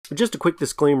Just a quick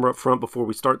disclaimer up front before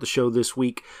we start the show this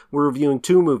week. We're reviewing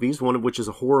two movies, one of which is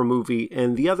a horror movie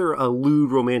and the other a lewd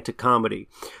romantic comedy.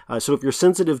 So if you're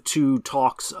sensitive to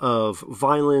talks of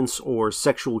violence or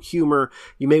sexual humor,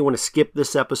 you may want to skip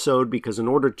this episode because in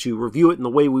order to review it in the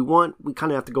way we want, we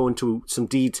kind of have to go into some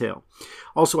detail.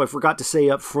 Also, I forgot to say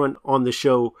up front on the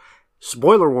show,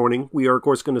 spoiler warning, we are of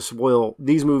course going to spoil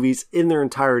these movies in their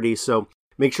entirety, so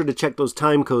make sure to check those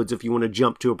time codes if you want to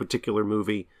jump to a particular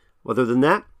movie. Other than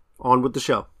that, on with the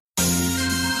show.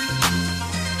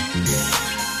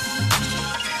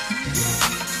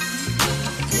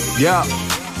 Yeah,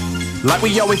 like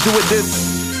we always do with this.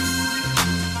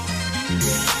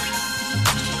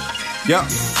 Yeah.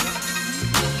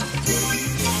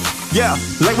 Yeah,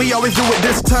 like we always do it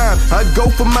this time. I go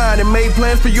for mine and made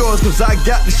plans for yours, cause I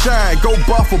got to shine. Go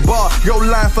bar for bar, go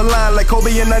line for line, like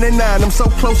Kobe in 99. I'm so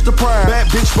close to prime. Bad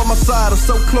bitch by my side, I'm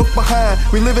so close behind.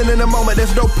 We living in a moment,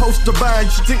 there's no poster bind.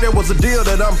 You think there was a deal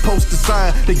that I'm supposed to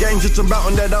sign? The game's just a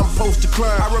mountain that I'm supposed to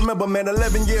climb. I remember, man,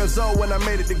 11 years old when I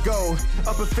made it to go.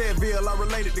 Up in Fayetteville, I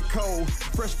related to cold.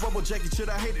 Fresh bubble jacket, shit,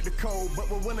 I hated the cold.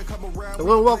 But when winter come around...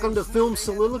 Hello and welcome to Film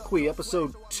Soliloquy,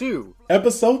 Episode 2.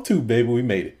 Episode 2, baby, we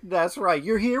made it. That's right.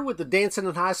 You're here with the Dancing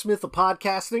and Highsmith of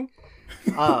podcasting.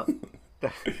 So,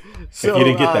 if you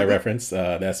didn't get that reference,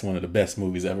 that's one of the best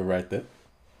movies ever right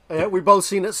there. We've both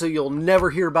seen it, so you'll never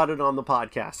hear about it on the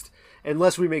podcast.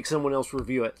 Unless we make someone else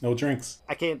review it. No drinks.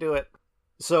 I can't do it.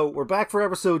 So, we're back for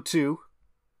Episode 2.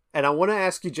 And I want to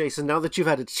ask you, Jason, now that you've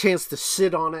had a chance to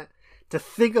sit on it, to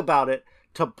think about it,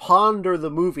 to ponder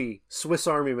the movie Swiss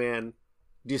Army Man,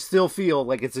 do you still feel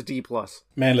like it's a D+?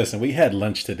 Man, listen, we had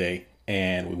lunch today.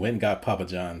 And we went and got Papa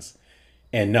John's.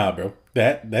 And nah, bro,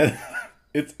 that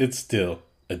it's still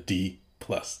a D+.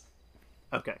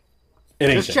 Okay. It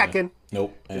ain't just checking.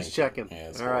 Nope. Just checking.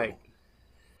 Yeah, all right.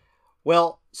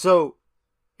 Well, so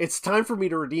it's time for me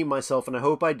to redeem myself, and I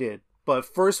hope I did. But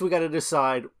first we got to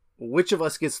decide which of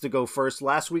us gets to go first.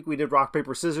 Last week we did rock,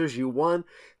 paper, scissors. You won.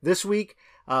 This week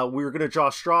we were going to draw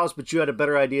straws, but you had a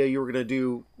better idea. You were going to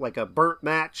do like a burnt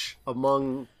match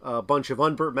among a bunch of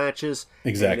unburnt matches.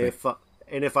 Exactly.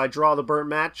 And if I draw the burnt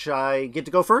match, I get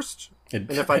to go first. And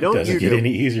if I don't, it doesn't get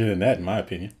any easier than that, in my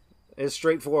opinion. It's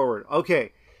straightforward.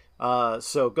 Okay.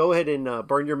 So go ahead and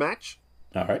burn your match.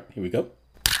 All right. Here we go.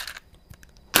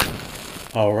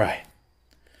 All right.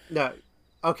 No.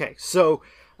 Okay. So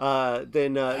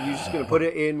then you're just going to put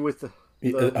it in with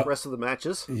the rest of the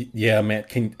matches. Yeah, man.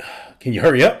 Can you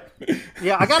hurry up?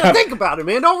 Yeah, I got to think about it,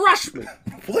 man. Don't rush me.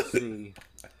 What?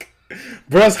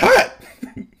 Bro, it's hot.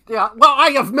 Yeah, well, I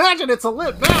imagine it's a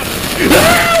lit match.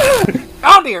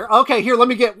 Oh, dear. Okay, here, let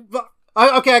me get...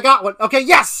 Okay, I got one. Okay,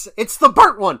 yes! It's the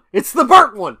burnt one. It's the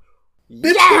burnt one.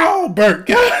 Bitch, yeah! They're all burnt.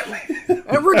 God.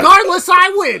 And regardless,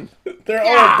 I win. They're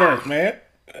all burnt, man.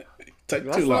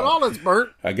 That's too long. Not all that's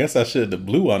burnt. I guess I should have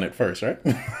blew on it first, right?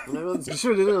 You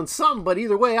should have done something, but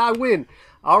either way, I win.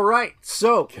 All right,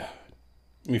 so... God.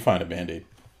 Let me find a Band-Aid.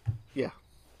 Yeah.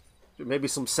 Maybe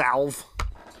some salve.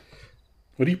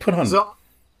 What do you put on...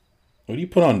 What do you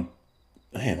put on?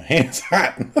 Man, my hand's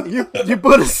hot. you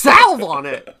put a salve on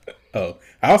it. Oh,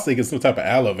 I was thinking some type of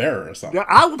aloe vera or something. Yeah,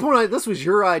 I would point out this was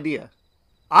your idea.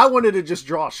 I wanted to just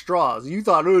draw straws. You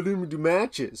thought, oh, didn't do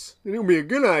matches. It would be a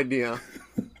good idea.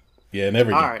 Yeah,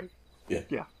 never. All right.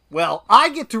 Yeah. Well, I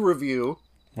get to review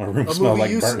my room a smells movie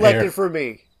like you burnt selected hair. for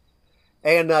me.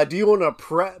 And do you want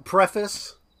to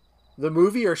preface the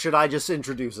movie, or should I just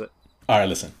introduce it? All right,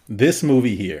 listen. This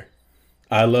movie here,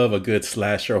 I love a good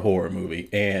slasher horror movie,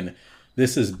 and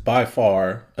this is by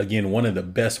far, again, one of the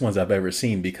best ones I've ever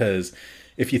seen, because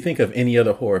if you think of any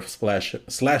other horror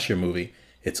slasher movie,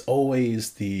 it's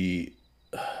always the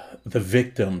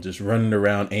victim just running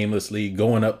around aimlessly,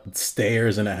 going up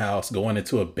stairs in a house, going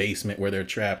into a basement where they're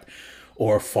trapped,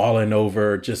 or falling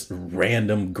over just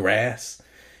random grass,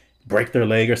 break their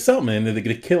leg or something, and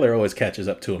the killer always catches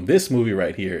up to them. This movie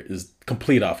right here is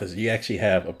complete opposite. You actually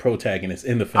have a protagonist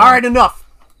in the film. All right, enough.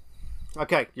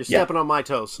 Okay, you're stepping on my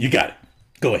toes. You got it.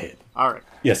 Go ahead. All right.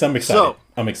 Yes, I'm excited.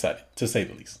 I'm excited, to say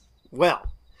the least. Well,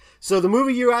 so the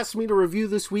movie you asked me to review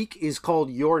this week is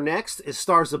called You're Next. It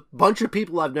stars a bunch of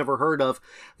people I've never heard of.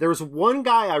 There's one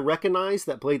guy I recognize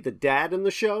that played the dad in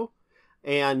the show,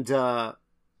 and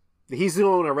he's the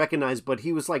only one I recognize, but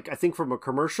he was like, I think from a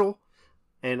commercial,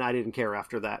 and I didn't care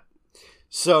after that.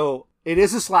 So it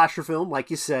is a slasher film,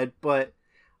 like you said, but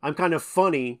I'm kind of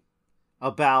funny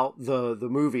about the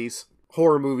movies,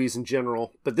 horror movies in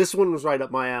general, but this one was right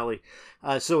up my alley.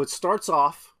 So it starts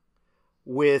off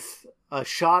with a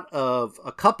shot of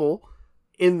a couple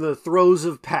in the throes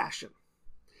of passion,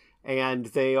 and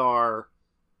they are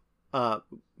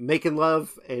making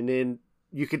love, and then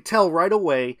you could tell right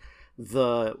away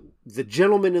the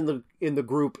gentleman in the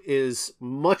group is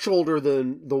much older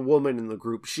than the woman in the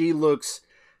group. She looks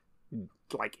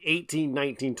like 18,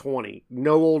 19, 20,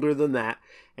 no older than that.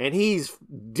 And he's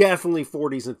definitely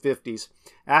 40s and 50s.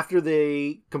 After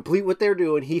they complete what they're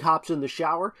doing, he hops in the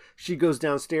shower. She goes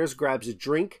downstairs, grabs a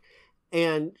drink,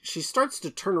 and she starts to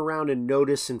turn around and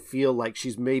notice and feel like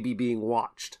she's maybe being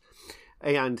watched.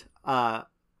 And,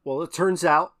 well, it turns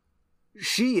out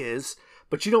she is,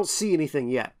 but you don't see anything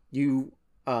yet.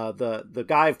 The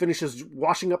guy finishes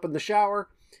washing up in the shower.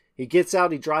 He gets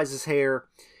out, he dries his hair,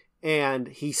 and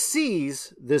he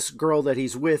sees this girl that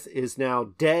he's with is now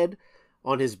dead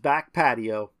on his back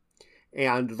patio,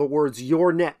 and the words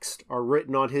 "You're next" are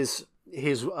written on his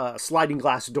sliding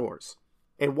glass doors.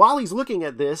 And while he's looking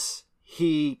at this,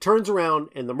 he turns around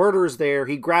and the murderer's there.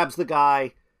 He grabs the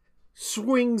guy,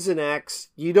 swings an axe.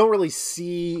 You don't really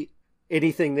see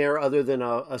anything there other than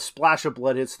a splash of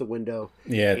blood hits the window.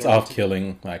 Yeah, it's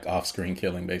off-killing, like off-screen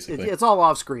killing, basically. It's all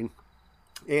off-screen.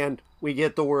 And we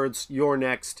get the words "You're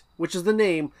next," which is the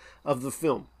name of the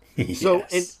film. Yes. So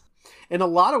in a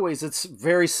lot of ways, it's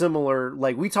very similar.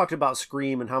 Like, we talked about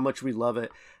Scream and how much we love it.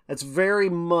 It's very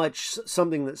much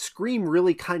something that Scream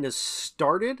really kind of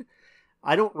started.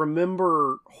 I don't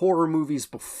remember horror movies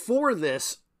before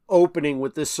this opening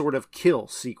with this sort of kill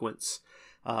sequence.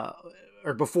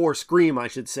 Or before Scream, I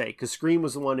should say. Because Scream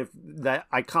was the one,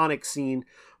 that iconic scene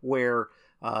where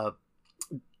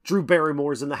Drew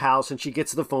Barrymore's in the house and she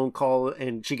gets the phone call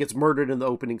and she gets murdered in the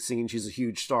opening scene. She's a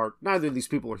huge star. Neither of these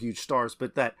people are huge stars,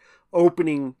 but that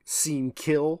opening scene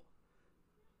kill,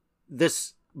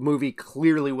 this movie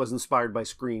clearly was inspired by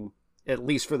Scream, at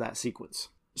least for that sequence.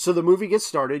 So the movie gets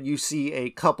started. You see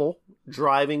a couple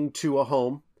driving to a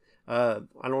home. I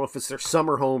don't know if it's their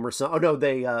summer home or something. Oh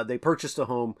no, they purchased a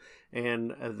home,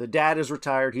 and the dad is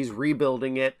retired. He's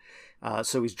rebuilding it.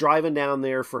 So he's driving down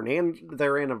there for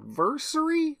their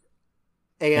anniversary,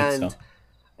 and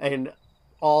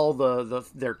all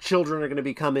their children are going to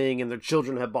be coming, and their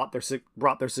children have brought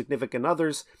their significant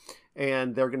others,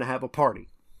 and they're going to have a party,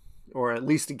 or at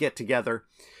least a get together.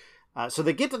 So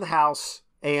they get to the house,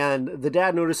 and the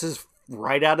dad notices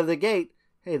right out of the gate,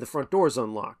 hey, the front door's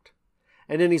unlocked.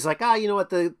 And then he's like, you know what,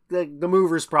 the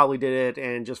movers probably did it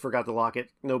and just forgot to lock it.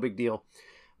 No big deal.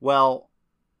 Well,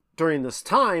 during this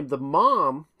time, the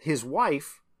mom, his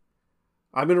wife,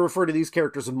 I'm going to refer to these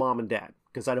characters as mom and dad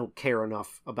because I don't care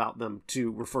enough about them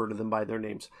to refer to them by their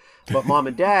names. But mom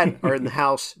and dad are in the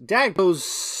house. Dad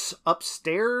goes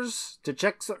upstairs to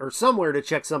check, or somewhere to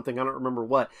check something. I don't remember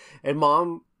what. And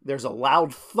mom, there's a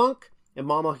loud thunk, and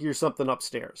mama hears something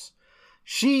upstairs.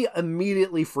 She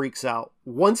immediately freaks out,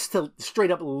 wants to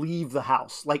straight up leave the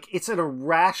house. Like, it's an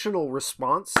irrational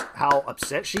response how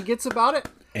upset she gets about it.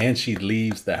 And she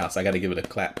leaves the house. I got to give it a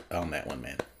clap on that one,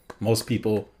 man. Most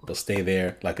people will stay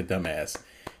there like a dumbass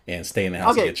and stay in the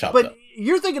house and get chopped up. But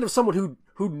you're thinking of someone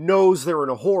who knows they're in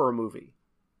a horror movie.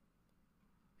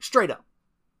 Straight up.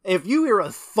 If you hear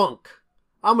a thunk,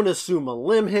 I'm going to assume a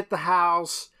limb hit the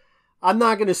house. I'm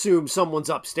not going to assume someone's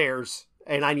upstairs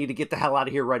and I need to get the hell out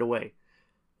of here right away.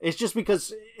 It's just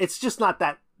because it's just not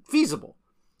that feasible.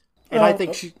 And I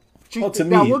think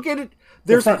now look at it.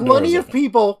 There's plenty of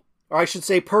people, or I should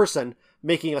say person,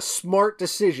 making a smart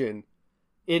decision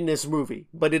in this movie,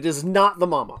 but it is not the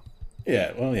mama.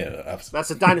 Yeah, well, yeah.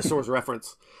 That's a dinosaurs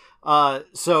reference.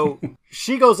 So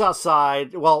she goes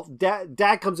outside. Well,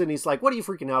 dad comes in. He's like, what are you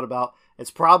freaking out about? It's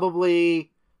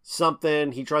probably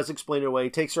something. He tries to explain it away.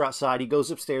 Takes her outside. He goes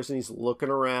upstairs and he's looking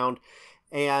around.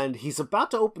 And he's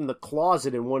about to open the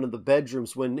closet in one of the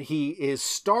bedrooms when he is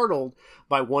startled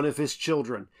by one of his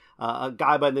children, a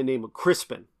guy by the name of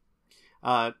Crispin.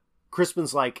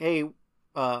 Crispin's like, hey,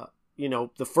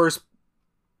 the first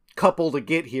couple to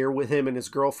get here with him and his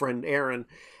girlfriend, Erin.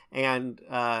 And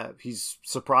he's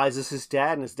surprises his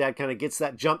dad, and his dad kind of gets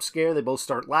that jump scare. They both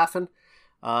start laughing.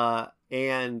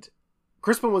 And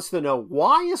Crispin wants to know,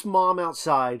 why is mom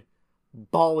outside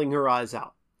bawling her eyes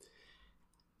out?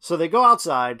 So they go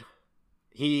outside.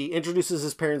 He introduces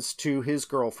his parents to his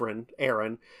girlfriend,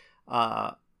 Erin.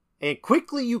 And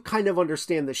quickly you kind of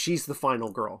understand that she's the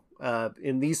final girl.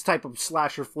 In these type of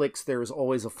slasher flicks, there is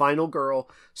always a final girl,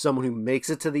 someone who makes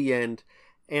it to the end.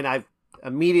 And I've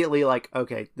immediately like,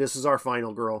 okay, this is our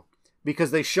final girl.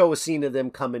 Because they show a scene of them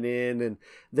coming in, and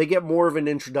they get more of an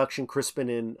introduction,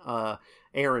 Crispin and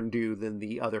Erin do, than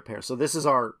the other pair. So this is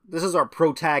our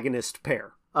protagonist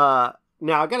pair.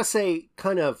 Now, I gotta say,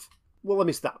 let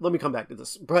me stop. Let me come back to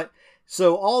this. But,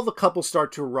 so all the couples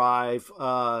start to arrive.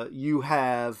 You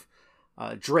have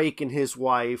Drake and his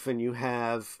wife, and you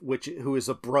have, who is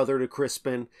a brother to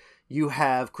Crispin. You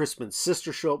have Crispin's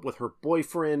sister show up with her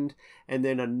boyfriend, and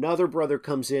then another brother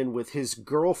comes in with his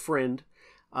girlfriend,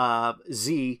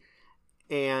 Z,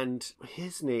 and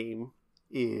his name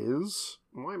is...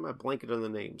 Why am I blanking on the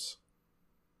names?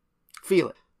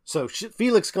 Felix. So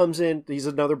Felix comes in. He's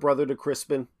another brother to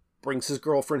Crispin, brings his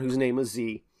girlfriend whose name is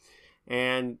Z,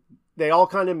 and they all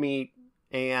kind of meet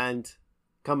and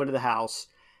come into the house.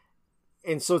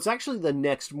 And so it's actually the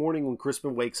next morning when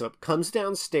Crispin wakes up, comes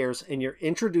downstairs, and you're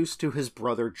introduced to his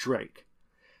brother Drake.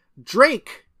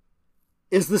 Drake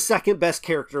is the second best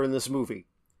character in this movie.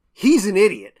 He's an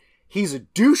idiot. He's a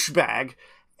douchebag,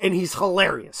 and he's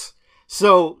hilarious.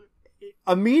 So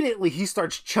immediately he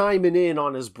starts chiming in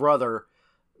on his brother,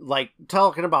 like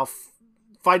talking about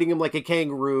fighting him like a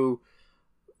kangaroo.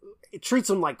 It treats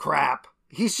him like crap.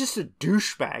 He's just a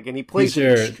douchebag, and he plays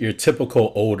your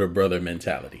typical older brother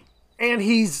mentality. And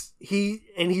he's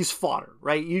fodder,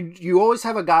 right? You always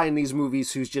have a guy in these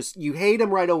movies who's just, you hate him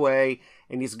right away,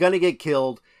 and he's gonna get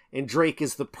killed. And Drake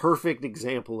is the perfect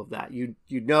example of that. You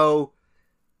know,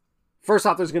 first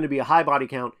off, there's going to be a high body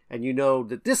count, and you know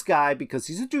that this guy, because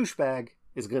he's a douchebag,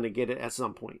 is going to get it at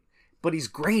some point. But he's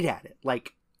great at it.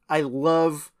 Like, I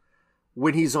love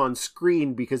when he's on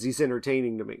screen because he's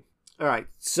entertaining to me. All right,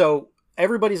 so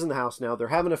everybody's in the house now. They're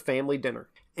having a family dinner.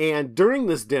 And during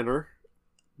this dinner,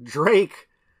 Drake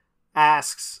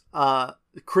asks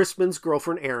Crispin's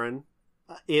girlfriend, Erin,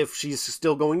 if she's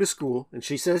still going to school. And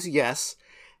she says yes.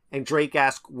 And Drake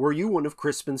asks, were you one of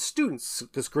Crispin's students?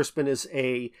 Because Crispin is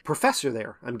a professor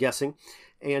there, I'm guessing.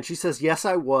 And she says, yes,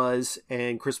 I was.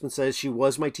 And Crispin says she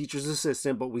was my teacher's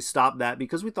assistant, but we stopped that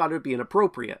because we thought it would be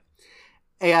inappropriate.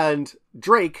 And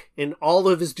Drake, in all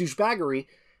of his douchebaggery,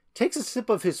 takes a sip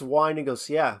of his wine and goes,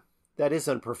 yeah, that is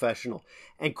unprofessional.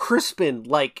 And Crispin,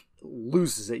 like,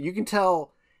 loses it. You can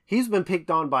tell he's been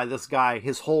picked on by this guy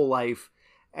his whole life.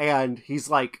 And he's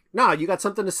like, nah, you got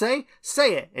something to say?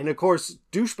 Say it. And of course,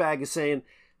 douchebag is saying,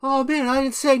 oh man, I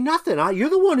didn't say nothing. You're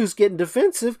the one who's getting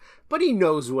defensive. But he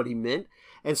knows what he meant.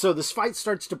 And so this fight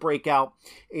starts to break out.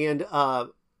 And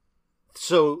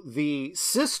so the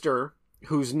sister,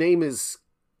 whose name is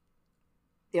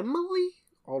Emily?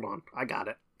 Hold on, I got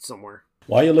it somewhere.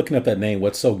 While you're looking up that name,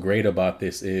 what's so great about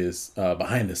this is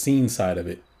behind the scenes side of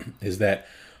it is that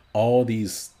all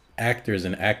these actors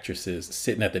and actresses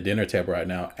sitting at the dinner table right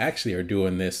now actually are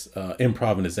doing this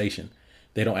improvisation.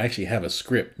 They don't actually have a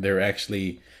script.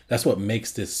 That's what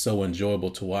makes this so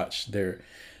enjoyable to watch.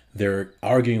 They're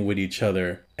arguing with each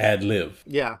other ad lib.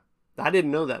 Yeah, I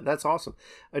didn't know that. That's awesome.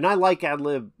 And I like ad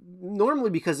lib normally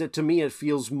because to me it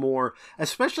feels more,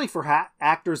 especially for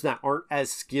actors that aren't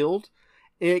as skilled,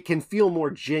 it can feel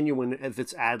more genuine if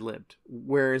it's ad libbed.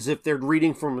 Whereas if they're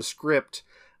reading from a script,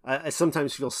 I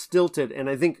sometimes feel stilted. And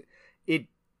I think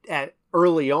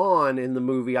early on in the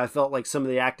movie, I felt like some of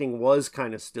the acting was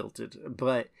kind of stilted,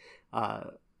 but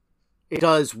it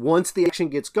does, once the action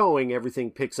gets going, everything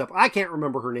picks up. I can't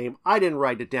remember her name. I didn't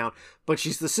write it down, but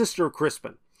she's the sister of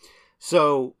Crispin.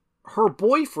 So her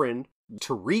boyfriend,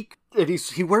 Tariq, and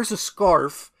he wears a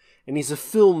scarf, and he's a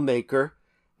filmmaker,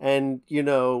 and, you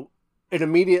know, and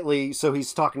immediately, so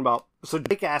he's talking about, so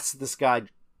Jake asks this guy,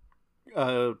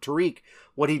 Tariq,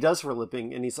 what he does for a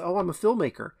living, and he's, oh, I'm a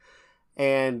filmmaker.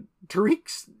 And Drake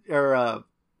asks,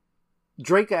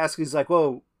 he's like,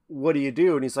 well, what do you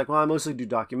do? And he's like, well, I mostly do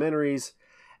documentaries.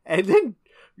 And then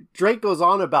Drake goes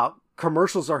on about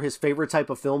commercials are his favorite type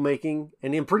of filmmaking.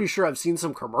 And I'm pretty sure I've seen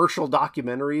some commercial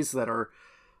documentaries that are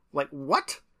like,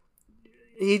 what?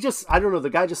 I don't know, the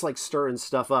guy just likes stirring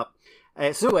stuff up.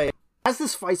 So anyway, as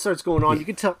this fight starts going on, you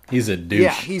can tell. He's a douche.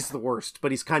 Yeah, he's the worst,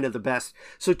 but he's kind of the best.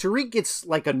 So Tariq gets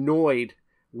like annoyed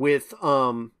with,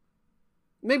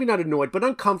 maybe not annoyed, but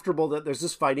uncomfortable that there's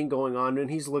this fighting going on, and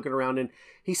he's looking around and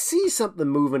he sees something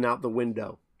moving out the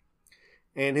window.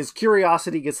 And his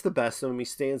curiosity gets the best of him. He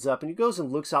stands up and he goes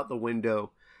and looks out the window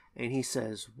and he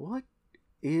says, what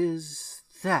is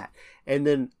that? And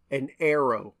then an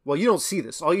arrow. Well, you don't see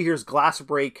this. All you hear is glass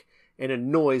break and a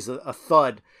noise, a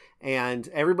thud. And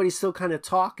everybody's still kind of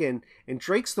talking. And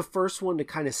Drake's the first one to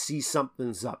kind of see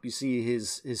something's up. You see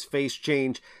his face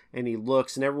change and he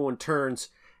looks and everyone turns.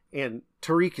 And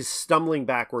Tariq is stumbling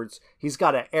backwards. He's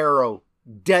got an arrow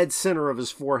dead center of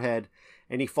his forehead,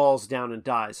 and he falls down and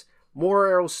dies. More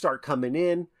arrows start coming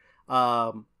in.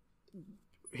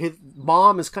 His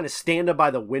mom is kind of standing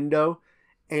by the window,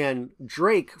 and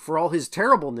Drake, for all his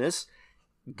terribleness,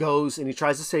 goes and he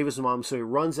tries to save his mom, so he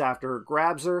runs after her,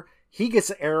 grabs her. He gets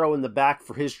an arrow in the back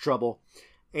for his trouble,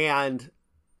 and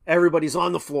everybody's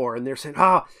on the floor, and they're saying,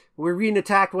 we're being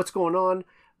attacked. What's going on?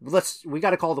 We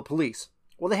got to call the police.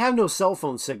 Well, they have no cell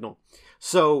phone signal.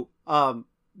 So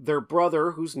their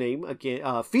brother, whose name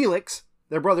again, Felix,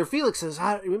 their brother Felix says,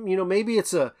 maybe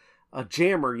it's a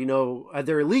jammer,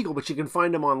 they're illegal, but you can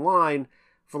find them online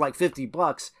for like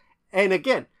 $50. And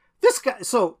again, this guy,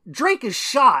 so Drake is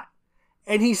shot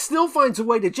and he still finds a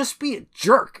way to just be a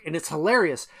jerk. And it's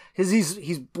hilarious because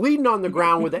he's bleeding on the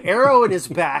ground with an arrow in his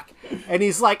back. And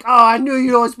he's like, oh, I knew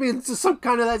you'd always be into some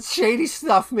kind of that shady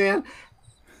stuff, man.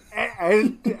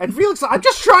 And Felix, I'm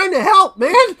just trying to help,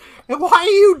 man. And why are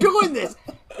you doing this?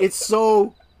 It's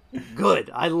so good.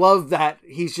 I love that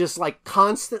he's just like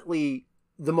constantly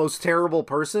the most terrible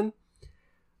person.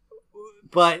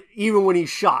 But even when he's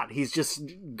shot, he's just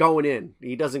going in.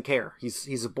 He doesn't care.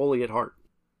 He's a bully at heart.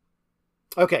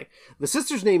 Okay, the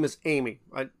sister's name is Amy.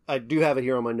 I do have it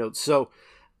here on my notes. So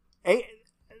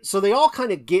they all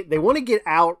kind of they want to get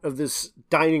out of this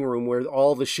dining room where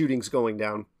all the shooting's going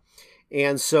down.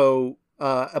 And so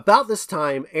about this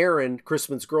time, Erin,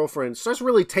 Crispin's girlfriend, starts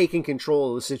really taking control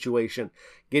of the situation,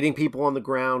 getting people on the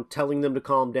ground, telling them to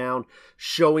calm down,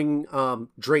 showing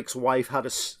Drake's wife how to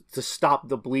stop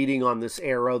the bleeding on this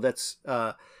arrow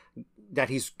that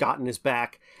he's got in his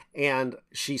back. And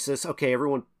she says, okay,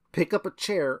 everyone pick up a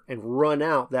chair and run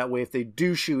out. That way, if they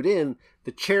do shoot in,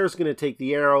 the chair's going to take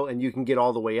the arrow and you can get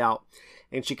all the way out.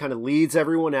 And she kind of leads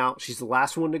everyone out. She's the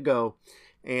last one to go.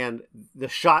 And the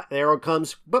arrow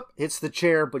comes, boop, hits the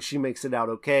chair, but she makes it out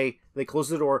okay. They close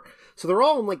the door. So they're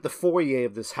all in like the foyer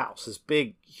of this house, this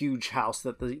big, huge house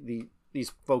that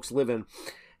these folks live in.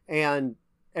 And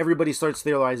everybody starts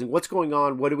theorizing, what's going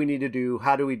on? What do we need to do?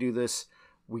 How do we do this?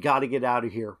 We got to get out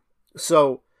of here.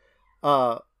 So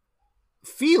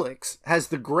Felix has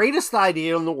the greatest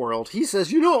idea in the world. He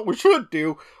says, you know what we should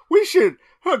do? We should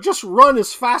just run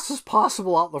as fast as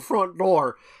possible out the front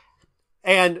door.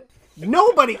 And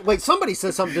somebody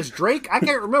says something. Does Drake? I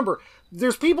can't remember.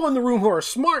 There's people in the room who are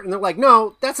smart, and they're like,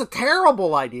 no, that's a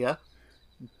terrible idea.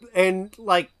 And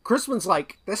like, Crispin's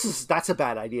like, that's a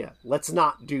bad idea. Let's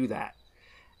not do that.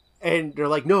 And they're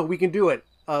like, no, we can do it.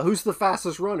 Who's the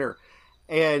fastest runner?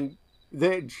 And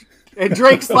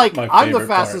Drake's like, I'm the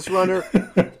fastest runner.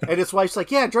 And his wife's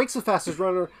like, yeah, Drake's the fastest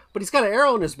runner, but he's got an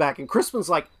arrow in his back. And Crispin's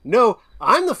like, no,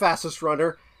 I'm the fastest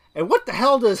runner. And what the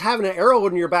hell does having an arrow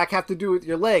in your back have to do with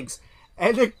your legs?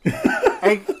 And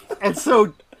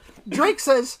so Drake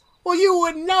says, well, you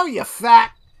wouldn't know, you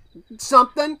fat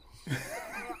something.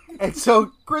 And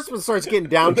so Crispin starts getting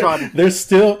downtrodden. They're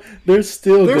still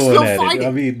fighting. It.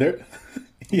 I mean,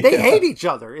 they hate each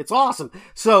other. It's awesome.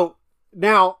 So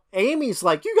now Amy's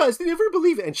like, you guys never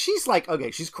believe it. And she's like,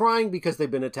 okay, she's crying because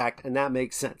they've been attacked, and that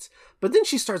makes sense. But then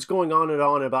she starts going on and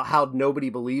on about how nobody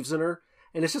believes in her.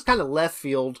 And it's just kind of left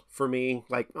field for me.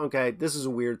 Like, okay, this is a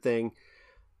weird thing.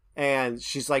 And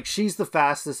she's like, she's the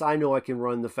fastest. I know I can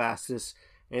run the fastest.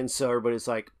 And so everybody's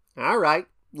like, all right,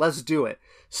 let's do it.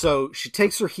 So she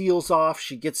takes her heels off.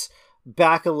 She gets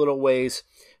back a little ways.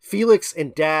 Felix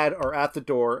and Dad are at the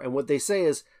door. And what they say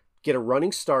is, get a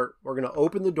running start. We're going to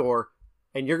open the door.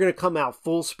 And you're going to come out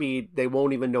full speed. They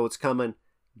won't even know it's coming.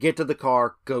 Get to the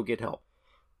car. Go get help.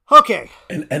 Okay.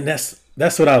 And that's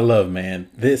what I love, man.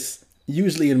 This...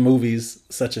 Usually in movies,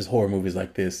 such as horror movies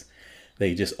like this,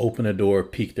 they just open a door,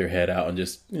 peek their head out, and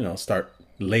just, start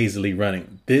lazily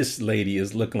running. This lady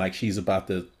is looking like she's about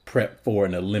to prep for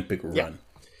an Olympic run. Yeah.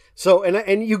 So,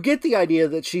 and you get the idea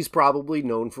that she's probably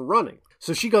known for running.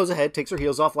 So she goes ahead, takes her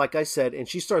heels off, like I said, and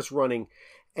she starts running.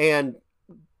 And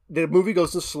the movie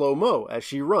goes in slow-mo as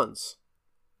she runs.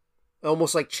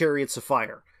 Almost like Chariots of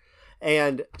Fire.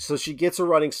 And so she gets a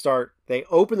running start. They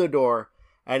open the door.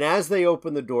 And as they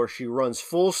open the door, she runs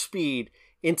full speed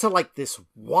into like this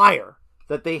wire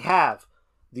that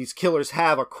these killers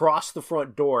have across the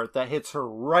front door that hits her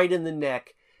right in the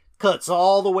neck, cuts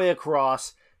all the way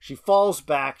across. She falls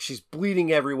back. She's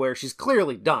bleeding everywhere. She's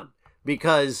clearly done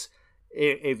because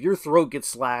if your throat gets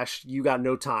slashed, you got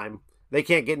no time. They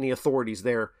can't get any authorities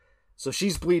there. So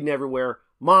she's bleeding everywhere.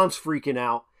 Mom's freaking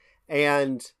out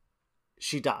and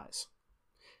she dies.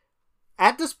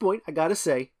 At this point, I gotta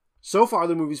say, so far,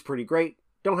 the movie's pretty great.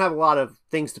 Don't have a lot of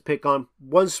things to pick on.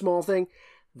 One small thing,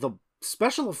 the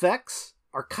special effects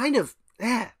are kind of,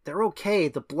 they're okay.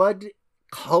 The blood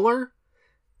color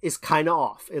is kind of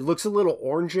off. It looks a little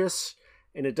orangish,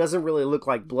 and it doesn't really look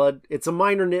like blood. It's a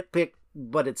minor nitpick,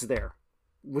 but it's there.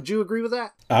 Would you agree with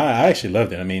that? I actually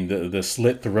loved it. I mean, the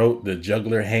slit throat, the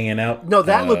jugular hanging out. No,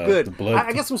 that looked good. The blood.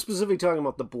 I guess I'm specifically talking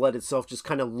about the blood itself just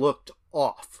kind of looked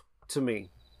off to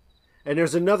me. And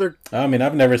there's another... I mean,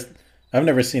 I've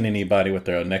never seen anybody with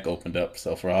their neck opened up,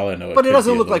 so for all I know... But it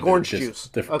doesn't look like orange juice.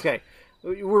 Different. Okay.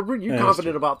 You're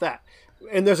confident about that.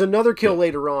 And there's another kill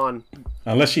later on.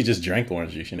 Unless she just drank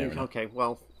orange juice, you never know. Okay,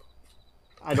 well,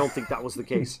 I don't think that was the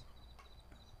case.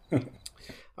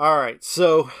 All right,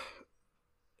 so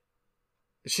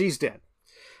she's dead.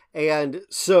 And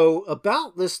so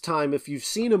about this time, if you've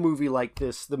seen a movie like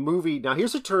this, the movie... Now,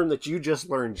 here's a term that you just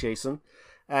learned, Jason,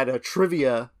 at a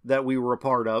trivia that we were a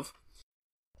part of.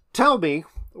 Tell me,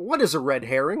 what is a red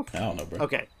herring? I don't know, bro.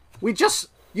 Okay, you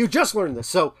just learned this.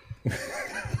 So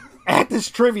at this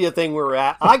trivia thing we were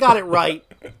at, I got it right.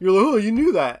 You're like, oh, you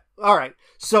knew that. All right.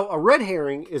 So a red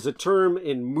herring is a term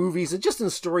in movies and just in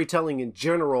storytelling in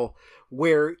general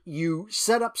where you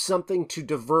set up something to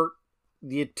divert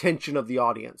the attention of the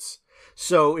audience.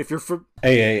 So if you're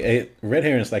Hey, red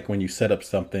herring is like when you set up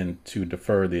something to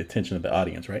defer the attention of the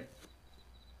audience, right?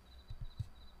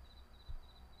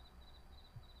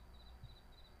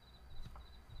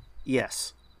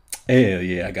 Yes.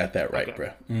 Yeah, I got that right, Okay. bro.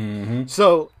 Mm-hmm.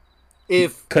 So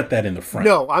if... Cut that in the front.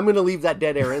 No, I'm going to leave that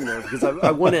dead air in there because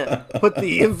I want to put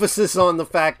the emphasis on the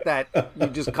fact that you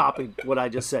just copied what I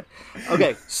just said.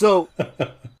 Okay, so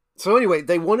anyway,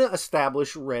 they want to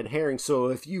establish red herring. So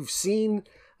if you've seen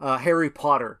Harry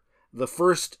Potter, the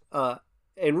first,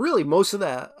 and really most of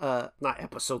the, not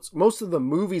episodes, most of the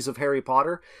movies of Harry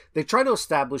Potter, they try to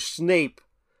establish Snape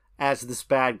as this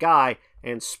bad guy.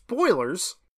 And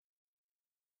spoilers,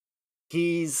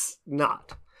 he's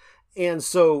not. And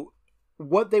so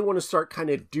what they want to start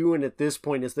kind of doing at this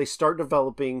point is they start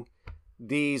developing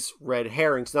these red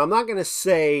herrings. Now, I'm not going to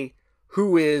say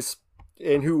who is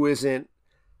and who isn't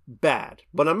bad,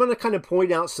 but I'm going to kind of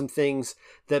point out some things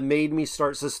that made me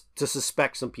start to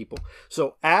suspect some people.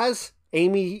 So as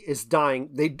Amy is dying,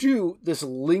 they do this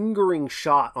lingering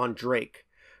shot on Drake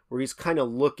where he's kind of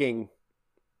looking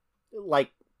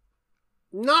like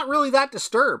not really that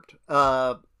disturbed.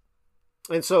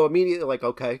 And so immediately like,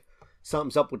 okay,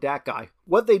 something's up with that guy.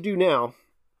 What they do now,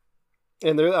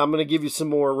 and I'm going to give you some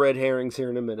more red herrings here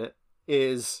in a minute,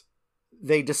 is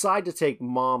they decide to take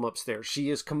mom upstairs. She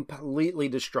is completely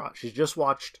distraught. She's just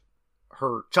watched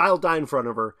her child die in front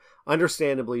of her.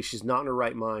 Understandably, she's not in her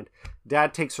right mind.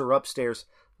 Dad takes her upstairs,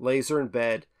 lays her in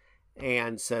bed,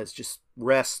 and says, just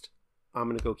rest. I'm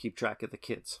going to go keep track of the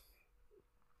kids.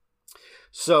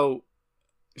 So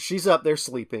she's up there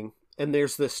sleeping. And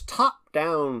there's this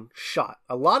top-down shot.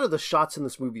 A lot of the shots in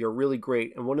this movie are really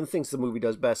great. And one of the things the movie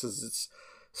does best is its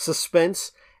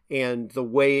suspense and the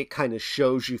way it kind of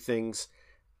shows you things.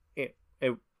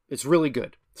 It's really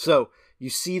good. So you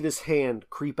see this hand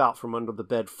creep out from under the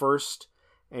bed first.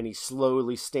 And he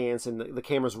slowly stands. And the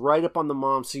camera's right up on the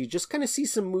mom. So you just kind of see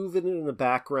some movement in the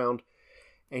background.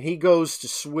 And he goes to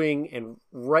swing. And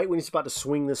right when he's about to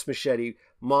swing this machete,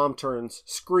 mom turns,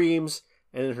 screams.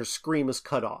 And then her scream is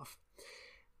cut off.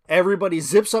 Everybody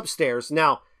zips upstairs.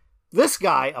 Now, this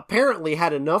guy apparently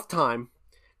had enough time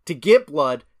to get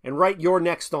blood and write "You're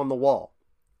next" on the wall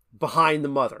behind the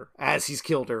mother as he's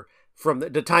killed her from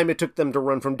the time it took them to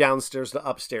run from downstairs to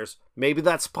upstairs. Maybe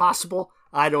that's possible.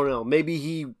 I don't know. Maybe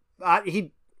he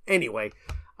anyway,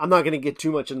 I'm not going to get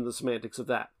too much into the semantics of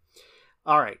that.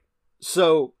 All right.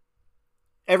 So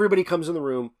everybody comes in the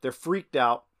room. They're freaked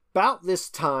out. About this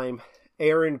time,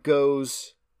 Aaron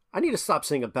goes... I need to stop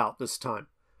saying about this time.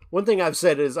 One thing I've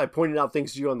said is I pointed out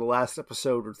things to you on the last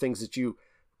episode or things that you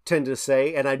tend to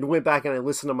say. And I went back and I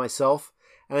listened to myself.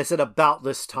 And I said about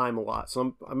this time a lot.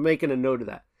 So I'm making a note of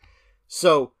that.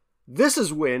 So this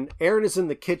is when Erin is in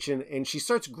the kitchen and she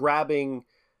starts grabbing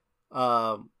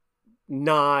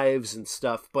knives and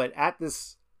stuff. But at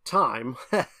this time...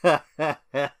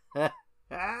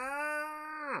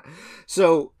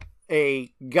 so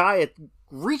a guy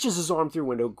reaches his arm through a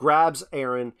window, grabs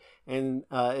Erin, and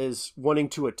is wanting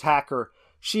to attack her.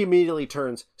 She immediately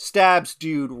turns, stabs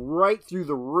dude right through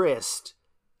the wrist,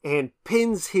 and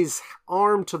pins his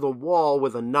arm to the wall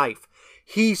with a knife.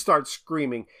 He starts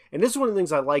screaming. And this is one of the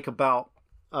things I like about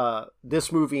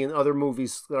this movie and other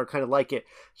movies that are kind of like it.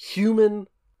 Human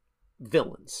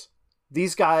villains.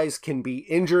 These guys can be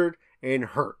injured and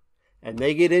hurt. And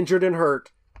they get injured and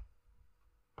hurt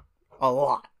a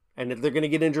lot. And they're going to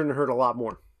get injured and hurt a lot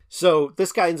more. So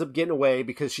this guy ends up getting away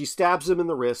because she stabs him in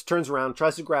the wrist, turns around,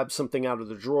 tries to grab something out of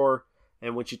the drawer.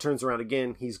 And when she turns around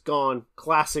again, he's gone.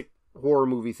 Classic horror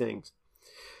movie things.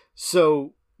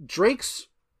 So Drake's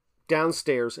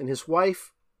downstairs and his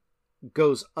wife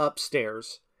goes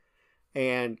upstairs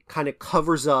and kind of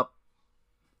covers up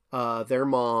their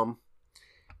mom.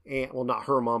 And, well, not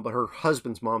her mom, but her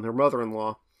husband's mom, her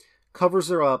mother-in-law. Covers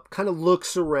her up, kind of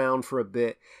looks around for a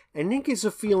bit, and then gets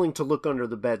a feeling to look under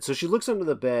the bed. So she looks under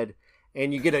the bed,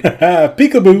 and you get a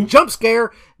peekaboo jump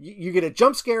scare. You get a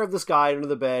jump scare of this guy under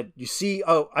the bed. You see,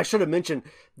 oh, I should have mentioned,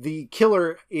 the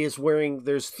killer is wearing,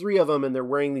 there's 3 of them, and they're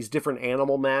wearing these different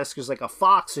animal masks. There's like a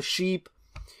fox, a sheep,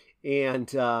 and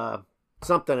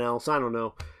something else, I don't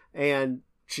know. and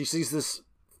she sees this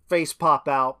face pop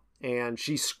out, and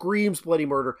she screams bloody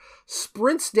murder,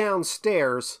 sprints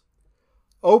downstairs,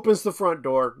 opens the front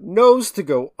door, knows to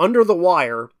go under the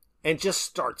wire, and just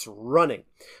starts running.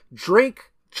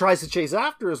 Drake tries to chase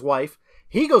after his wife.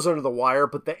 He goes under the wire,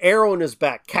 but the arrow in his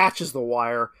back catches the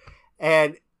wire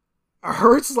and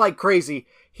hurts like crazy.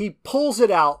 He pulls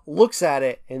it out, looks at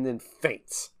it, and then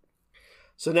faints.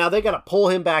 So now they got to pull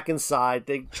him back inside.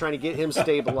 They're trying to get him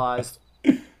stabilized.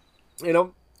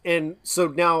 And so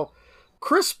now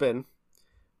Crispin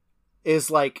is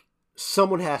like,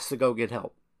 someone has to go get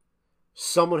help.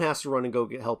 Someone has to run and go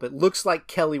get help. It looks like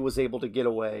Kelly was able to get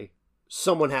away.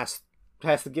 Someone has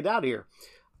to get out of here.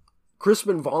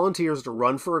 Crispin volunteers to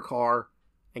run for a car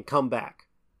and come back.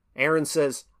 Aaron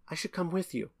says, I should come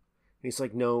with you. And he's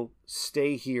like, no,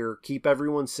 stay here. Keep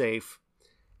everyone safe.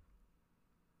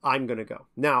 I'm going to go.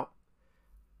 Now,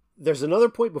 there's another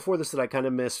point before this that I kind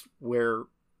of missed where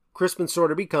Crispin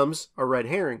sort of becomes a red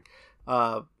herring.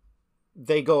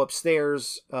 They go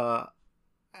upstairs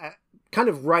kind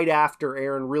of right after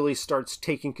Aaron really starts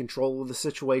taking control of the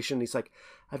situation. He's like,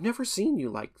 I've never seen you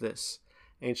like this.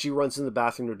 And she runs in the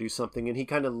bathroom to do something, and he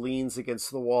kind of leans against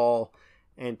the wall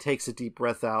and takes a deep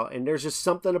breath out. And there's just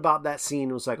something about that scene.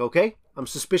 It was like, okay, I'm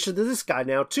suspicious of this guy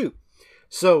now too.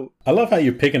 So I love how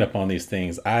you're picking up on these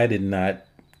things. I did not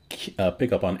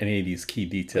pick up on any of these key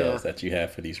details that you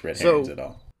have for these red herrings at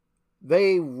all.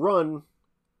 They run.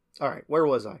 All right, where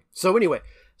was I? So anyway,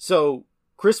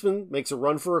 Crispin makes a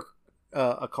run for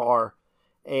a car,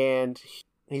 and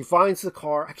he finds the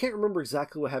car. I can't remember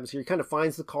exactly what happens here. He kind of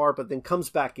finds the car, but then comes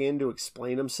back in to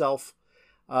explain himself.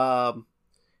 And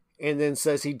then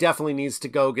says he definitely needs to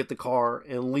go get the car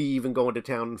and leave and go into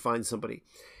town and find somebody.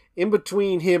 In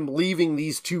between him leaving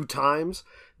these two times,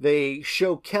 they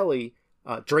show Kelly,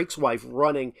 Drake's wife,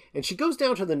 running, and she goes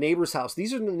down to the neighbor's house.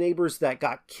 These are the neighbors that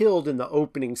got killed in the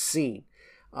opening scene.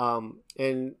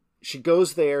 And she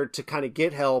goes there to kind of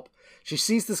get help. She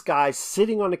sees this guy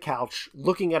sitting on a couch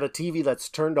looking at a TV that's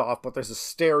turned off, but there's a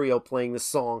stereo playing this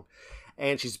song.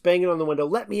 And she's banging on the window,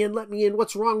 let me in, let me in.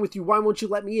 What's wrong with you? Why won't you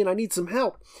let me in? I need some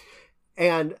help.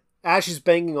 And as she's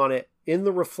banging on it, in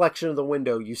the reflection of the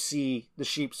window, you see the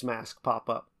sheep's mask pop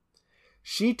up.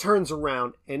 She turns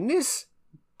around, and this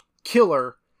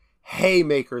killer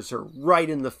haymakers her right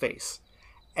in the face.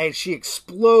 And she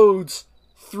explodes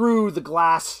through the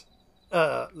glass,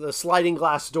 the sliding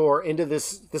glass door into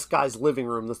this guy's living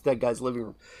room, this dead guy's living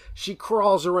room. She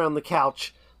crawls around the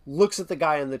couch, looks at the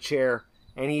guy in the chair,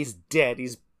 and he's dead.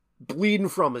 He's bleeding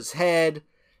from his head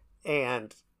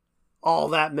and all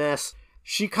that mess.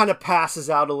 She kind of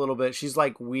passes out a little bit. She's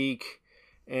like weak,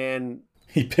 and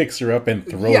he picks her up and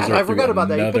throws her. I forgot about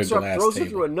that. He picks her up, throws her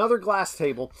through another glass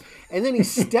table, and then he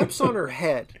steps on her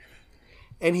head,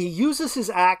 and he uses his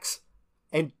axe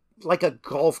and like a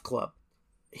golf club.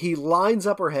 He lines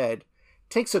up her head,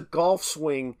 takes a golf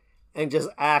swing, and just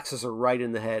axes her right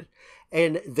in the head.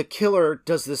 And the killer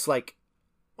does this like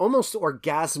almost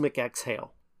orgasmic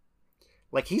exhale.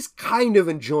 Like, he's kind of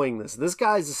enjoying this. This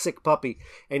guy's a sick puppy,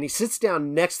 and he sits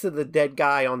down next to the dead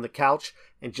guy on the couch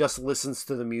and just listens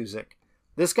to the music.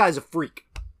 This guy's a freak,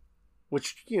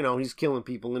 which, he's killing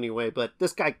people anyway, but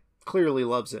this guy clearly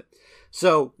loves it.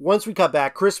 So once we cut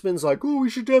back, Crispin's like, oh, we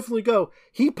should definitely go.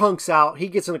 He punks out. He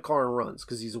gets in a car and runs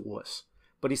because he's a wuss.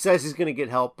 But he says he's going to get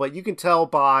help. But you can tell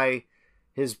by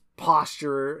his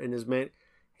posture and his man,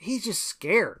 he's just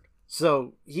scared.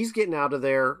 So he's getting out of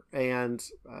there and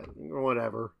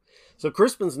whatever. So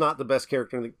Crispin's not the best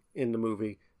character in the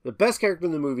movie. The best character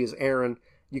in the movie is Erin.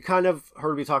 You kind of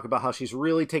heard me talk about how she's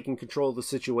really taking control of the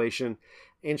situation.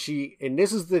 And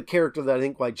this is the character that I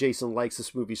think why Jason likes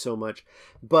this movie so much.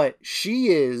 But she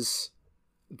is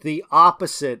the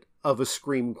opposite of a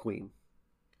scream queen.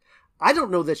 I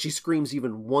don't know that she screams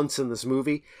even once in this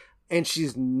movie. And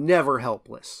she's never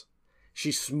helpless.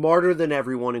 She's smarter than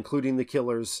everyone, including the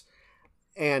killers.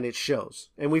 And it shows.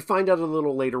 And we find out a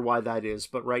little later why that is.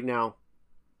 But right now,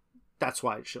 that's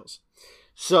why it shows.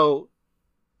 So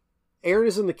Erin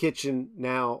is in the kitchen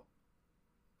now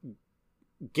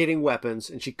getting weapons.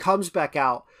 And she comes back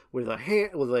out with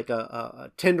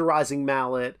a tenderizing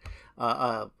mallet,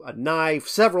 a knife,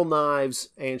 several knives.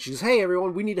 And she says, hey,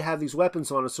 everyone, we need to have these weapons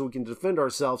on us so we can defend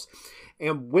ourselves.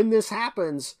 And when this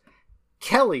happens,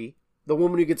 Kelly, the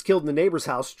woman who gets killed in the neighbor's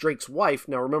house, Drake's wife,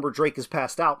 now remember Drake is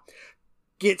passed out,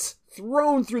 gets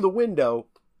thrown through the window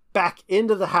back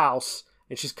into the house,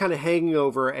 and she's kind of hanging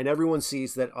over, and everyone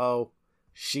sees that, oh,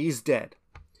 she's dead.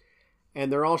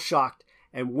 And they're all shocked.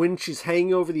 And when she's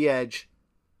hanging over the edge,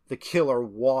 the killer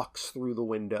walks through the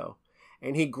window.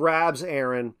 And he grabs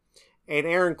Erin, and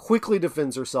Erin quickly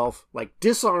defends herself, like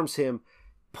disarms him,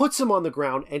 puts him on the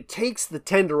ground, and takes the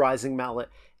tenderizing mallet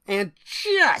and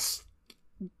just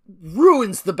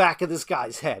ruins the back of this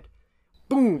guy's head.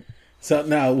 Boom. So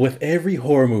now, with every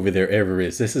horror movie there ever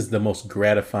is, this is the most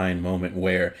gratifying moment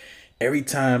where every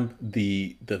time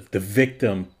the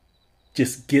victim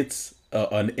just gets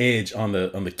an edge on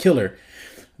the killer,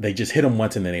 they just hit him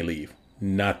once and then they leave.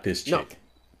 Not this chick.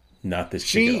 No. Not this chick.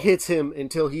 She hits him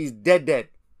until he's dead.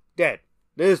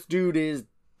 This dude is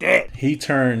dead. She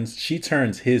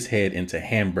turns his head into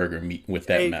hamburger meat with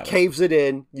that mallet. Caves it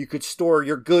in. You could store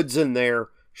your goods in there.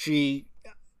 She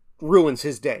ruins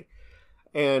his day.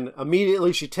 And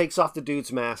immediately she takes off the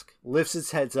dude's mask, lifts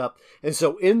his heads up. And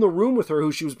so in the room with her,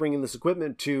 who she was bringing this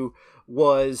equipment to,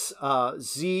 was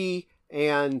Z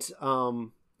and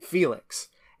Felix.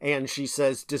 And she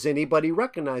says, does anybody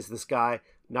recognize this guy?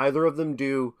 Neither of them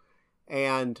do.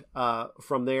 And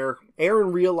from there,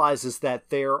 Erin realizes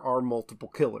that there are multiple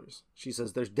killers. She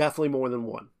says there's definitely more than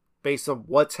one. Based on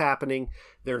what's happening,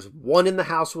 there's one in the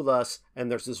house with us,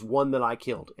 and there's this one that I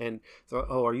killed. And so,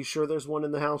 oh, are you sure there's one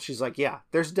in the house? She's like, yeah,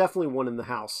 there's definitely one in the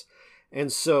house.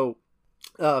 And so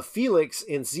Felix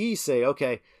and Z say,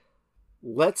 okay,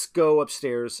 let's go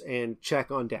upstairs and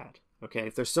check on Dad. Okay,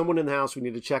 if there's someone in the house, we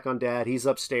need to check on Dad. He's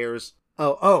upstairs.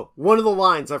 Oh, one of the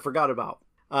lines I forgot about.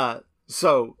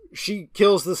 So she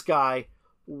kills this guy,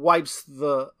 wipes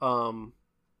the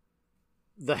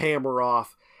hammer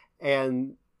off,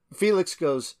 and Felix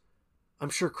goes, I'm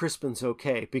sure Crispin's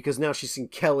okay, because now she's seen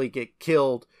Kelly get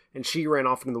killed and she ran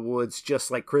off into the woods just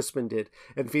like Crispin did.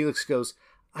 And Felix goes,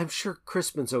 I'm sure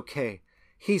Crispin's okay.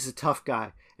 He's a tough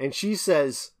guy. And she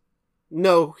says,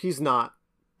 no, he's not,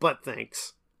 but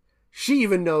thanks. She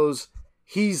even knows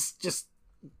he's just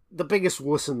the biggest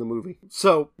wuss in the movie.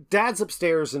 So Dad's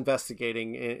upstairs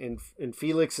investigating, and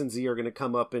Felix and Z are going to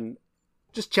come up and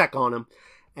just check on him.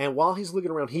 And while he's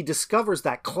looking around, he discovers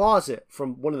that closet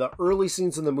from one of the early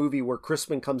scenes in the movie where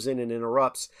Crispin comes in and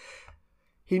interrupts.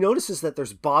 He notices that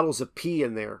there's bottles of pee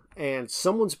in there, and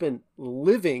someone's been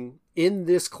living in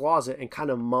this closet and kind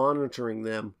of monitoring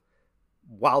them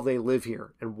while they live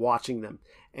here and watching them.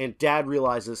 And Dad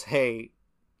realizes, hey,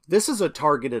 this is a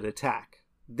targeted attack.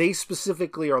 They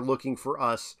specifically are looking for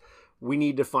us. We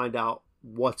need to find out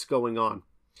what's going on.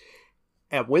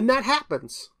 And when that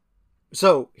happens,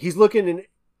 so he's looking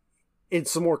in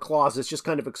some more closets, just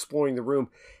kind of exploring the room.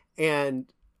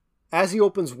 And as he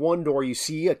opens one door, you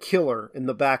see a killer in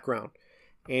the background.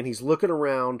 And he's looking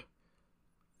around.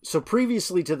 So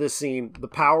previously to this scene, the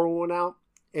power went out.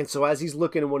 And so as he's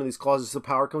looking in one of these closets, the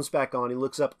power comes back on. He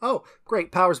looks up. Oh, great,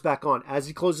 power's back on. As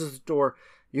he closes the door,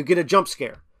 you get a jump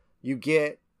scare. You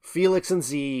get Felix and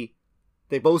Z.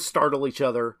 They both startle each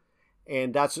other.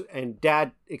 And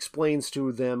Dad explains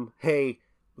to them, hey,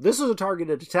 this is a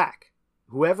targeted attack.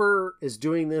 Whoever is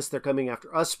doing this, they're coming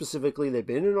after us specifically. They've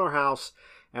been in our house.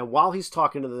 And while he's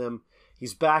talking to them,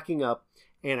 he's backing up,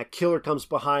 and a killer comes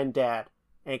behind Dad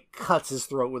and cuts his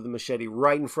throat with a machete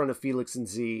right in front of Felix and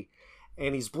Z.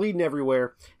 And he's bleeding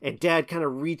everywhere. And Dad kind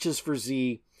of reaches for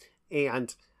for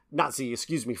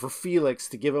Felix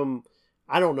to give him,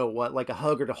 I don't know what, like a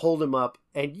hug or to hold him up.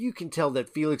 And you can tell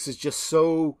that Felix is just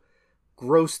so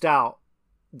grossed out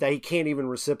that he can't even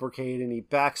reciprocate, and he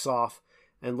backs off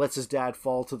and lets his dad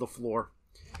fall to the floor.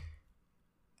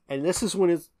 And this is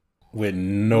when it's... With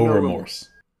no remorse.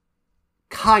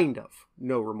 Kind of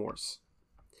no remorse.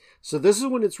 So this is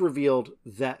when it's revealed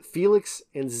that Felix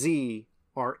and Z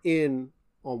are in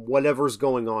on whatever's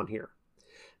going on here.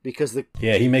 Because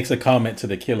he makes a comment to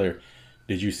the killer.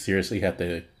 Did you seriously have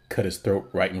to cut his throat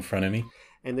right in front of me?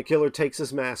 And the killer takes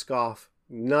his mask off,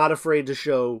 not afraid to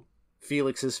show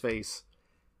Felix's face,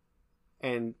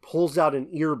 and pulls out an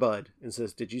earbud and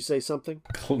says, did you say something?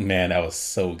 Oh, man, that was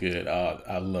so good.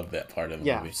 I love that part of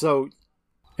the movie. Yeah, so...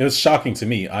 It was shocking to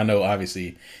me. I know,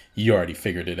 obviously, you already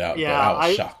figured it out, but I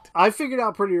was shocked. I figured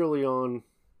out pretty early on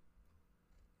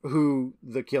who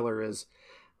the killer is.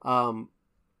 And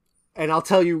I'll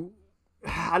tell you...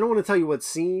 I don't want to tell you what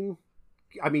scene...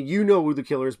 I mean, you know who the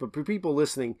killer is, but for people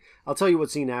listening, I'll tell you what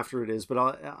scene after it is,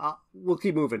 but we'll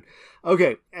keep moving.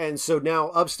 Okay, and so now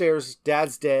upstairs,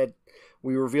 Dad's dead.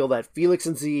 We reveal that Felix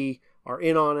and Z are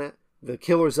in on it. The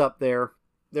killer's up there.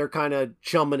 They're kind of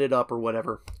chumming it up or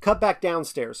whatever. Cut back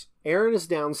downstairs. Erin is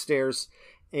downstairs,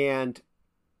 and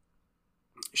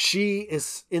she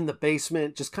is in the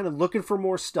basement just kind of looking for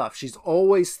more stuff. She's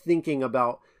always thinking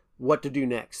about what to do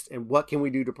next and what can we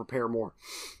do to prepare more.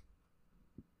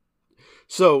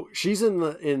 So she's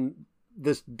in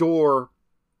this door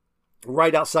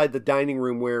right outside the dining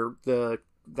room where that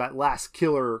last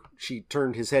killer, she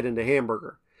turned his head into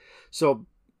hamburger. So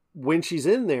when she's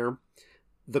in there,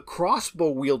 the crossbow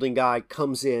wielding guy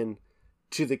comes in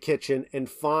to the kitchen and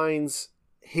finds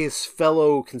his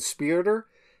fellow conspirator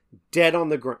dead on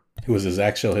the ground. Who was his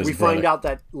brother. We find out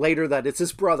that later that it's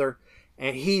his brother,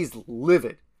 and he's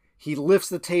livid. He lifts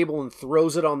the table and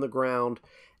throws it on the ground,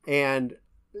 and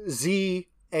Z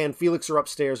and Felix are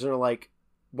upstairs and are like,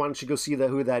 why don't you go see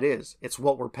who that is? It's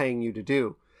what we're paying you to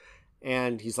do.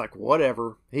 And he's like,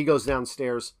 whatever. He goes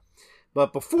downstairs.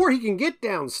 But before he can get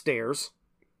downstairs,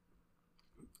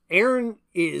 Erin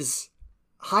is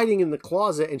hiding in the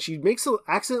closet, and she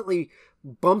accidentally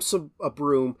bumps a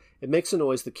broom. It makes a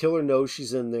noise. The killer knows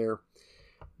she's in there.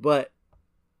 But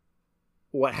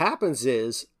what happens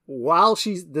is, while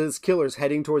this killer's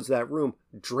heading towards that room,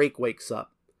 Drake wakes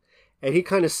up. And he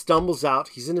kind of stumbles out.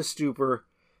 He's in a stupor.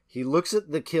 He looks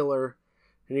at the killer,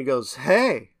 and he goes,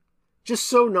 hey, just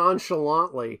so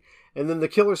nonchalantly. And then the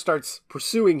killer starts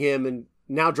pursuing him, and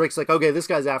now Drake's like, okay, this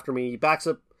guy's after me. He backs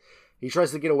up. He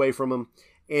tries to get away from him.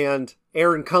 And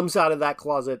Erin comes out of that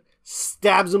closet,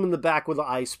 stabs him in the back with an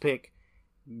ice pick.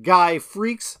 Guy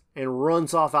freaks and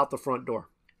runs off out the front door.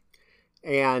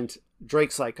 And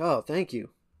Drake's like, oh, thank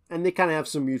you. And they kind of have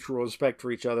some mutual respect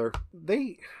for each other.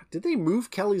 Did they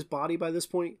move Kelly's body by this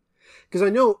point? Because I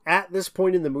know at this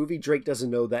point in the movie, Drake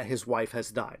doesn't know that his wife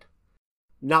has died.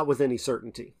 Not with any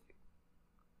certainty.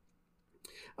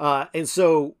 And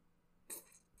so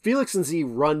Felix and Z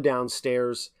run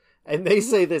downstairs, and they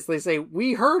say this. They say,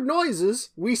 we heard noises.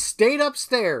 We stayed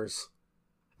upstairs.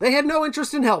 They had no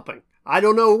interest in helping. I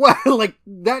don't know what. Like,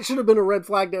 that should have been a red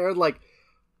flag there. Like,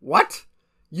 what?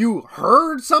 You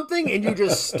heard something and you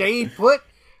just stayed put?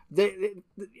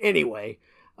 Anyway,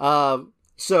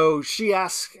 so she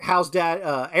asks, how's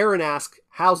Dad? Erin asks,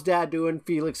 how's Dad doing?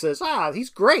 Felix says, he's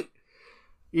great.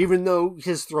 Even though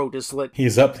his throat is slit.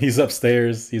 He's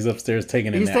upstairs. He's upstairs taking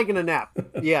a nap. He's taking a nap.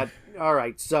 Yeah. All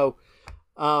right. So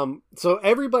Erin's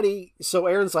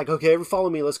like, okay, follow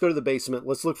me. Let's go to the basement.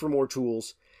 Let's look for more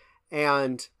tools.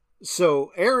 And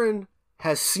so Erin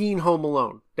has seen Home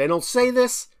Alone. They don't say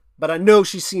this, but I know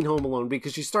she's seen Home Alone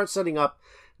because she starts setting up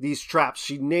these traps.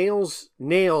 She nails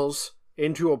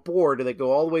into a board that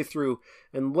go all the way through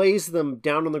and lays them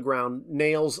down on the ground,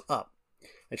 nails up.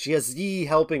 And she has Z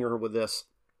helping her with this.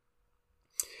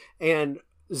 And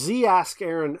Z asks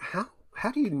Erin,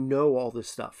 how do you know all this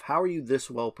stuff? How are you this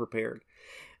well prepared?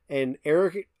 And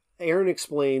Erin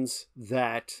explains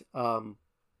that,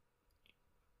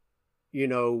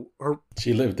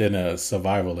 she lived in a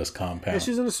survivalist compound. Yeah,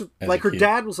 she's in her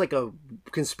dad was like a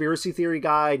conspiracy theory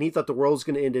guy, and he thought the world was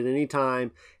going to end at any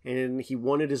time, and he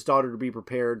wanted his daughter to be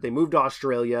prepared. They moved to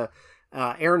Australia.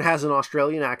 Erin has an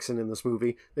Australian accent in this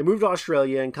movie. They moved to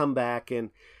Australia and come back,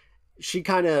 and she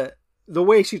kind of, the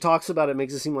way she talks about it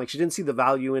makes it seem like she didn't see the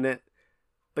value in it,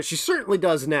 but she certainly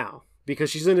does now because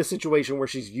she's in a situation where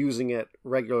she's using it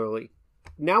regularly.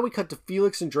 Now we cut to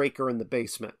Felix and Drake are in the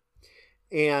basement,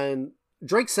 and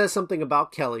Drake says something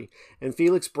about Kelly, and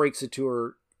Felix breaks it to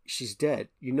her. She's dead.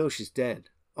 You know she's dead.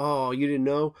 Oh, you didn't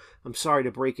know? I'm sorry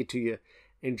to break it to you.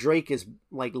 And Drake is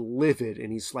like livid,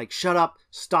 and he's like, shut up,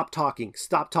 stop talking.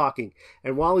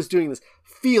 And while he's doing this,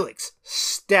 Felix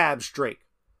stabs Drake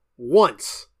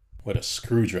once. With a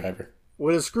screwdriver.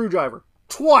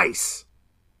 Twice.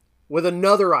 With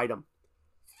another item.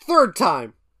 Third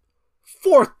time.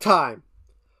 Fourth time.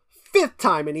 Fifth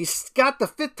time. And he's got the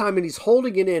fifth time, and he's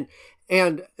holding it in.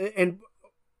 And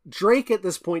Drake at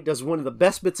this point does one of the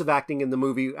best bits of acting in the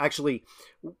movie. Actually,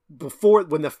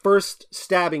 when the first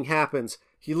stabbing happens,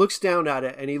 he looks down at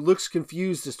it and he looks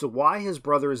confused as to why his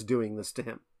brother is doing this to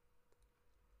him.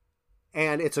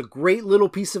 And it's a great little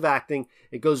piece of acting.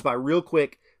 It goes by real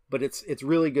quick, but it's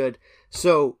really good.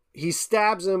 So he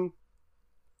stabs him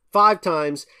 5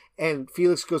 times, and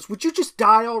Felix goes, would you just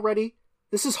die already?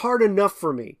 This is hard enough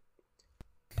for me.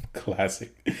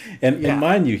 Classic. And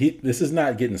mind you, this is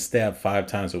not getting stabbed 5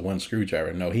 times with one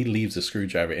screwdriver. No, he leaves the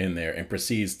screwdriver in there and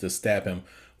proceeds to stab him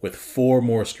with 4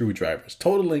 more screwdrivers,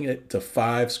 totaling it to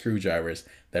 5 screwdrivers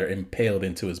that are impaled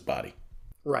into his body.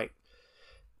 Right.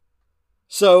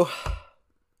 So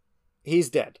he's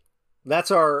dead.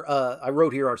 That's I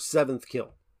wrote here our 7th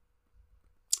kill.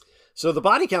 So the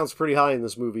body count's pretty high in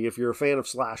this movie if you're a fan of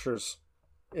slashers,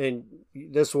 and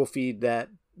this will feed that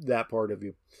part of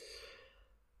you.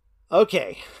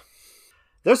 Okay.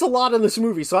 There's a lot in this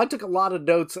movie, so I took a lot of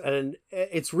notes, and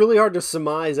it's really hard to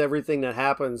surmise everything that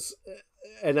happens.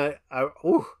 And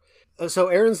So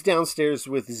Erin's downstairs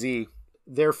with Z.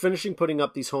 They're finishing putting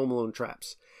up these Home Alone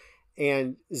traps.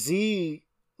 And Z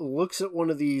looks at one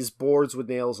of these boards with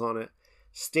nails on it,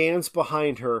 stands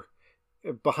behind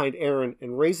Erin,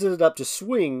 and raises it up to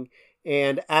swing.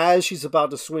 And as she's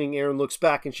about to swing, Erin looks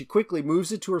back, and she quickly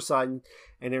moves it to her side.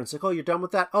 And Erin's like, oh, you're done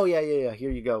with that? Oh, yeah,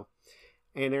 here you go.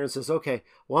 And Aaron says, okay,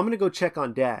 well, I'm going to go check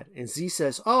on Dad. And Z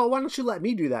says, oh, why don't you let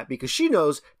me do that? Because she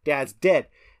knows Dad's dead.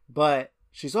 But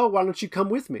she's, oh, why don't you come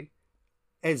with me?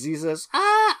 And Z says,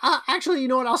 actually, you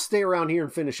know what? I'll stay around here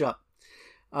and finish up.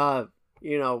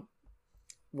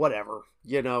 Whatever,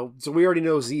 So we already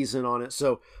know Z's in on it.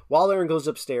 So while Aaron goes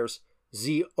upstairs,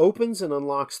 Z opens and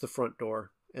unlocks the front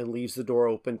door and leaves the door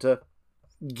open to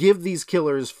give these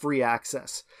killers free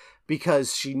access.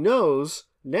 Because she knows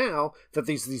now that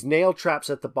these nail traps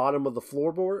at the bottom of the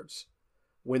floorboards,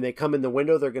 when they come in the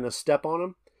window, they're going to step on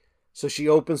them. So she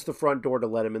opens the front door to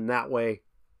let him in that way.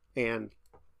 And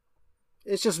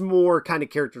it's just more kind of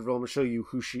character development to show you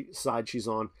side she's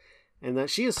on. And that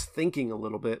she is thinking a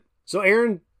little bit. So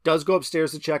Aaron does go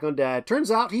upstairs to check on Dad. Turns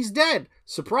out he's dead.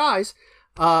 Surprise.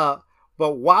 But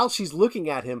while she's looking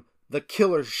at him, the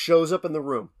killer shows up in the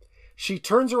room. She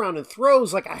turns around and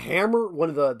throws like a hammer,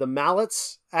 one of the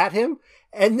mallets at him.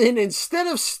 And then instead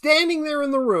of standing there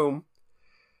in the room,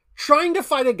 trying to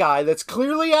fight a guy that's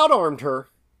clearly outarmed her,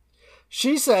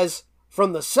 she says,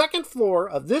 from the second floor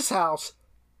of this house,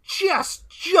 just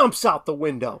jumps out the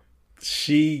window.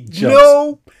 She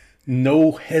jumps.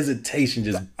 No hesitation,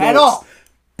 just at all.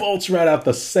 Bolts right out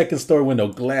the second story window.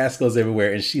 Glass goes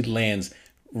everywhere, and she lands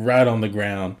right on the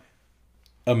ground.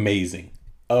 Amazing.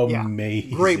 Amazing.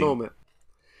 Yeah, great moment.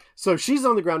 So she's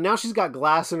on the ground. Now she's got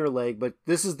glass in her leg, but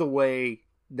this is the way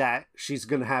that she's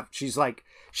going to have...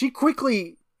 She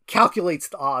quickly calculates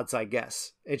the odds, I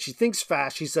guess. And she thinks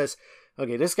fast. She says,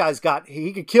 okay, this guy's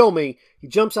he could kill me. He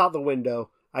jumps out the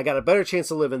window. I got a better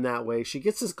chance of living that way. She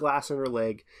gets this glass in her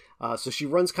leg. So she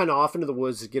runs kind of off into the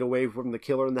woods to get away from the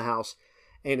killer in the house.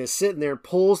 And is sitting there and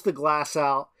pulls the glass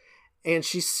out. And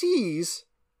she sees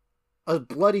a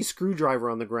bloody screwdriver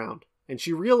on the ground. And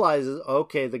she realizes,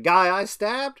 okay, the guy I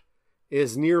stabbed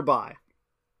is nearby.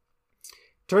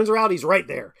 Turns around, he's right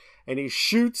there. And he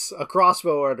shoots a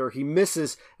crossbow at her. He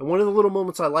misses. And one of the little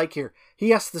moments I like here, he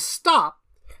has to stop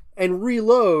and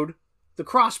reload the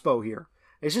crossbow here.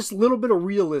 It's just a little bit of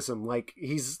realism. Like,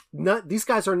 these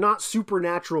guys are not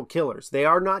supernatural killers. They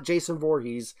are not Jason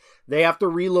Voorhees. They have to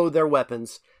reload their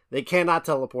weapons. They cannot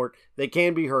teleport. They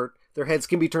can be hurt. Their heads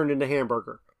can be turned into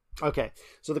hamburger. Okay,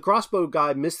 so the crossbow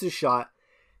guy missed his shot.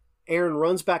 Aaron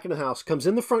runs back in the house, comes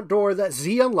in the front door that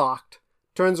Z unlocked,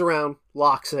 turns around,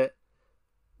 locks it.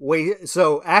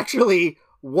 So actually,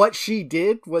 what Z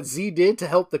did to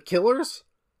help the killers,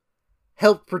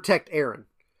 helped protect Aaron.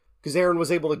 Because Aaron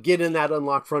was able to get in that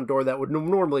unlocked front door that would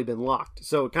normally have been locked.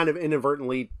 So it kind of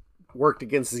inadvertently worked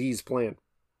against Z's plan.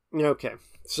 Okay,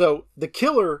 so the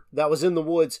killer that was in the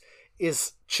woods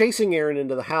is chasing Aaron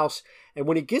into the house. And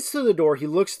when he gets to the door, he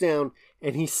looks down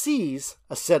and he sees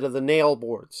a set of the nail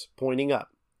boards pointing up.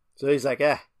 So he's like,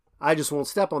 I just won't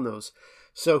step on those.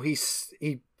 So he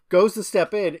goes to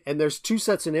step in, and there's two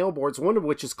sets of nail boards, one of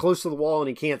which is close to the wall and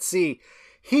he can't see.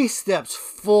 He steps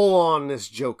full on this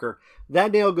Joker.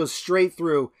 That nail goes straight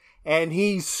through, and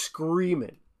he's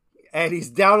screaming. And he's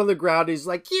down on the ground. He's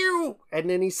like, you! And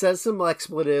then he says some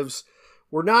expletives.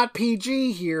 We're not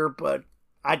PG here, but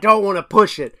I don't want to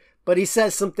push it. But he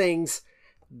says some things,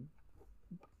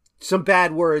 some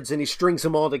bad words, and he strings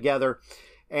them all together.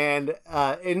 And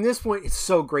in this point, it's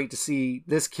so great to see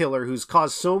this killer who's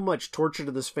caused so much torture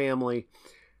to this family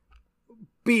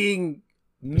being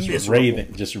miserable.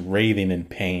 Just raving in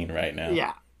pain right now.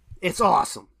 Yeah, it's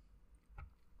awesome.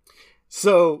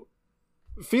 So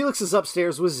Felix is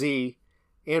upstairs with Z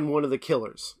and one of the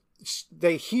killers.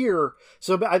 They hear...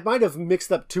 So I might have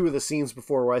mixed up two of the scenes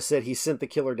before where I said he sent the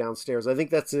killer downstairs. I think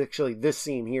that's actually this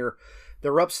scene here.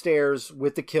 They're upstairs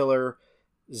with the killer,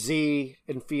 Z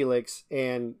and Felix,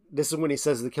 and this is when he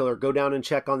says to the killer, go down and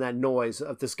check on that noise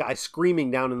of this guy screaming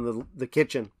down in the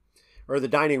kitchen or the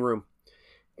dining room.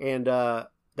 And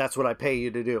that's what I pay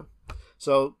you to do.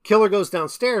 So killer goes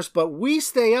downstairs, but we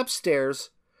stay upstairs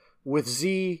with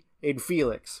Z and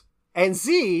Felix. And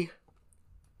Z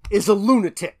is a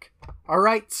lunatic. All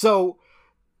right, so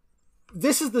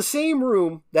this is the same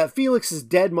room that Felix's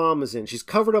dead mom is in. She's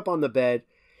covered up on the bed.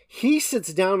 He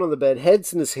sits down on the bed,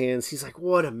 heads in his hands. He's like,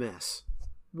 what a mess.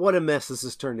 What a mess this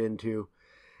has turned into.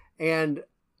 And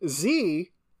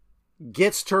Z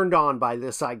gets turned on by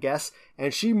this, I guess,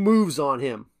 and she moves on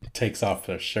him. Takes off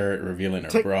her shirt, revealing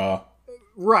her bra.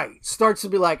 Right. Starts to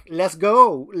be like, let's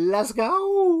go. Let's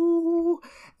go.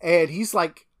 And he's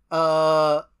like,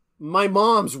 my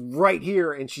mom's right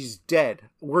here and she's dead.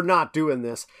 We're not doing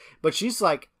this. But she's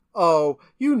like, oh,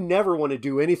 you never want to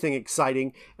do anything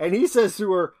exciting. And he says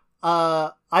to her,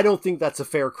 I don't think that's a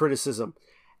fair criticism.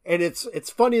 And it's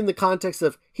funny in the context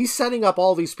of he's setting up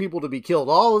all these people to be killed.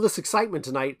 All of this excitement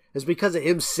tonight is because of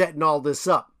him setting all this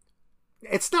up.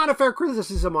 It's not a fair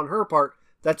criticism on her part,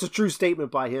 That's a true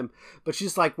statement by him. But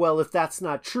she's like, well, if that's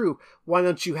not true, why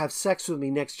don't you have sex with me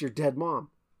next to your dead mom?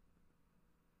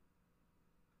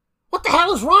 What the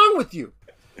hell is wrong with you?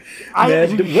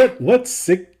 Man, what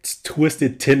sick,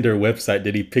 twisted Tinder website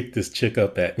did he pick this chick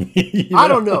up at? You know? I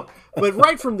don't know. But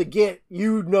right from the get,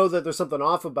 you know that there's something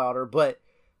off about her. But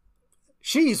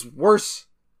she's worse.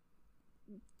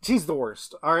 She's the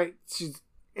worst. All right.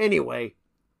 Anyway.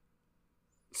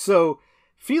 So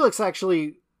Felix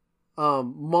actually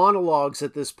monologues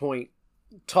at this point,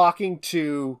 talking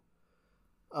to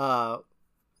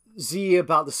Z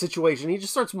about the situation. He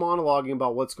just starts monologuing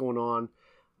about what's going on,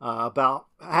 about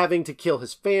having to kill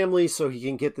his family so he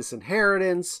can get this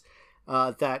inheritance,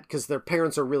 that because their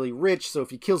parents are really rich, so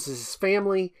if he kills his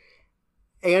family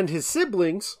and his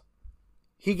siblings,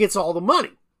 he gets all the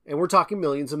money. And we're talking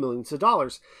millions and millions of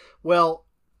dollars. Well,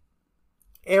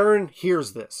 Aaron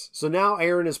hears this. So now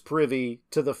Aaron is privy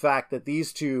to the fact that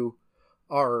these two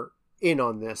are in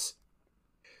on this.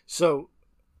 So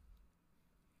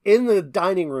in the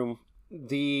dining room,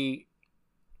 the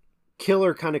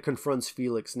killer kind of confronts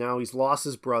Felix. Now he's lost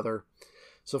his brother.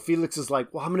 So Felix is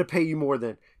like, well, I'm going to pay you more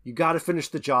then. You got to finish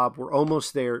the job. We're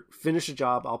almost there. Finish the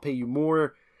job. I'll pay you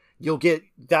more. You'll get,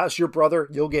 that's your brother.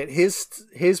 You'll get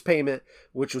his payment,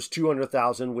 which was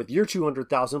 $200,000 with your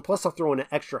 $200,000. Plus I'll throw in an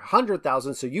extra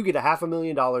 $100,000. So you get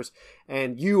 $500,000.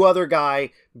 And you other guy,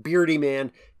 beardy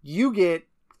man, you get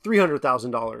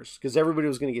 $300,000 because everybody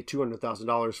was going to get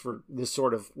 $200,000 for this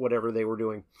sort of whatever they were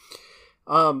doing.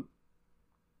 Now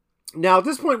at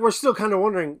this point, we're still kind of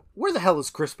wondering, where the hell is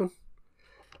Crispin?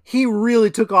 He really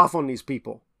took off on these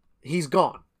people. He's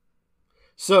gone.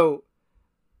 So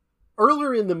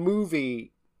earlier in the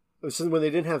movie, when they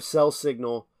didn't have cell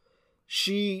signal,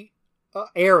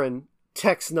 Erin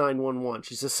texts 911.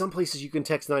 She says, some places you can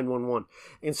text 911.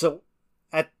 And so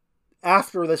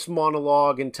after this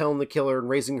monologue and telling the killer and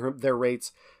raising their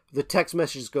rates, the text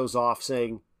message goes off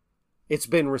saying it's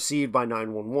been received by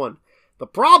 911. The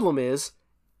problem is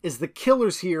the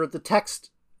killers hear the text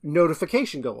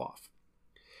notification go off.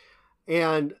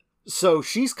 And so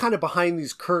she's kind of behind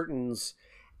these curtains,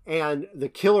 and the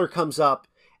killer comes up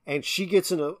and she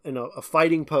gets in a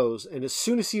fighting pose. And as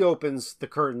soon as he opens the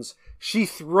curtains, she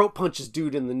throat punches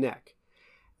dude in the neck.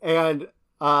 And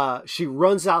she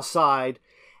runs outside,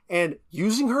 and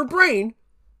using her brain,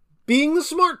 being the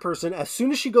smart person, as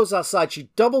soon as she goes outside,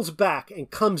 she doubles back and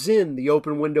comes in the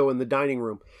open window in the dining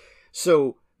room.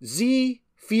 So Z,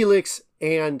 Felix,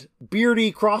 and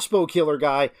beardy crossbow killer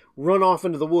guy run off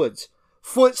into the woods.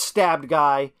 Foot stabbed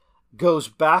guy goes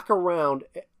back around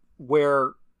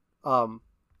where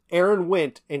Aaron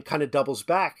went and kind of doubles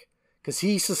back because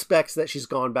he suspects that she's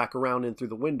gone back around in through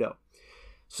the window.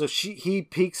 So he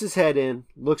peeks his head in,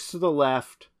 looks to the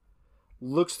left,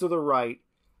 looks to the right,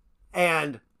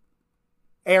 and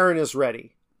Aaron is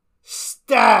ready.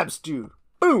 Stabs dude.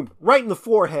 Boom! Right in the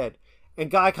forehead.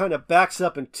 And guy kind of backs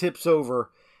up and tips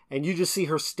over. And you just see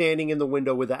her standing in the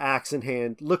window with the axe in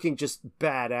hand, looking just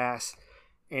badass.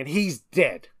 And he's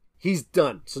dead. He's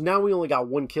done. So now we only got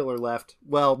one killer left.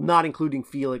 Well, not including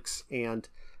Felix and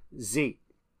Z.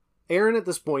 Aaron at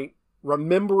this point,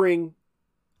 remembering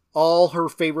all her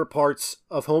favorite parts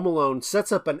of Home Alone,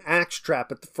 sets up an axe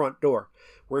trap at the front door.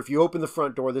 Where if you open the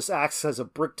front door, this axe has a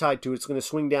brick tied to it. It's going to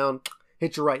swing down,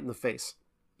 hit you right in the face.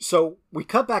 So we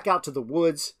cut back out to the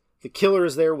woods. The killer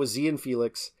is there with Z and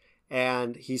Felix.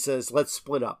 And he says, let's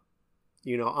split up.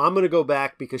 You know, I'm going to go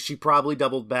back because she probably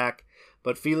doubled back.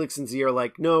 But Felix and Z are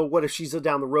like, no, what if she's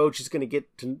down the road? She's going to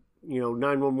get to,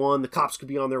 911. The cops could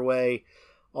be on their way.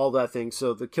 All that thing.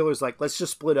 So the killer's like, let's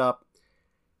just split up.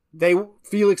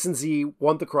 Felix and Z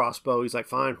want the crossbow. He's like,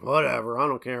 fine, whatever. I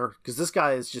don't care. Because this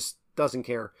guy doesn't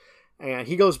care. And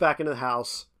he goes back into the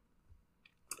house.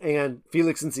 And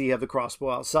Felix and Z have the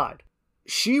crossbow outside.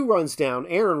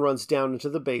 Aaron runs down into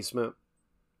the basement.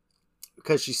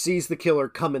 Because she sees the killer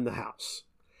come in the house.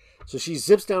 So she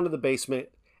zips down to the basement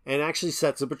and actually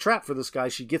sets up a trap for this guy.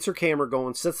 She gets her camera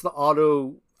going, sets the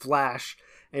auto flash,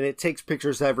 and it takes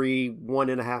pictures every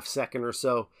 1.5 seconds or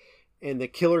so. And the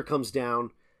killer comes down,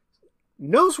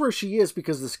 knows where she is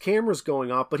because this camera's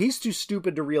going off, but he's too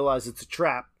stupid to realize it's a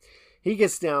trap. He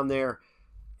gets down there.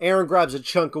 Aaron grabs a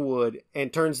chunk of wood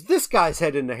and turns this guy's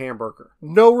head into hamburger.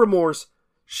 No remorse.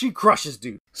 She crushes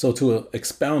dude. So to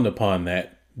expound upon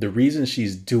that, the reason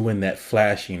she's doing that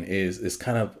flashing is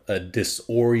kind of a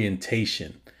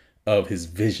disorientation of his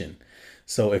vision.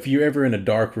 So if you're ever in a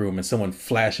dark room and someone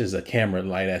flashes a camera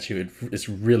light at you, it's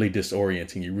really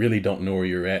disorienting. You really don't know where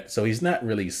you're at. So he's not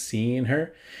really seeing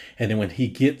her. And then when he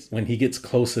gets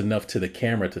close enough to the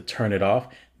camera to turn it off,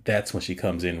 that's when she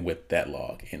comes in with that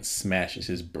log and smashes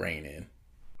his brain in.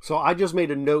 So I just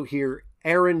made a note here.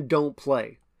 Erin, don't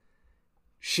play.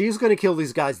 She's going to kill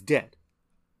these guys dead.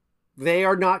 They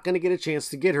are not going to get a chance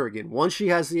to get her again. Once she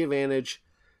has the advantage,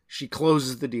 she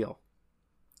closes the deal.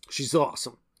 She's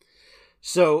awesome.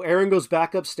 So Erin goes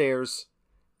back upstairs,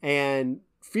 and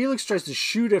Felix tries to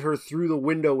shoot at her through the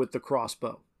window with the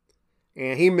crossbow.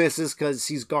 And he misses because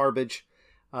he's garbage.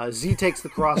 Z takes the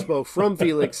crossbow from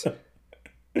Felix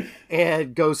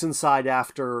and goes inside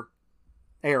after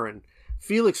Erin.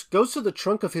 Felix goes to the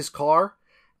trunk of his car,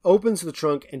 opens the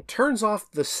trunk, and turns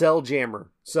off the cell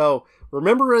jammer. So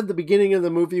remember at the beginning of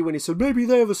the movie when he said, maybe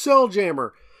they have a cell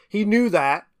jammer? He knew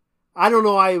that. I don't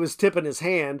know why he was tipping his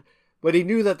hand, but he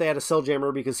knew that they had a cell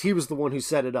jammer because he was the one who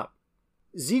set it up.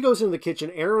 Z goes into the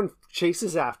kitchen. Erin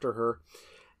chases after her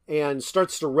and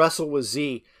starts to wrestle with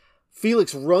Z.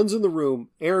 Felix runs in the room.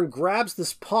 Erin grabs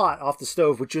this pot off the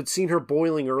stove, which you had seen her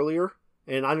boiling earlier,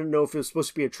 and I didn't know if it was supposed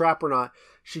to be a trap or not.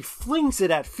 She flings it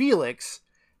at Felix,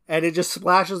 and it just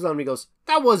splashes on him. He goes,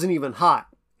 that wasn't even hot.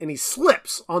 And he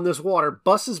slips on this water,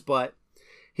 busts his butt.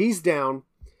 He's down,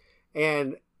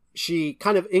 and she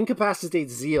kind of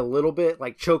incapacitates Z a little bit,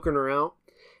 like choking her out.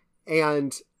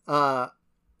 And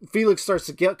Felix starts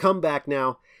to come back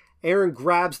now. Erin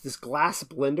grabs this glass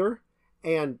blender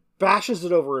and bashes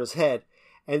it over his head.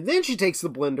 And then she takes the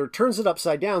blender, turns it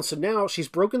upside down. So now she's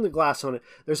broken the glass on it.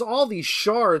 There's all these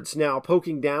shards now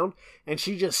poking down. And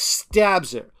she just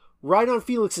stabs it right on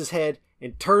Felix's head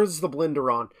and turns the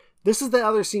blender on. This is the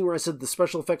other scene where I said the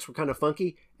special effects were kind of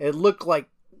funky. It looked like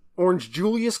Orange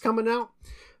Julius coming out.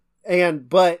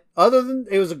 But other than,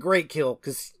 it was a great kill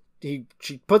because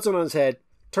she puts it on his head,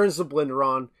 turns the blender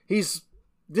on. This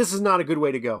is not a good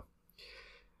way to go.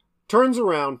 Turns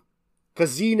around,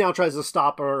 because Z now tries to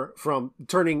stop her from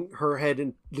turning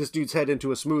this dude's head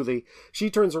into a smoothie. She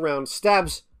turns around,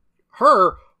 stabs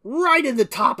her right in the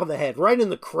top of the head, right in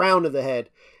the crown of the head,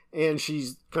 and she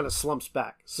kind of slumps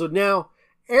back. So now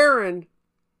Erin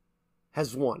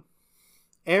has won.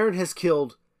 Erin has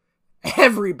killed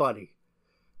everybody.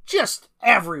 Just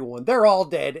everyone. They're all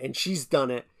dead, and she's done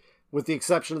it, with the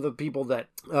exception of the people that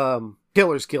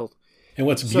Killer's killed. And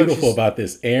what's beautiful about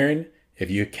this, Erin, if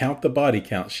you count the body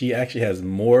count, she actually has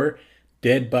more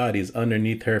dead bodies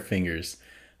underneath her fingers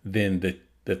than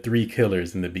the three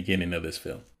killers in the beginning of this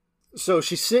film. So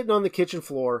she's sitting on the kitchen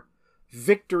floor,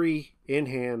 victory in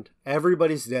hand.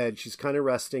 Everybody's dead. She's kind of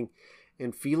resting.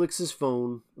 And Felix's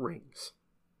phone rings.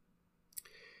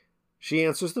 She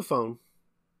answers the phone.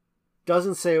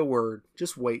 Doesn't say a word.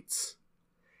 Just waits.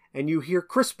 And you hear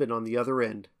Crispin on the other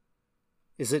end.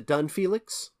 Is it done,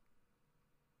 Felix?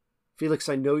 Felix,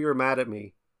 I know you're mad at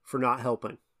me for not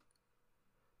helping.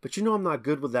 But you know I'm not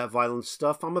good with that violent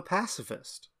stuff. I'm a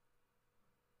pacifist.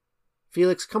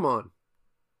 Felix, come on.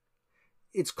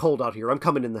 It's cold out here. I'm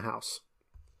coming in the house.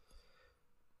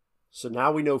 So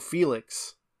now we know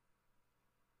Felix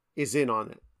is in on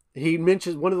it. He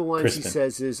mentions, one of the lines Crispin. He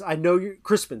says is, I know you're,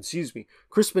 Crispin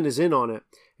is in on it.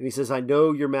 And he says, I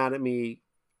know you're mad at me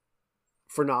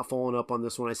for not following up on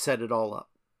this when I set it all up.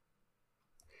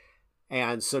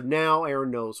 And so now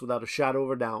Erin knows, without a shadow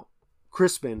of a doubt,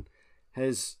 Crispin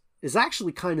is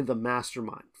actually kind of the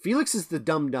mastermind. Felix is the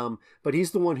dum-dum, but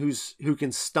he's the one who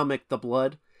can stomach the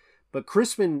blood. But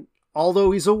Crispin,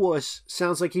 although he's a wuss,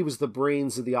 sounds like he was the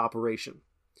brains of the operation.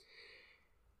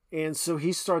 And so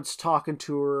he starts talking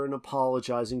to her and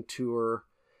apologizing to her.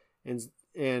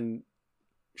 And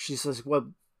she says, what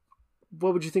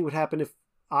would you think would happen if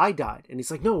I died? And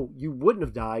he's like, no, you wouldn't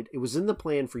have died. It was in the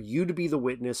plan for you to be the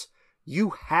witness.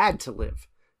 You had to live.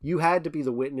 You had to be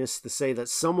the witness to say that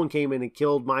someone came in and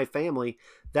killed my family.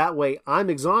 That way I'm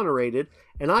exonerated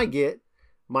and I get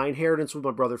my inheritance with my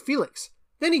brother Felix.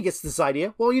 Then he gets this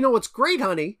idea. Well, you know what's great,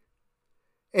 honey?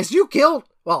 Is you killed...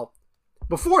 Well,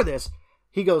 before this,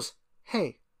 he goes,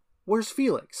 hey, where's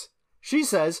Felix? She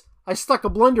says, I stuck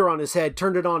a blender on his head,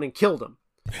 turned it on, and killed him.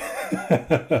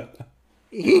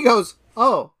 He goes,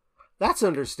 oh, that's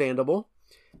understandable.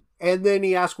 And then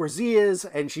he asks where Z is,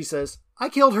 and she says, I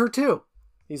killed her too.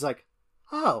 He's like,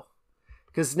 oh.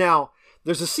 Because now,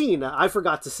 there's a scene I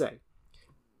forgot to say.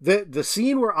 The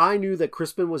scene where I knew that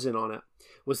Crispin was in on it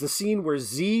was the scene where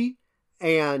Z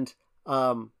and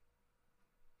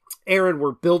Erin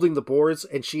were building the boards,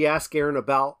 and she asked Erin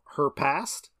about her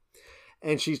past.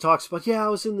 And she talks about, yeah, I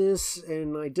was in this,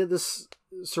 and I did this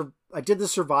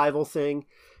survival thing,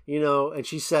 and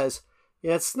she says,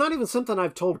 yeah, it's not even something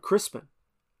I've told Crispin.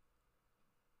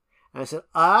 And I said,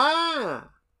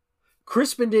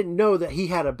 Crispin didn't know that he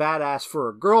had a badass for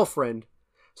a girlfriend,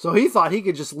 so he thought he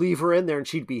could just leave her in there and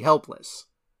she'd be helpless.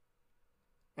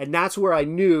 And that's where I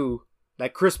knew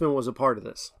that Crispin was a part of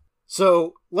this.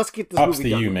 So let's get this Props movie to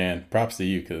done you, with. man. Props to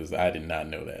you, because I did not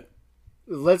know that.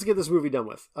 Let's get this movie done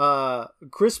with.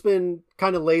 Crispin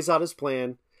kind of lays out his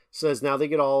plan, says now they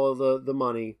get all of the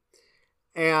money.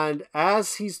 And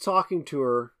as he's talking to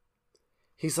her,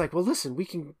 he's like, well, listen, we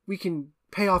can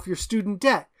pay off your student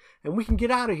debt and we can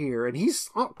get out of here. And he's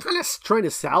kind of trying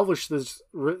to salvage this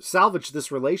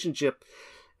relationship.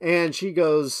 And she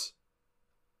goes,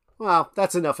 well,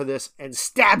 that's enough of this, and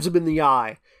stabs him in the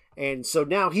eye. And so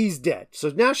now he's dead. So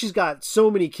now she's got so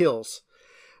many kills.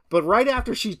 But right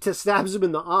after she stabs him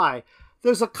in the eye,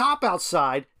 there's a cop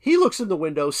outside. He looks in the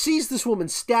window, sees this woman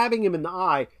stabbing him in the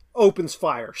eye, opens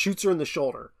fire, shoots her in the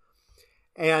shoulder.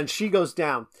 And she goes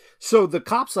down. So the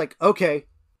cop's like, okay,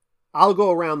 I'll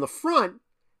go around the front.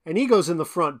 And he goes in the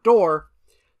front door.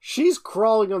 She's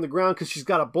crawling on the ground because she's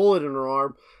got a bullet in her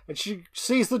arm. And she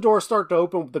sees the door start to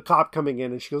open with the cop coming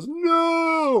in. And she goes,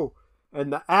 no!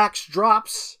 And the axe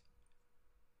drops.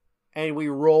 And we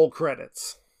roll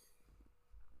credits.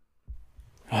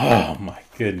 Oh my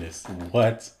goodness.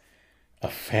 What a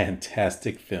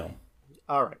fantastic film.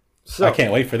 All right. So I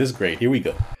can't wait for this grade. Here we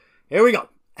go. Here we go.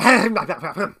 I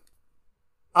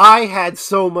had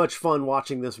so much fun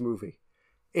watching this movie.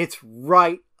 It's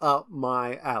right up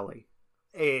my alley.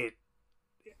 Let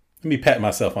me pat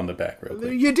myself on the back real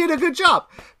quick. You did a good job,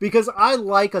 because I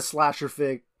like a slasher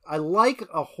flick. I like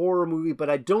a horror movie, but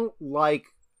I don't like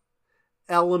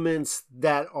elements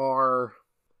that are...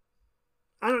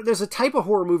 there's a type of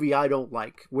horror movie I don't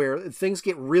like, where things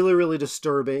get really, really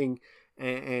disturbing,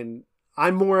 and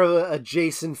I'm more of a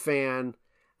Jason fan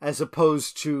as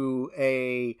opposed to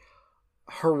a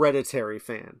Hereditary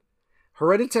fan.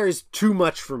 Hereditary is too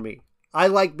much for me. I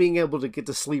like being able to get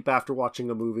to sleep after watching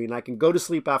a movie, and I can go to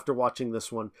sleep after watching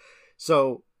this one.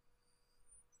 So,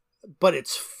 but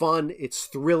it's fun, it's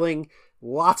thrilling,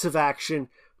 lots of action,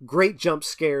 great jump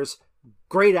scares,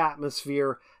 great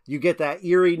atmosphere. You get that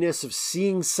eeriness of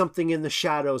seeing something in the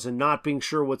shadows and not being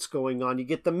sure what's going on. You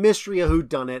get the mystery of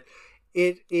whodunit.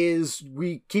 It is,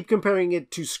 we keep comparing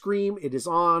it to Scream. It is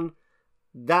on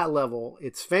that level.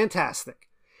 It's fantastic.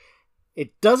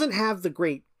 It doesn't have the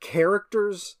great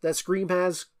characters that Scream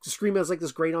has. Scream has like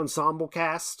this great ensemble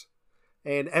cast,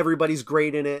 and everybody's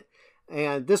great in it.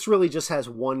 And this really just has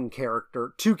one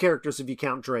character, two characters if you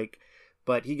count Drake,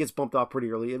 but he gets bumped off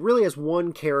pretty early. It really has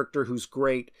one character who's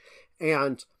great.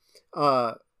 And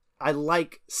I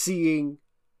like seeing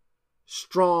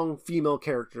strong female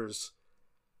characters,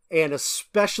 and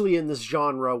especially in this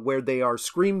genre where they are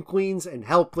scream queens and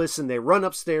helpless and they run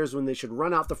upstairs when they should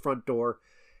run out the front door.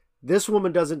 This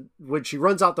woman doesn't. When she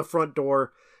runs out the front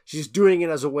door, she's doing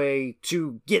it as a way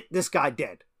to get this guy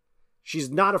dead. She's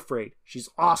not afraid. She's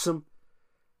awesome.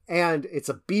 And it's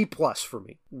a B+ for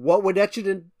me. What would etch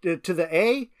it to the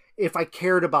A? If I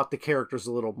cared about the characters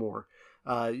a little more.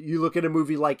 You look at a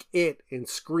movie like It and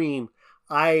Scream,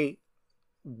 I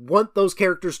want those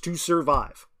characters to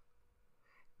survive.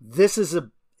 This is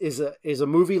a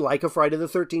movie like a Friday the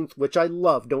 13th, which I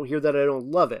love. Don't hear that I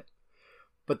don't love it.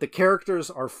 But the characters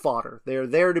are fodder. They're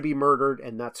there to be murdered,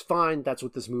 and that's fine. That's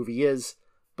what this movie is.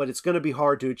 But it's going to be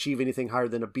hard to achieve anything higher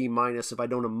than a B- if I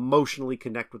don't emotionally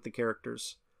connect with the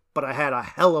characters. But I had a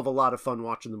hell of a lot of fun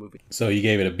watching the movie. So you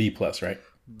gave it a B+, right?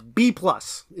 B+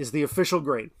 is the official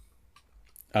grade.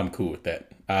 I'm cool with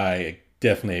that. I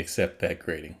definitely accept that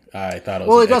grading. I thought it was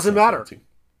well, it doesn't matter.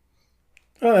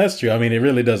 Oh, that's true. I mean, it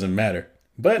really doesn't matter.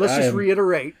 But let's just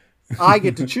reiterate. I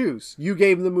get to choose. You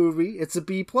gave the movie. It's a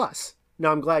B+.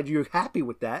 Now, I'm glad you're happy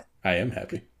with that. I am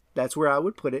happy. That's where I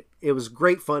would put it. It was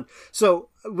great fun. So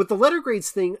with the letter grades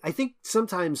thing, I think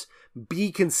sometimes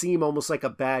B can seem almost like a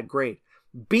bad grade.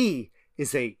 B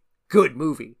is a good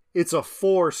movie. It's a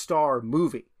 4-star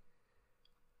movie.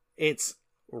 It's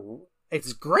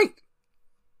great.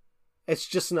 It's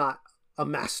just not a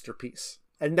masterpiece.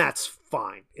 And that's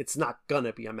fine. It's not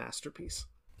gonna be a masterpiece.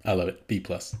 I love it. B+.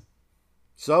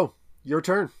 So, your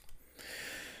turn.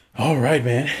 All right,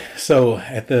 man. So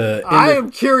at the end I am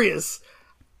curious.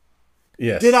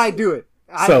 Yes. Did I do it?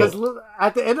 Because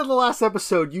at the end of the last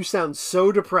episode, you sound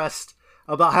so depressed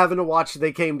about having to watch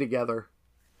They Came Together.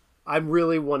 I'm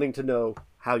really wanting to know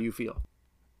how you feel.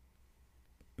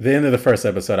 The end of the first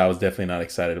episode, I was definitely not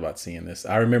excited about seeing this.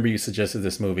 I remember you suggested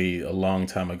this movie a long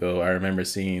time ago. I remember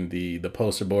seeing the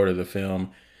poster board of the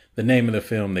film, the name of the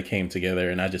film, They Came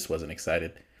Together, and I just wasn't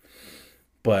excited.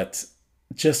 But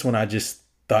just when I just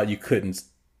thought you couldn't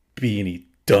be any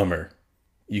dumber,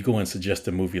 you go and suggest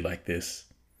a movie like this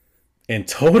and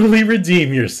totally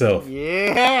redeem yourself.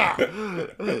 Yeah.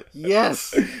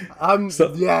 Yes.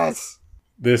 Yes.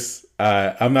 This,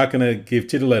 I'm not going to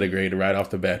give you the letter grade right off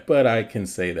the bat, but I can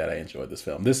say that I enjoyed this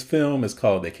film. This film is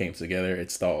called They Came Together.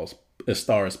 It stars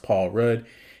Paul Rudd,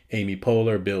 Amy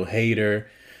Poehler, Bill Hader,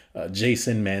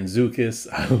 Jason Mantzoukas.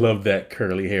 I love that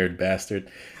curly-haired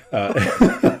bastard.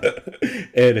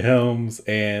 Ed Helms,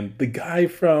 and the guy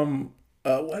from,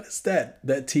 what is that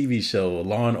TV show,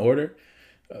 Law and Order?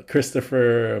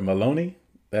 Christopher Maloney,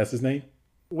 that's his name.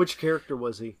 Which character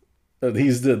was he?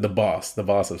 He's the boss of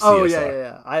CSR. Oh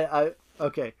yeah. I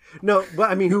okay. No,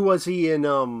 but I mean, who was he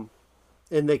in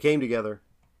They Came Together?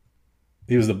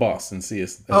 He was the boss in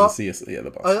CS. Yeah,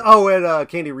 the boss. At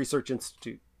Candy Research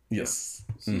Institute. Yes.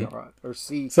 CRI or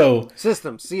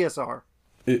Systems CSR.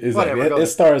 Exactly. It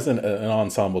stars an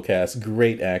ensemble cast,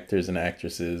 great actors and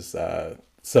actresses.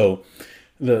 So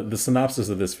the synopsis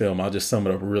of this film, I'll just sum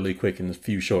it up really quick in a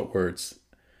few short words.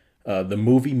 The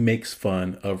movie makes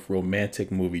fun of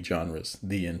romantic movie genres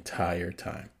the entire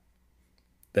time.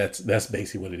 That's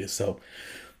basically what it is. So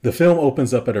the film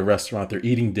opens up at a restaurant. They're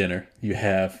eating dinner. You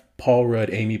have Paul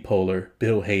Rudd, Amy Poehler,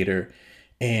 Bill Hader,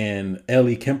 and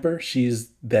Ellie Kemper.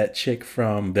 She's that chick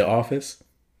from The Office.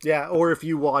 Yeah, or if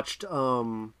you watched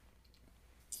the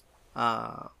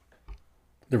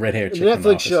red-haired chick Netflix from The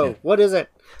Office, show. yeah. What is it?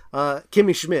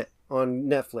 Kimmy Schmidt on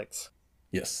Netflix.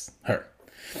 Yes, her.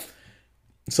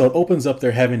 So it opens up,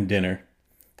 they're having dinner,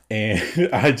 and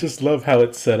I just love how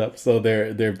it's set up. So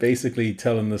they're basically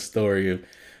telling the story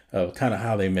of kind of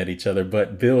how they met each other.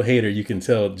 But Bill Hader, you can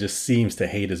tell, just seems to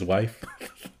hate his wife.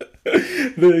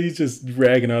 He's just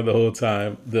ragging on the whole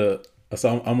time.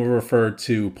 So I'm going to refer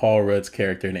to Paul Rudd's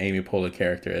character and Amy Poehler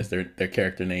character as their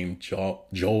character named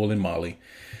Joel and Molly.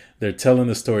 They're telling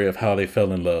the story of how they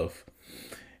fell in love.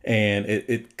 And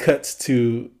it cuts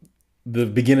to the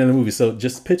beginning of the movie. So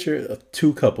just picture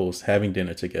two couples having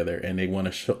dinner together, and they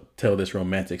want to tell this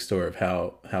romantic story of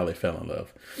how they fell in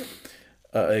love.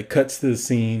 It cuts to the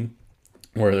scene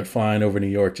where they're flying over New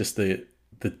York, just the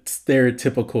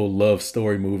stereotypical love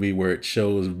story movie where it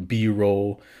shows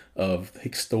B-roll of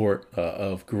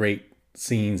great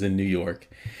scenes in New York.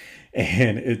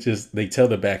 And they tell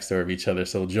the backstory of each other.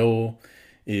 So Joel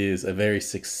is a very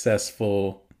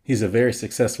successful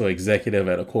executive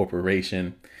at a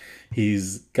corporation.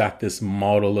 He's got this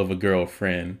model of a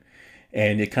girlfriend,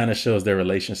 and it kind of shows their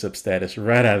relationship status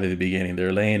right out of the beginning.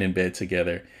 They're laying in bed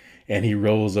together, and he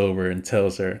rolls over and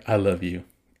tells her, "I love you."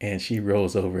 And she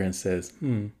rolls over and says,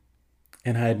 "And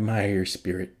I admire your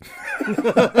spirit."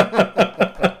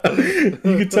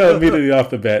 You can tell immediately off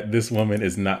the bat, this woman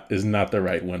is not the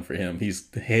right one for him. He's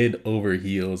head over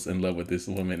heels in love with this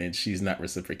woman, and she's not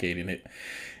reciprocating it.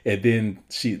 And then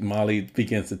Molly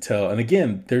begins to tell, and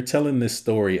again, they're telling this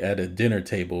story at a dinner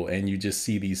table, and you just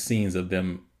see these scenes of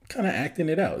them kind of acting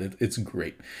it out. It's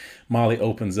great. Molly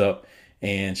opens up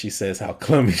and she says how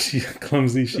clumsy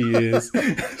she is.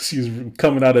 She's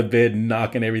coming out of bed,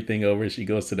 knocking everything over. She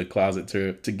goes to the closet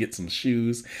to get some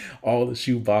shoes. All the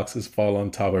shoe boxes fall on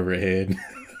top of her head.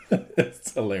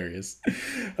 It's hilarious.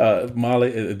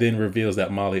 Molly then reveals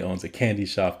that Molly owns a candy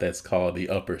shop that's called the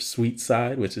Upper Sweet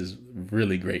Side, which is a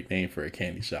really great name for a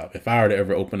candy shop. If I were to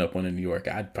ever open up one in New York,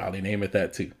 I'd probably name it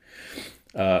that too.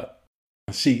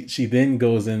 She then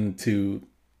goes into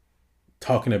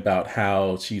talking about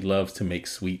how she loves to make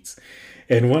sweets.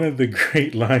 And one of the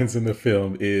great lines in the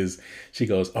film is she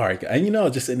goes, "All right,"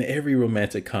 and just in every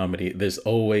romantic comedy, there's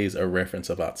always a reference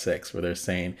about sex where they're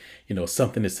saying,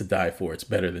 something is to die for. It's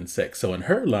better than sex. So in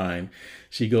her line,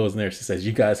 she goes in there, she says,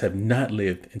 "You guys have not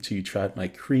lived until you tried my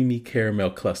creamy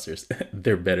caramel clusters.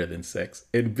 They're better than sex."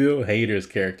 And Bill Hader's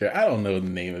character, I don't know the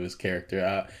name of his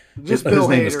character. His name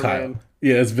Hader, is Kyle. man.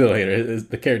 Yeah, it's Bill Hader.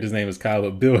 The character's name is Kyle,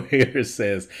 but Bill Hader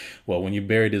says, "Well, when you've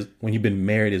been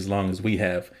married as long as we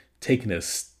have, taking a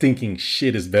stinking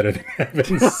shit is better than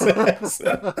having sex."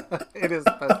 It is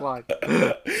the best line.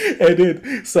 And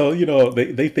then, so,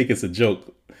 they think it's a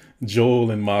joke. Joel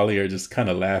and Molly are just kind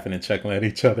of laughing and chuckling at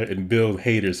each other, and Bill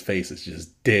Hader's face is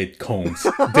just dead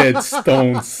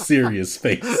stone serious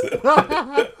face.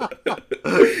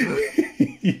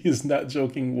 He is not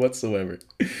joking whatsoever.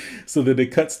 So then it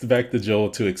cuts back to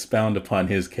Joel to expound upon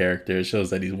his character. It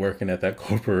shows that he's working at that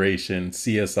corporation,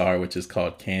 CSR, which is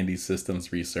called Candy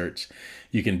Systems Research.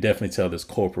 You can definitely tell this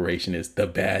corporation is the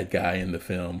bad guy in the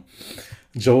film.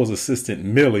 Joel's assistant,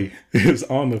 Millie, is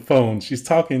on the phone. She's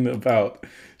talking about,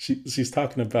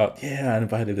 yeah, I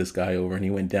invited this guy over and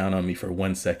he went down on me for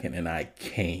 1 second and I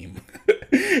came.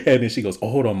 And then she goes, "Oh,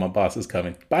 hold on, my boss is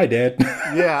coming. Bye, Dad."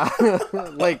 Yeah.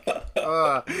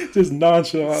 Just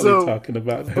nonchalantly talking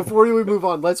about that. Before we move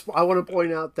on, I want to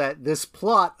point out that this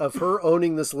plot of her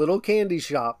owning this little candy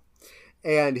shop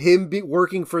and him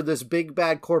working for this big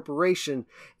bad corporation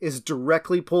is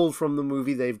directly pulled from the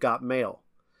movie They've Got Mail,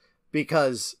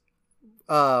 because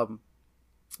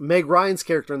Meg Ryan's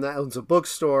character in that owns a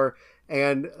bookstore,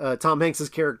 and Tom Hanks's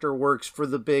character works for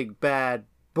the big bad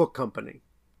book company,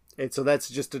 and so that's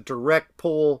just a direct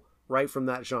pull right from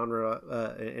that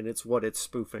genre, and it's what it's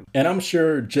spoofing. And I'm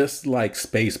sure, just like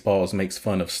Spaceballs makes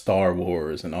fun of Star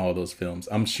Wars and all those films,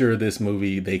 I'm sure this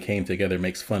movie, They Came Together,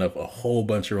 makes fun of a whole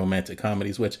bunch of romantic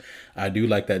comedies, which I do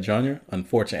like that genre.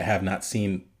 Unfortunately, I have not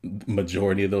seen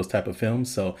majority of those type of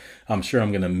films, so I'm sure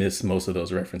I'm going to miss most of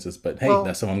those references. But hey,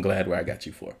 that's what I'm glad where I got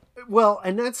you for. Well,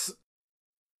 and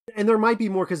there might be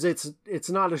more, because it's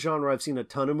not a genre I've seen a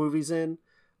ton of movies in,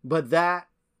 but that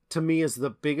to me is the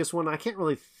biggest one. I can't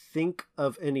really think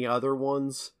of any other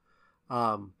ones,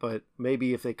 but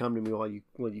maybe if they come to me while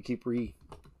you keep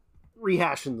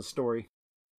rehashing the story.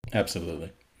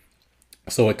 Absolutely.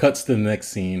 So it cuts to the next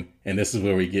scene, and this is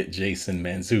where we get Jason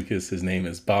Mantzoukas. His name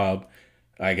is Bob.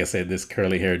 Like I said, this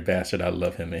curly-haired bastard, I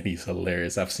love him, and he's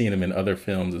hilarious. I've seen him in other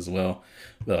films as well.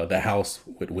 The House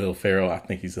with Will Ferrell, I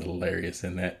think he's hilarious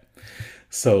in that.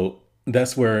 So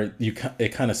that's where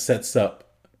it kind of sets up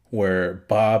where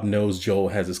Bob knows Joel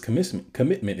has his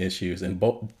commitment issues, and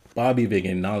Bob even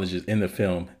acknowledges in the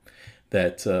film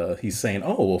that he's saying,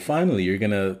 "Oh, well, finally,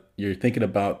 you're thinking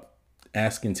about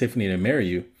asking Tiffany to marry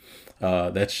you.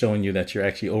 That's showing you that you're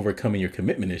actually overcoming your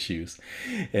commitment issues."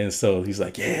 And so he's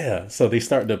like, "Yeah." So they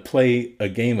start to play a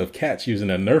game of catch using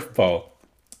a Nerf ball.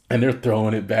 And they're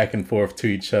throwing it back and forth to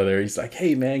each other. He's like,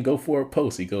 "Hey, man, go for a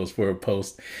post." He goes for a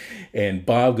post. And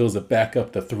Bob goes to back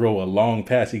up to throw a long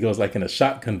pass. He goes like in a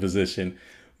shotgun position,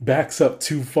 backs up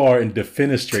too far and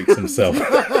defenestrates himself.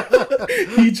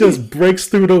 He just breaks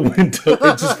through the window.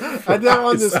 And they're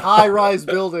on this high-rise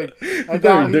building. And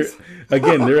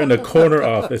they're in the corner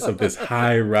office of this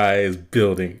high-rise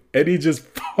building. And he just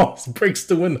breaks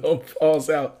the window and falls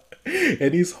out.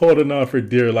 And he's holding on for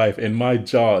dear life, and my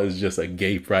jaw is just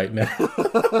agape right now.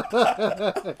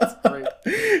 That's great.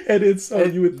 And it's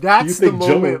that's the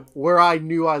moment where I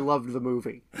knew I loved the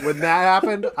movie. When that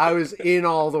happened, I was in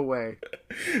all the way.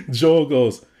 Joel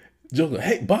goes,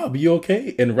 "Hey, Bob, you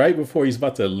okay?" And right before he's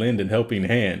about to lend a helping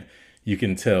hand, you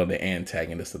can tell the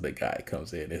antagonist of the guy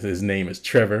comes in. His name is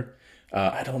Trevor.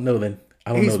 I don't know the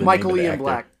He's name Michael of the Ian actor.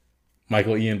 Black.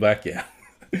 Michael Ian Black, yeah.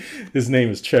 His name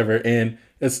is Trevor, and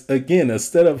again,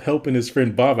 instead of helping his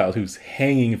friend Bob out, who's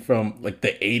hanging from like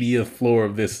the 80th floor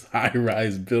of this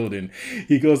high-rise building,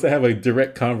 he goes to have a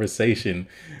direct conversation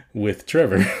with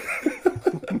Trevor.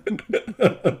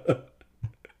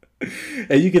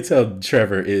 And you can tell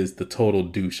Trevor is the total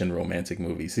douche in romantic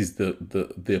movies. He's the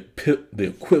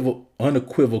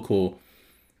unequivocal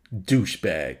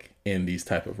douchebag in these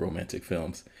type of romantic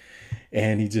films.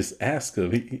 And he just asks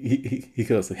him, he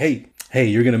goes, hey,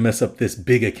 you're going to mess up this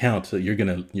big account. So you're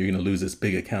going to lose this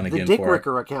big account again. The Dick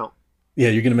Ricker account. Yeah,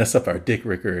 you're going to mess up our Dick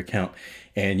Ricker account.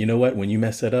 And you know what? When you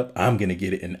mess that up, I'm going to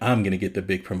get it, and I'm going to get the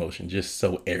big promotion. Just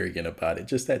so arrogant about it.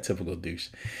 Just that typical douche.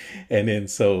 And then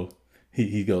so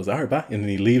he goes, "All right, bye." And then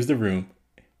he leaves the room.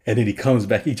 And then he comes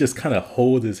back. He just kind of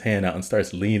holds his hand out and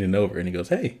starts leaning over. And he goes,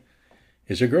 "Hey,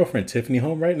 is your girlfriend Tiffany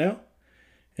home right now?"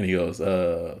 And he goes,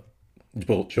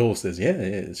 Joel says,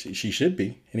 yeah, she should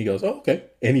be. And he goes, "Oh, okay."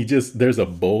 And there's a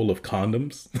bowl of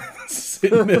condoms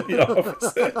sitting in the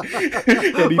office.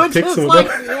 And he picks them up.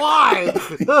 Why?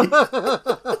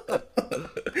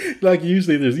 Like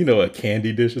usually there's, a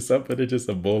candy dish or something, but it's just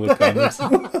a bowl of condoms.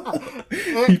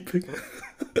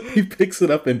 He picks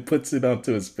it up and puts it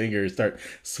onto his finger and starts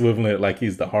swiveling it like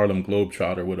he's the Harlem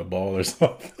Globetrotter with a ball or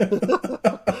something.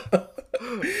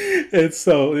 And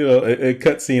so, a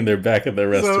cutscene, they're back at the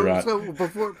restaurant. So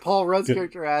before Paul Rudd's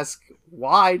character asks,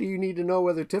 "Why do you need to know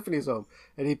whether Tiffany's home?"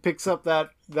 And he picks up that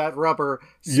rubber,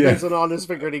 spins it on his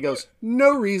finger, and he goes,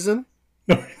 "No reason."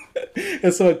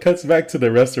 And so it cuts back to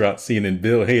the restaurant scene, and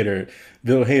Bill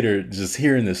Hader just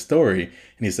hearing this story,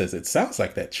 and he says, "It sounds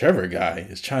like that Trevor guy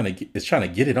is trying to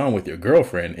get it on with your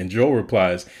girlfriend." And Joel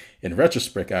replies, "In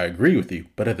retrospect, I agree with you,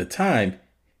 but at the time,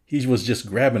 he was just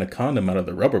grabbing a condom out of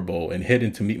the rubber bowl and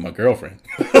heading to meet my girlfriend."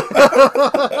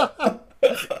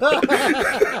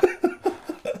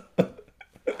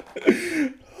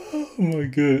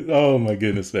 Oh my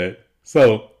goodness, man.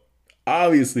 So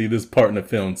obviously this part in the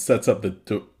film sets up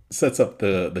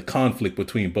the conflict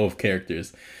between both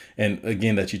characters. And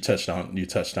again, that you touched on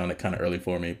it kind of early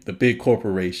for me. The big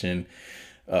corporation,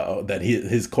 that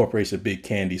his corporation, big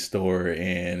candy store,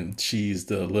 and she's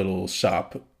the little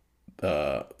shop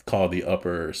called the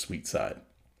Upper Sweet Side.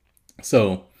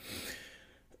 So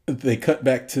they cut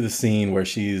back to the scene where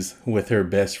she's with her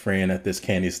best friend at this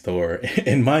candy store.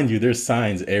 And mind you, there's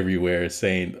signs everywhere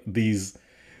saying these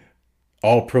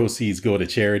all proceeds go to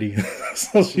charity.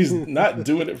 So she's not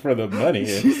doing it for the money.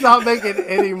 She's not making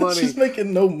any money. She's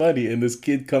making no money. And this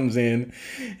kid comes in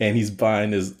and he's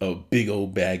buying a big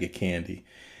old bag of candy.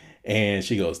 And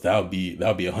she goes, that'll be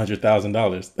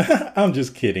 $100,000. I'm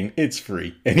just kidding. It's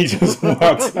free. And he just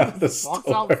walks out the store.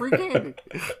 Walks out free candy.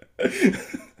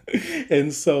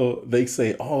 And so they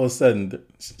say all of a sudden,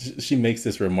 she makes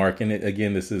this remark. And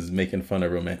again, this is making fun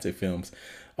of romantic films.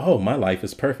 Oh, my life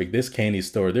is perfect. This candy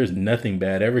store, there's nothing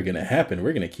bad ever going to happen.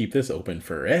 We're going to keep this open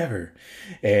forever.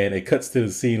 And it cuts to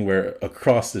the scene where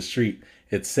across the street,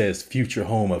 it says future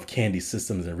home of candy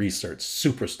systems and research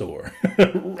superstore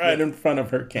right in front of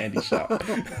her candy shop.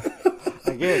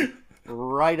 Again,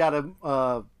 right out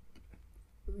of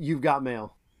You've Got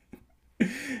Mail.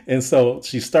 And so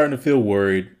she's starting to feel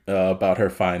worried about her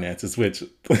finances, which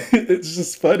it's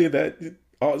just funny that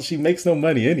she makes no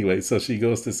money anyway. So she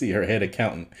goes to see her head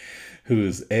accountant, who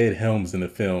is Ed Helms in the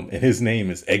film, and his name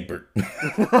is Egbert.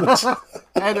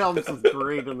 Ed Helms is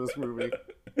great in this movie.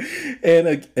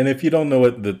 And if you don't know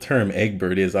what the term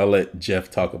Egbert is, I'll let Jeff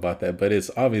talk about that. But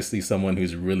it's obviously someone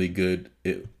who's really good,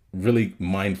 really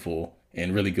mindful,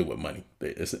 and really good with money.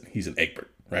 He's an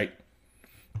Egbert, right?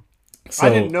 So, I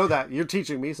didn't know that. You're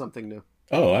teaching me something new.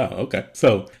 Oh wow, okay.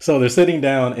 So they're sitting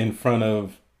down in front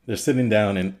of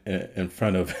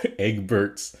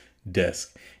Egbert's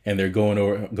desk, and they're going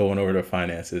over their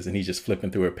finances, and he's just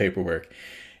flipping through her paperwork.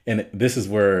 And this is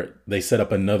where they set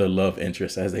up another love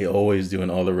interest, as they always do in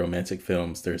all the romantic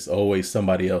films. There's always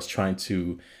somebody else trying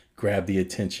to grab the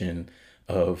attention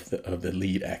of the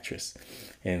lead actress.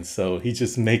 And so he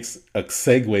just makes a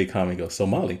segue comment, goes, "So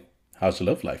Molly, how's your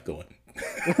love life going?"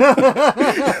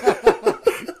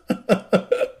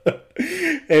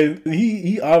 And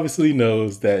he obviously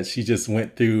knows that she just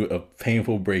went through a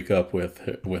painful breakup with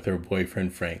her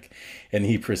boyfriend Frank, and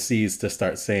he proceeds to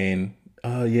start saying,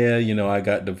 "Oh yeah, I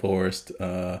got divorced,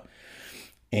 and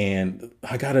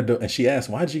and she asked,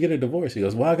 why'd you get a divorce?" He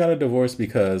goes, "Well, I got a divorce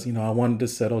because I wanted to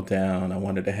settle down, I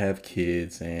wanted to have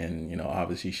kids, and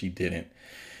obviously she didn't."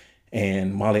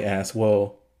 And Molly asked,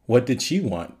 "Well, what did she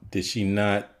want? Did she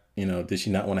not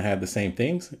want to have the same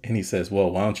things?" And he says,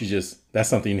 "Well, why don't you that's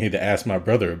something you need to ask my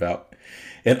brother about."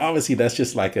 And obviously that's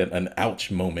just like an ouch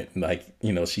moment. Like,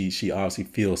 she obviously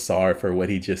feels sorry for what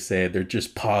he just said. They're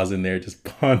just pausing there, just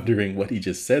pondering what he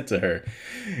just said to her.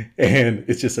 And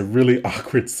it's just a really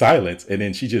awkward silence. And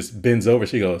then she just bends over.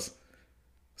 She goes,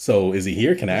 "So is he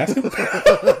here? Can I ask him?"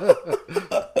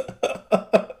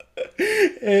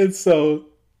 And so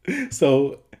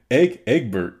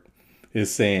Egbert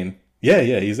is saying,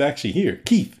 yeah, he's actually here.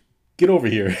 "Keith, get over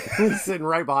here." He's sitting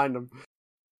right behind him.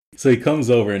 So he comes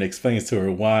over and explains to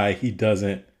her why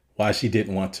she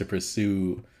didn't want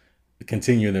to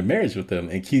continue their marriage with him.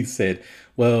 And Keith said,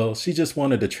 well, she just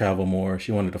wanted to travel more.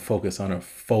 She wanted to focus on her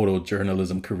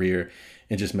photojournalism career,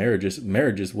 and just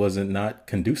marriages wasn't not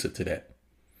conducive to that.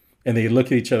 And they look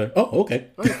at each other. "Oh, okay.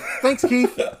 Thanks,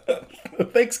 Keith."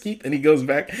 Thanks, Keith. And he goes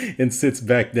back and sits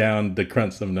back down to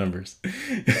crunch some numbers.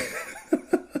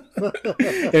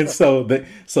 And so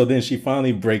then she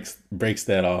finally breaks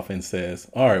that off and says,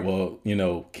 "All right, well,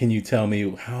 can you tell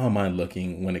me, how am I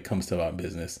looking when it comes to our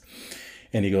business?"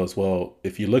 And he goes, "Well,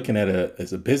 if you're looking at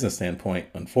as a business standpoint,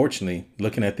 unfortunately,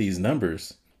 looking at these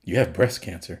numbers, you have breast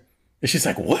cancer." And she's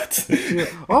like, "What?"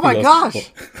 Oh my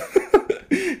gosh.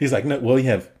 He's like, "No, well, you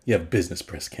have business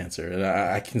breast cancer, and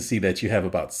I can see that you have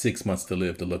about 6 months to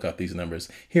live to look up these numbers.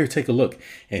 Here, take a look."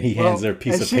 And he hands her a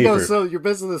piece of paper. Goes, "So your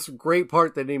business," great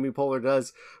part that Amy Poehler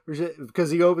does, because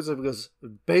he opens it and goes,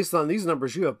 "Based on these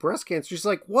numbers, you have breast cancer." She's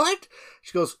like, "What?"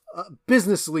 She goes,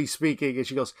 "Businessly speaking," and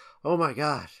she goes, "Oh my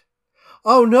God.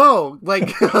 Oh no,"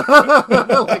 like,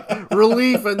 like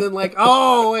relief, and then like,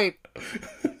 "Oh wait."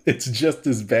 It's just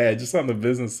as bad, just on the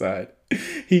business side.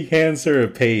 He hands her a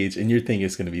page, and you're thinking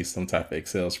it's going to be some type of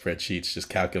Excel spreadsheets, just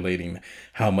calculating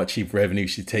how much revenue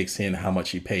she takes in, how much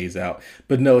she pays out.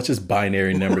 But no, it's just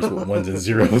binary numbers with ones and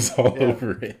zeros all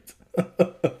over it.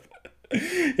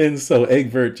 And so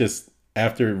Egbert, just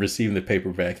after receiving the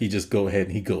paperback, he just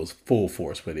he goes full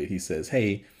force with it. He says,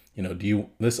 "Hey,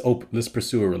 let's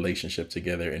pursue a relationship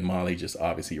together." And Molly just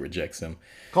obviously rejects him.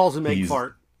 Calls him egg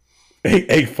fart.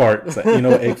 Egg fart. It's like,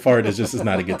 egg fart is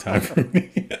not a good time for me.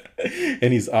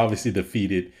 And he's obviously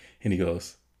defeated. And he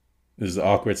goes, there's an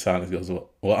awkward silence. He goes,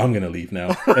 well, I'm going to leave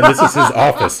now. And this is his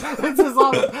office. It's his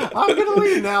office. "I'm going to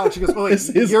leave now." And she goes, "Oh, wait,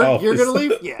 you're going to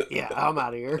leave?" Yeah, I'm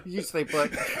out of here. You stay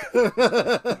put.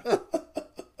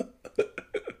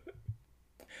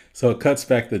 So it cuts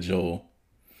back to Joel.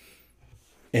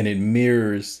 And it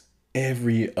mirrors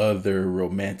every other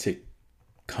romantic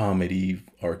comedy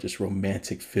or just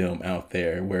romantic film out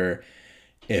there where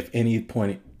if any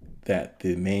point that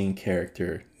the main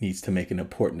character needs to make an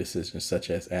important decision, such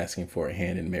as asking for a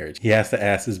hand in marriage, he has to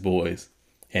ask his boys,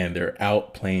 and they're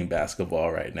out playing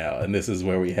basketball right now. And this is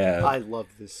where we have I love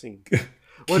this scene.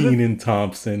 Kenan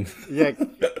Thompson. Yeah,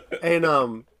 and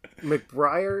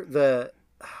McBriar,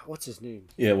 what's his name?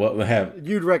 Yeah, well, we have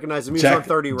You'd recognize him. He was on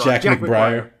 30 Rock. Jack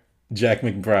McBriar. Jack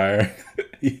McBriar.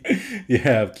 You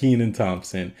have Kenan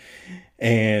Thompson.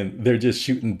 And they're just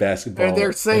shooting basketball. And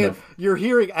they're saying, you're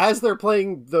hearing, as they're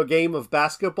playing the game of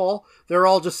basketball, they're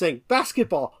all just saying,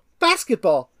 basketball,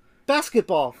 basketball,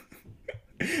 basketball.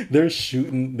 They're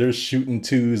shooting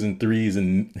 2s and 3s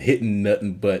and hitting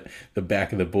nothing but the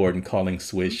back of the board and calling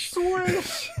swish.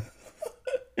 Swish!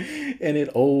 And it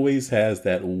always has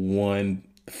that one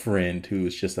friend who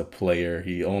is just a player.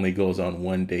 He only goes on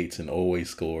one dates and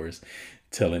always scores,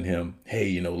 telling him,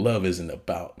 hey, love isn't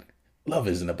about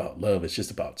love. It's just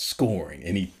about scoring.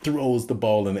 And he throws the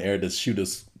ball in the air to shoot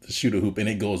a hoop, and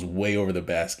it goes way over the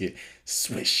basket.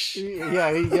 Swish.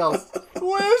 Yeah, he yells,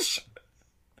 swish.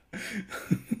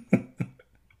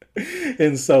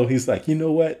 And so he's like, you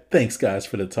know what? Thanks, guys,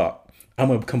 for the talk. I'm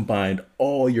gonna combine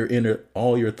all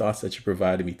your thoughts that you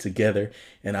provided me together,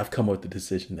 and I've come up with the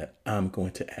decision that I'm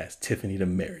going to ask Tiffany to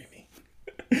marry me.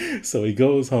 So he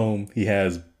goes home. He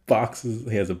has a box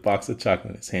of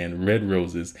chocolate in his hand, red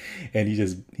roses, and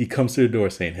he comes to the door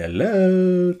saying,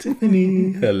 hello,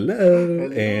 Tiffany,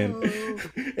 hello. And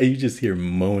you just hear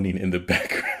moaning in the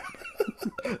background.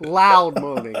 Loud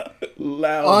moaning.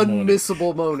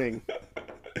 Unmissable moaning.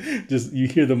 Just, you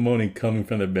hear the moaning coming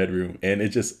from the bedroom, and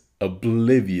it's just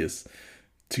oblivious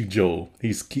to Joel.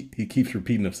 He keeps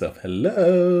repeating himself,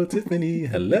 hello, Tiffany,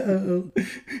 hello.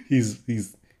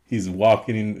 He's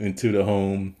walking into the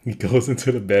home. He goes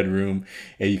into the bedroom,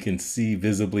 and you can see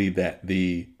visibly that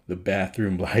the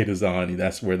bathroom light is on.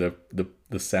 That's where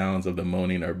the sounds of the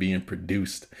moaning are being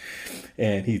produced.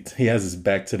 And he has his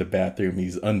back to the bathroom.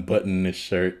 He's unbuttoning his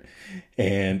shirt,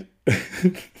 and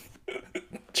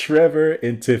Trevor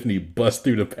and Tiffany bust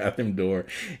through the bathroom door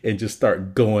and just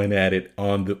start going at it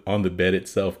on the bed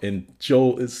itself. And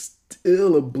Joel is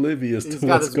still oblivious to what's going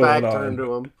on. He's got his back turned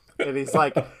to him. And he's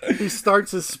like, he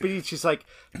starts his speech. He's like,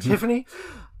 Tiffany,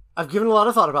 I've given a lot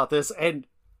of thought about this. And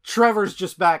Trevor's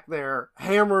just back there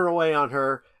hammering away on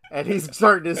her. And he's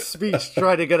starting his speech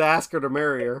trying to ask her to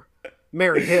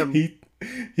marry him.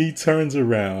 He turns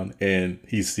around and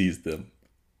he sees them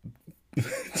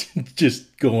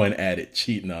just going at it,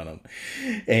 cheating on him.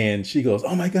 And she goes,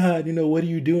 oh my God, what are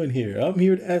you doing here? I'm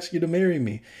here to ask you to marry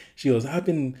me. She goes,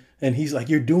 and he's like,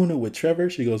 you're doing it with Trevor?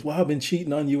 She goes, well, I've been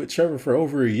cheating on you with Trevor for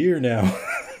over a year now.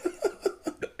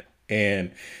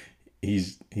 And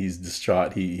he's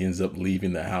distraught. He ends up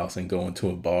leaving the house and going to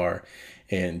a bar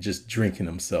and just drinking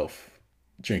himself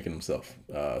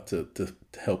to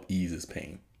help ease his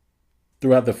pain.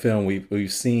 Throughout the film,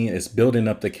 we've seen it's building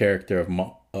up the character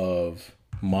of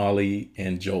Molly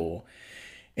and Joel.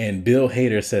 And Bill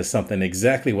Hader says something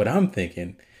exactly what I'm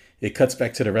thinking. It cuts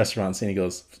back to the restaurant scene. He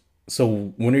goes,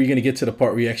 so when are you going to get to the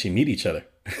part where you actually meet each other?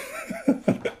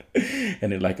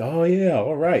 And they're like, oh yeah,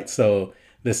 all right. So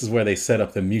this is where they set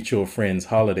up the mutual friends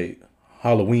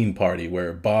Halloween party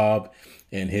where Bob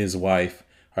and his wife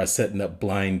are setting up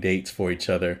blind dates for each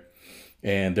other.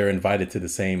 And they're invited to the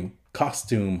same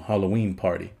costume Halloween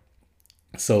party.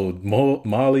 So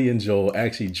Molly and Joel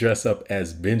actually dress up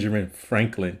as Benjamin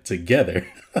Franklin together.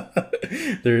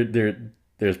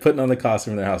 They're putting on the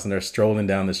costume in their house and they're strolling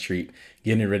down the street,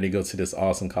 getting ready to go to this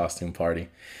awesome costume party.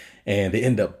 And they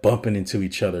end up bumping into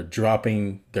each other,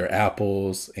 dropping their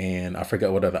apples, and I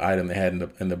forgot what other item they had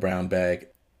in the brown bag.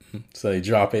 So they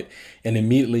drop it and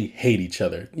immediately hate each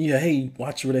other. Yeah, hey,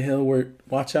 watch out where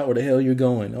the hell you're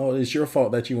going. Oh, it's your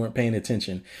fault that you weren't paying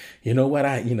attention. You know what?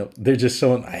 They're just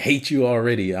showing, I hate you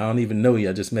already. I don't even know you.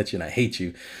 I just met you and I hate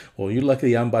you. Well, you're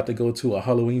lucky I'm about to go to a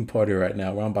Halloween party right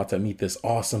now where I'm about to meet this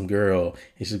awesome girl.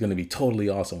 And she's going to be totally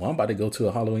awesome. Well, I'm about to go to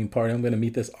a Halloween party. I'm going to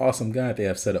meet this awesome guy they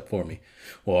have set up for me.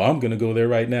 Well, I'm going to go there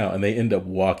right now. And they end up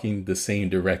walking the same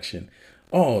direction.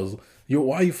 Oh,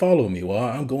 why you follow me? Well,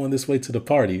 I'm going this way to the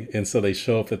party. And so they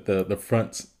show up at the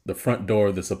front door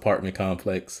of this apartment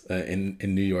complex in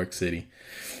New York City.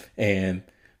 And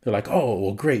they're like, oh,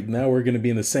 well, great. Now we're going to be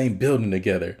in the same building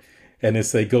together. And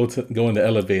as they go in the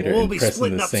elevator and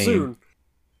pressing the same. Soon.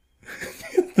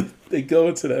 They go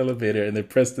into the elevator and they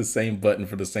press the same button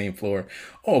for the same floor.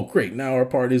 Oh, great. Now our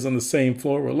party's on the same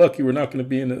floor. We're lucky we're not going to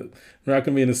be in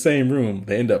the same room.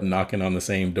 They end up knocking on the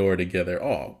same door together.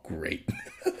 Oh, great.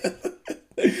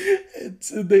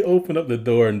 They open up the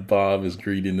door and Bob is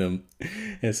greeting them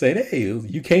and saying, "Hey,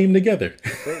 you came together."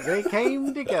 They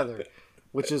came together,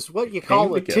 which is what you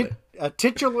call a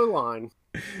titular line.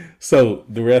 So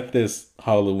they're at this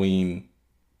Halloween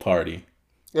party.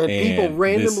 And people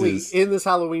randomly in this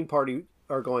Halloween party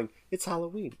are going, "It's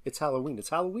Halloween, it's Halloween, it's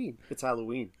Halloween, it's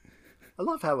Halloween." I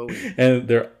love Halloween. And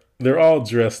they're all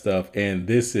dressed up, and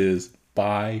this is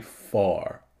by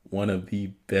far one of the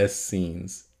best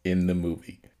scenes in the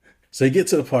movie. So you get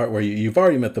to the part where you've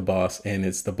already met the boss, and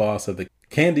it's the boss of the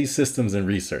Candy Systems and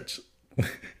Research.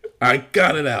 I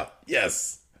got it out.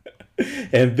 Yes.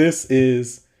 And this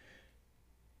is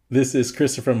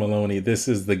Christopher Maloney. This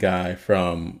is the guy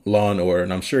from Law and Order,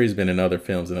 and I'm sure he's been in other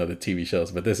films and other TV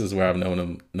shows, but this is where I've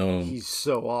known him. He's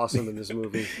so awesome in this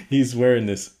movie. He's wearing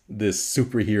this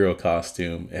superhero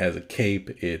costume. It has a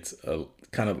cape. It's a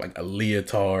kind of like a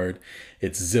leotard.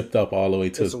 It's zipped up all the way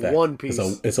to his back. One piece.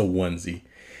 It's a onesie.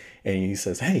 And he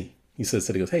says, "Hey,"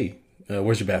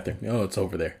 where's your bathroom? "Oh, it's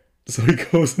over there." So he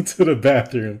goes into the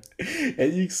bathroom,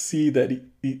 and you see that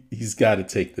he's got to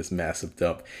take this massive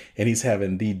dump, and he's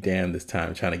having the damnedest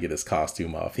time trying to get his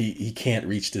costume off. He can't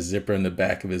reach the zipper in the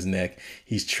back of his neck.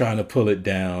 He's trying to pull it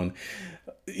down.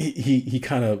 He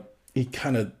kind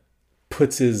of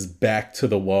puts his back to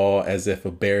the wall as if a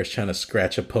bear is trying to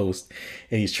scratch a post,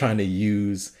 and he's trying to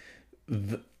use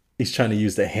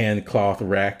the hand cloth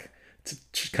rack to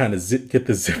kind of get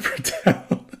the zipper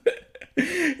down.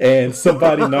 And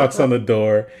somebody knocks on the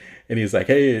door, and he's like,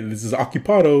 "Hey, this is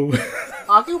Occupado."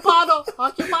 Occupado.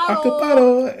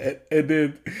 And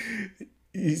then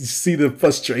you see the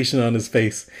frustration on his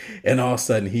face, and all of a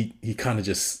sudden he kind of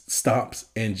just stops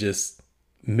and just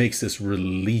makes this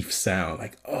relief sound,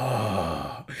 like,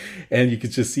 "Oh," and you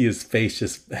could just see his face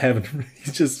he's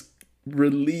just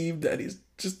relieved that he's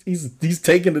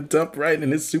taking the dump right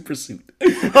in his super suit.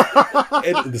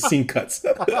 And the scene cuts.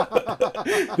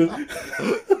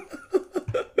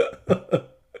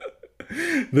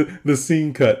 The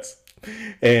scene cuts,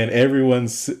 and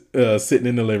everyone's sitting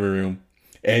in the living room,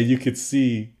 and you can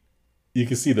see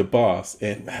the boss,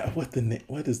 and what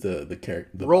is the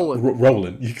character?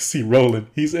 Roland. You can see Roland.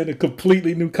 He's in a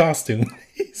completely new costume.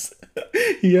 It's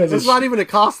not even a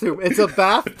costume. It's a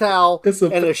bath towel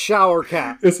and a shower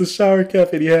cap. It's a shower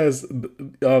cap, and he has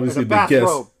obviously the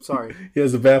guest. Sorry, he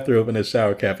has a bathrobe and a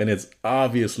shower cap, and it's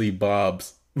obviously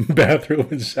Bob's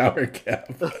bathrobe and shower cap.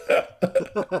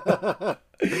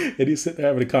 And he's sitting there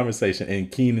having a conversation,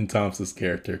 and Kenan Thompson's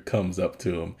character comes up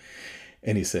to him,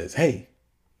 and he says, "Hey,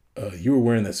 you were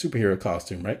wearing that superhero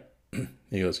costume, right?"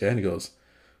 He goes, "Yeah," and he goes,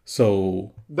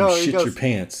 "So you shit your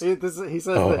pants." He says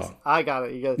this. I got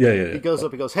it. Yeah. He goes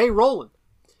up. He goes, "Hey, Roland,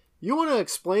 you want to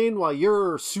explain why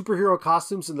your superhero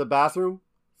costume's in the bathroom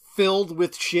filled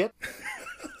with shit?"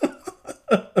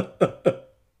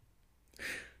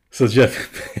 So Jeff,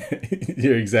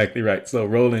 you're exactly right. So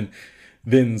Roland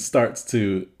then starts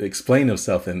to explain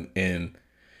himself, and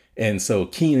so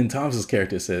Kenan Thompson's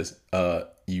character says,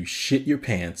 "You shit your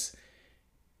pants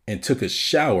and took a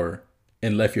shower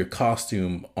and left your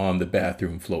costume on the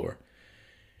bathroom floor."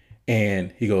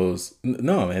 And he goes,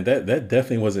 "No, man, that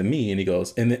definitely wasn't me." And he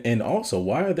goes, and also,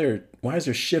 why is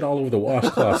there shit all over the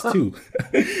washcloths too?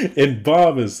 And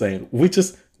Bob is saying, we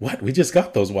just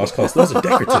got those washcloths. Those are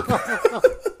decorative.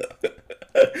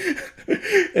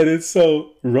 And it's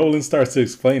so Roland starts to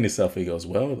explain himself. He goes,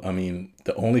 "Well, I mean,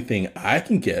 the only thing I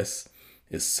can guess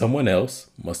is someone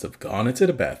else must have gone into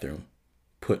the bathroom,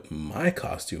 put my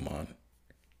costume on,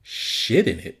 shit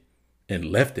in it,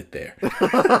 and left it there."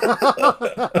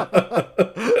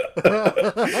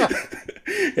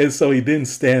 And so he then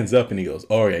stands up and he goes,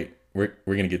 "All right, we're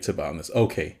going to get to the bottom of this.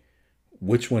 Okay,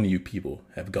 which one of you people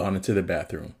have gone into the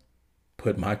bathroom,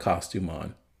 put my costume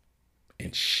on,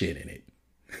 and shit in it?"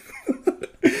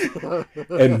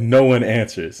 And no one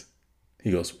answers.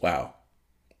 He goes, "Wow,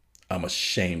 I'm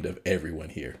ashamed of everyone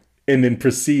here." And then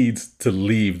proceeds to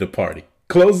leave the party.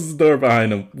 Closes the door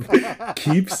behind him,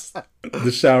 keeps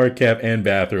the shower cap and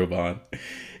bathrobe on.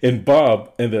 And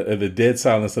Bob, in the dead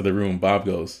silence of the room, Bob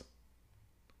goes,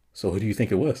 "So who do you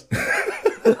think it was?"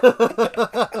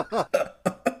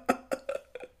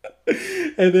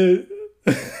 And then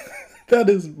that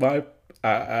is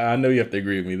I know you have to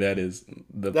agree with me.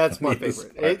 That's my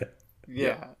favorite.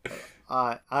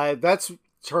 That's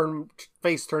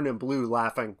face turning blue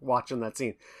laughing watching that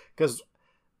scene, because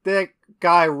that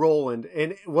guy Roland,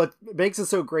 and what makes it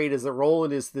so great is that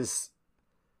Roland is this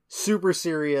super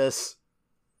serious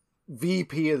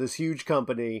VP of this huge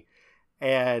company,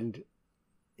 and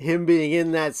him being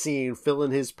in that scene,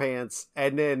 filling his pants,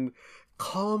 and then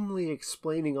calmly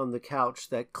explaining on the couch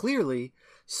that clearly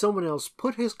someone else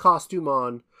put his costume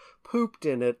on, pooped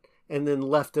in it, and then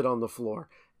left it on the floor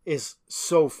is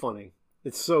so funny.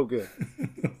 It's so good.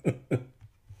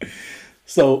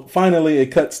 So finally, it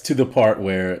cuts to the part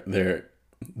where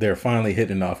they're finally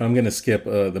hitting off. I'm going to skip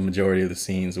the majority of the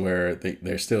scenes where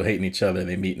they're still hating each other.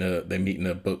 They meet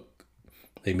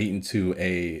into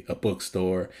a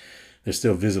bookstore. They're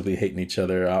still visibly hating each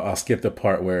other. I'll skip the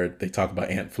part where they talk about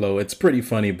Aunt Flo. It's pretty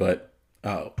funny, but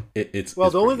it's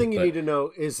the only thing you need to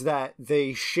know is that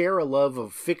they share a love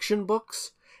of fiction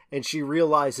books, and she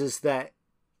realizes that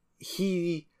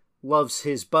he loves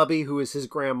his Bubby, who is his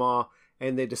grandma,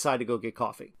 and they decide to go get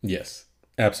coffee. Yes,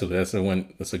 absolutely.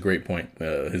 That's a great point.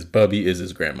 His Bubby is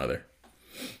his grandmother.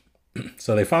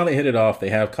 So they finally hit it off. They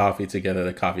have coffee together at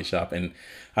a coffee shop, and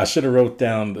I should have wrote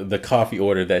down the coffee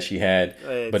order that she had,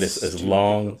 but it's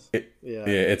long.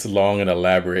 It's long and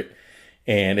elaborate,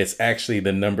 and it's actually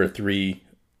the number 3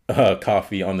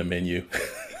 coffee on the menu.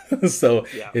 So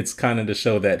it's kind of to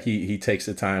show that he takes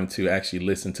the time to actually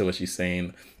listen to what she's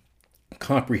saying,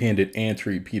 comprehend it, and to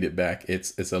repeat it back.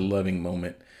 It's a loving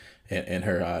moment in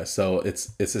her eyes. So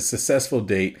it's a successful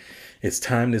date. It's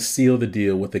time to seal the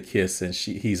deal with a kiss, and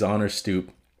he's on her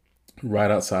stoop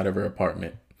right outside of her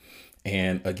apartment.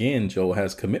 And again, Joel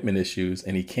has commitment issues,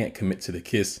 and he can't commit to the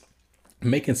kiss,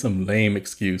 making some lame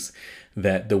excuse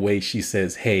that the way she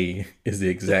says "hey" is the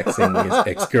exact same way his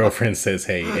ex-girlfriend says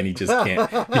 "hey," and he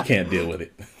can't deal with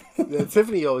it. Yeah,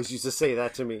 Tiffany always used to say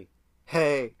that to me.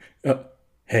 Hey.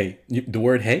 Hey, the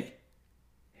word "hey,"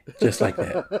 just like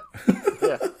that.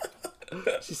 Yeah,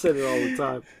 she said it all the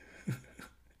time.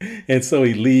 And so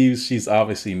he leaves. She's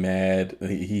obviously mad.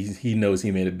 He knows he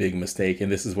made a big mistake,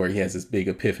 and this is where he has this big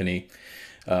epiphany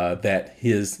that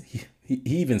he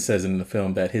even says in the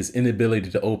film that his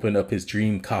inability to open up his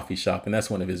dream coffee shop, and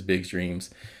that's one of his big dreams,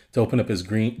 to open up his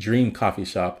dream coffee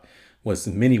shop was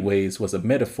in many ways was a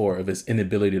metaphor of his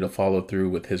inability to follow through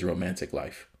with his romantic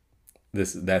life.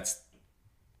 That's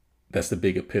the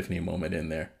big epiphany moment in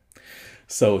there.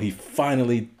 So he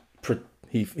finally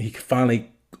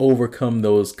overcome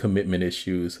those commitment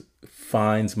issues,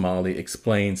 finds Molly,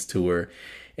 explains to her,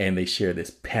 and they share this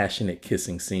passionate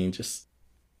kissing scene.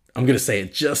 I'm going to say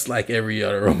it just like every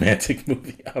other romantic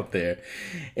movie out there.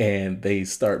 And they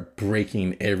start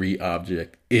breaking every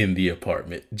object in the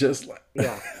apartment. Just like,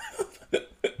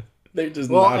 they're just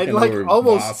knocking over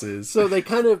bosses. So they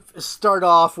kind of start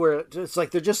off where it's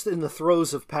like they're just in the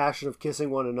throes of passion of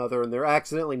kissing one another, and they're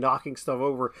accidentally knocking stuff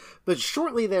over. But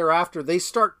shortly thereafter, they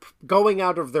start going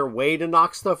out of their way to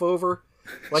knock stuff over.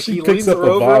 Like she picks up a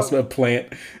Bosma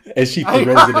plant and she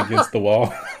throws it against the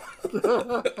wall.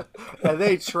 And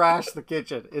they trash the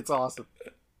kitchen. It's awesome.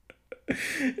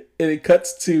 And it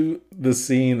cuts to the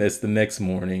scene that's the next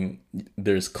morning.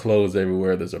 There's clothes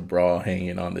everywhere. There's a bra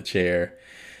hanging on the chair.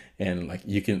 And like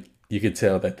you can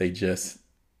tell that they just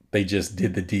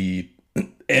did the deed.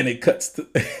 And it cuts to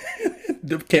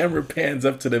the camera pans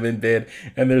up to them in bed,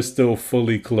 and they're still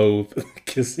fully clothed,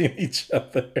 kissing each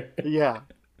other. Yeah,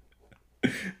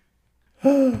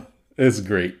 it's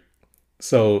great.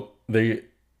 So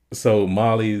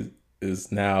Molly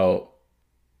is now.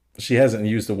 She hasn't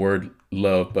used the word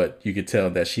love, but you could tell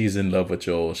that she's in love with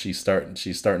Joel. She's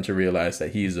starting to realize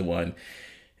that he's the one,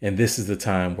 and this is the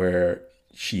time where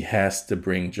she has to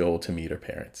bring Joel to meet her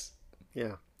parents.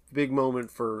 Yeah. Big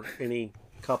moment for any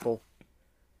couple.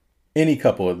 Any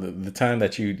couple. The time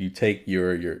that you take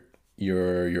your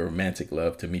romantic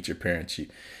love to meet your parents,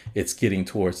 it's getting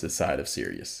towards the side of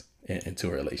serious into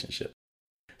a relationship.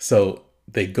 So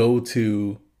they go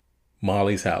to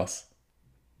Molly's house.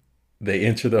 They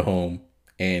enter the home,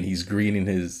 and he's greeting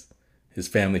his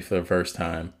family for the first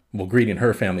time. Well, greeting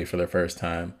her family for the first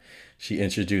time. She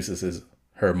introduces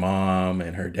her mom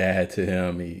and her dad to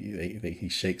him. He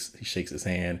shakes his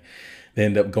hand. They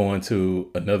end up going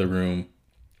to another room,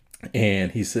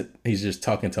 and he's just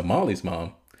talking to Molly's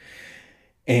mom,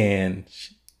 and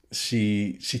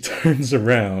she turns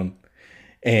around,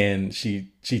 and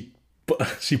she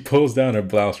pulls down her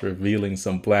blouse, revealing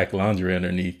some black lingerie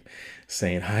underneath,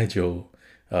 saying, "Hi, Joel.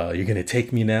 You're gonna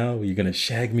take me now? You're gonna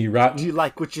shag me rotten? Do you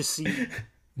like what you see?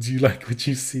 Do you like what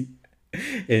you see?"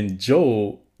 And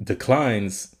Joel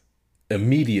declines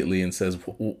immediately and says,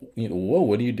 "Whoa,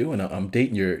 what are you doing? I'm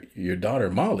dating your daughter,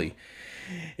 Molly."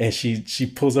 And she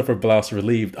pulls up her blouse,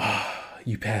 relieved.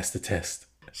 You passed the test.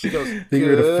 She goes,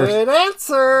 good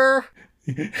answer.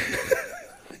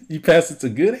 You passed. It's a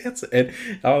good answer. And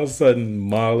all of a sudden,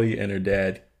 Molly and her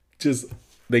dad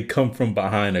they come from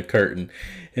behind a curtain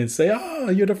and say,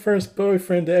 you're the first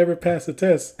boyfriend to ever pass the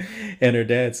test. And her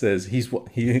dad says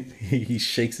he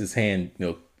shakes his hand,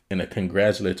 in a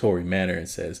congratulatory manner and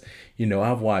says, you know,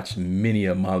 I've watched many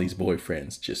of Molly's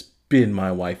boyfriends just bend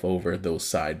my wife over those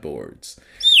sideboards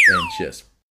and just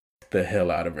the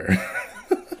hell out of her.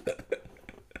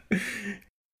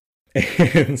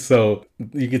 And so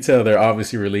you can tell they're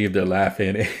obviously relieved. They're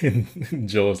laughing, and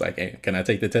Joel's like, hey, can I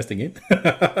take the test again?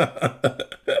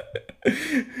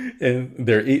 And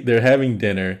they're having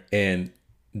dinner, and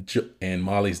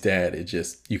Molly's dad,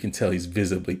 you can tell he's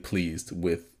visibly pleased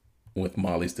with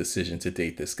Molly's decision to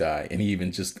date this guy. And he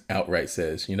even just outright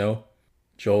says, you know,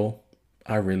 Joel,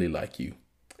 I really like you.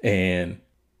 And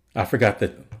I forgot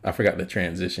the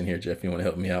transition here, Jeff. You want to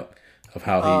help me out of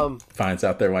how he finds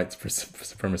out they're white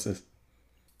supremacists?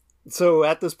 So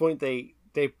at this point, they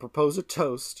propose a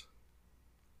toast.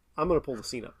 I'm going to pull the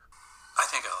scene up. I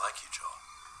think I like you, Joel.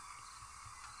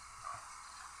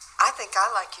 I think I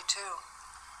like you too.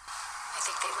 I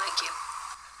think they like you.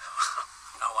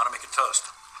 I want to make a toast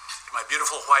to my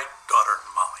beautiful white daughter,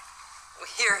 Molly.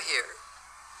 Here, here.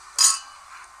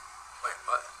 Wait,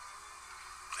 what?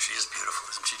 She is beautiful,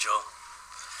 isn't she, Joel?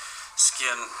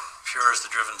 Skin pure as the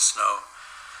driven snow,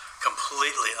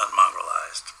 completely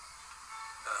unmongrelized.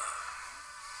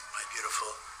 My beautiful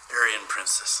Aryan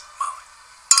princess, Molly.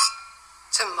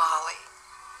 To Molly.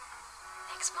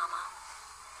 Thanks, Mama.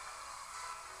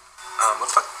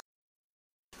 What's fun?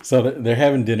 So they're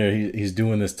having dinner. He's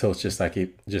doing this toast just like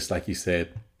you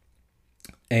said,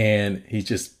 and he's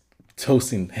just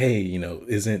toasting. Hey, you know,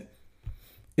 isn't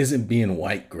being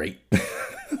white great?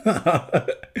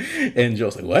 And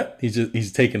Joel's like, what?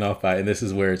 He's taken off by it. And this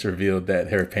is where it's revealed that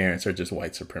her parents are just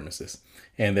white supremacists,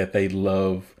 and that they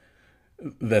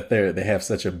have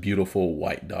such a beautiful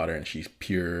white daughter, and she's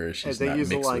pure. She's not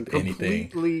mixed with anything.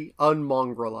 Completely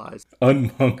unmongrelized.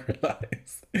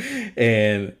 Unmongrelized.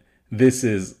 And this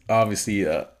is obviously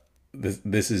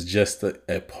this is just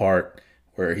a part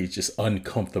where he's just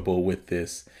uncomfortable with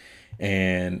this,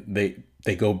 and they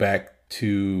go back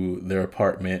to their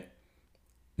apartment,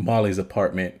 Molly's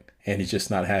apartment, and he's just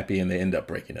not happy, and they end up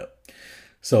breaking up.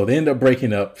 So they end up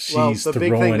breaking up. She's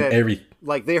throwing everything.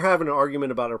 Like, they're having an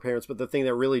argument about her parents, but the thing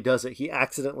that really does it, he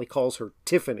accidentally calls her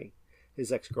Tiffany,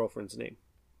 his ex-girlfriend's name.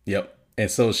 Yep. And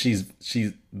so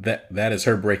that is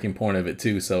her breaking point of it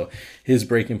too. So his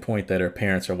breaking point that her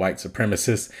parents are white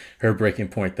supremacists, her breaking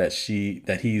point that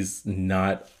he's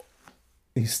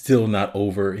still not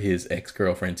over his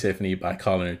ex-girlfriend Tiffany by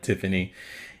calling her Tiffany.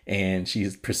 And she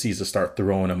proceeds to start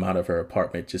throwing him out of her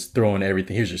apartment, just throwing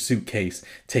everything. Here's your suitcase.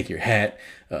 Take your hat.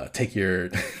 Take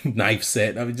your knife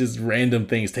set. I mean, just random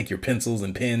things. Take your pencils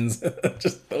and pens.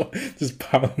 just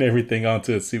piling everything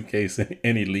onto a suitcase,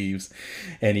 and he leaves.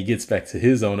 And he gets back to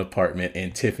his own apartment,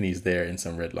 and Tiffany's there in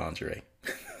some red lingerie.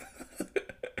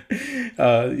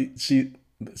 She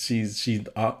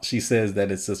says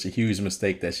that it's such a huge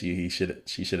mistake that she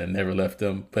should have never left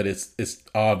him. But it's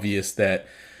obvious that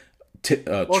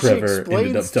Trevor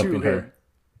ended up dumping her.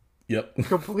 Yep.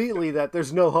 Completely, that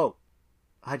there's no hope.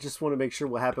 I just want to make sure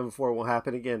what happened before will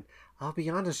happen again. I'll be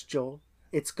honest, Joel,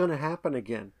 it's going to happen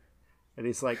again. And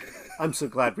he's like, I'm so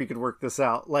glad we could work this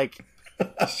out. Like,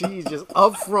 she's just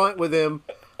upfront with him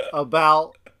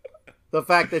about the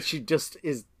fact that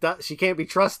she can't be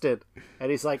trusted. And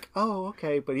he's like, oh,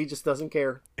 okay. But he just doesn't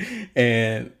care.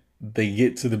 And they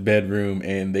get to the bedroom,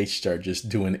 and they start just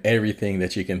doing everything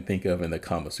that you can think of in the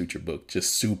Kama Sutra book.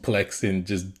 Just suplexing,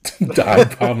 just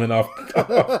dive bombing off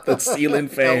the ceiling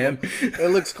fan. It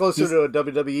looks closer to a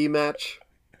WWE match.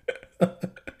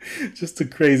 Just the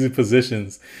crazy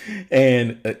positions.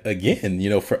 And again,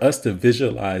 you know, for us to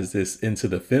visualize this into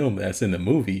the film that's in the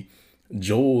movie,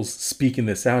 Joel's speaking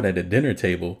this out at a dinner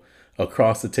table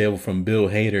across the table from Bill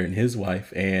Hader and his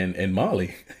wife and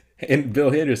Molly. And Bill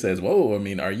Hader says, whoa, I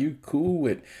mean, are you cool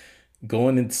with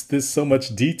going into this so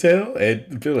much detail?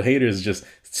 And Bill Hader is just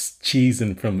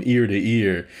cheesing from ear to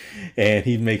ear. And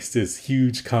he makes this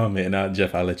huge comment. And now,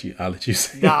 Jeff, I'll let you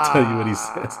say, tell you what he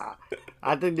says.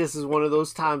 I think this is one of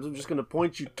those times I'm just going to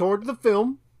point you toward the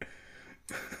film.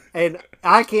 And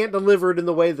I can't deliver it in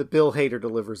the way that Bill Hader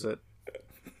delivers it.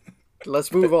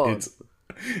 Let's move on.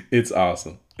 It's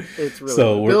awesome. It's really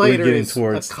so Bill we're Hader getting is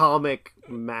towards a comic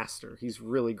master. He's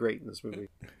really great in this movie.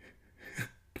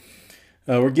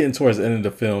 We're getting towards the end of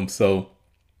the film, so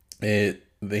they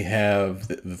have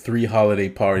the 3 holiday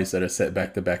parties that are set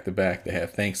back to back to back. They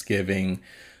have Thanksgiving,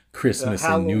 Christmas,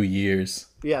 and New Year's.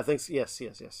 Yeah, yes.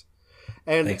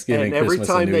 And Thanksgiving, every Christmas,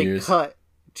 time and New they Year's. cut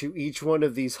to each one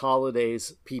of these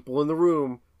holidays, people in the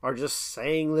room are just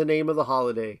saying the name of the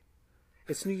holiday.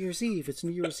 It's New Year's Eve. It's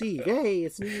New Year's Eve. Hey,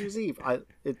 it's New Year's Eve.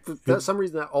 For some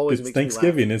reason, that always makes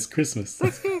Thanksgiving. me laugh. It's Christmas.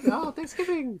 Thanksgiving. Oh,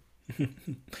 Thanksgiving.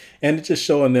 And it's just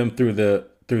showing them through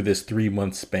through this 3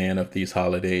 month span of these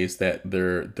holidays that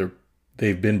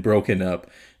they've been broken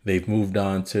up. They've moved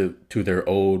on to their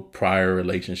old prior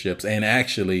relationships. And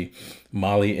actually,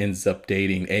 Molly ends up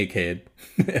dating Egghead,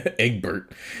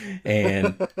 Egbert.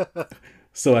 And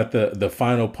so at the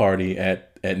final party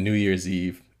at New Year's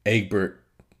Eve, Egbert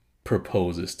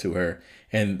proposes to her.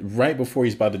 And right before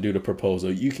he's about to do the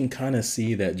proposal, you can kind of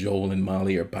see that Joel and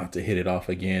Molly are about to hit it off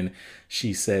again.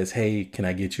 She says, "Hey, can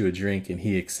I get you a drink?" And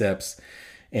he accepts.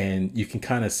 And you can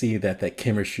kind of see that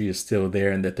chemistry is still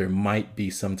there and that there might be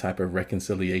some type of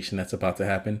reconciliation that's about to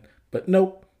happen. But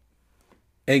nope.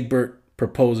 Egbert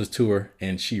proposes to her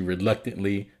and she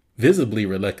visibly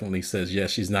reluctantly says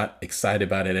yes. She's not excited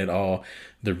about it at all.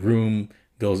 The room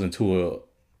goes into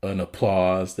an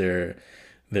applause.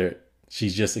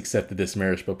 She's just accepted this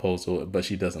marriage proposal, but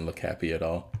she doesn't look happy at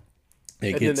all.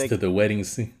 It gets to the wedding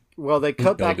scene. Well, they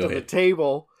cut back to the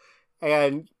table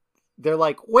and they're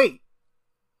like, wait.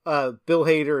 Bill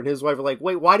Hader and his wife are like,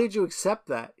 wait, why did you accept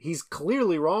that? He's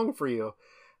clearly wrong for you.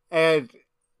 And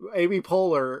Amy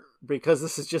Poehler, because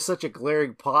this is just such a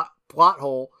glaring plot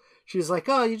hole, she's like,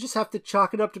 oh, you just have to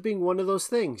chalk it up to being one of those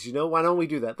things. You know, why don't we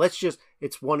do that?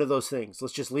 It's one of those things.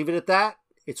 Let's just leave it at that.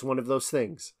 It's one of those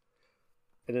things.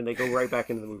 And then they go right back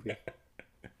into the movie.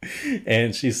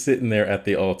 And she's sitting there at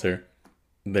the altar.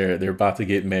 They're about to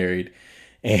get married.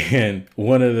 And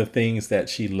one of the things that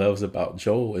she loves about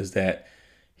Joel is that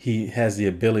he has the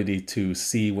ability to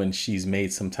see when she's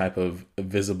made some type of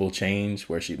visible change,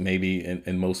 where she maybe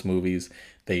in most movies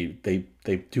they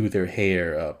do their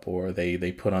hair up, or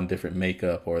they put on different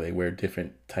makeup, or they wear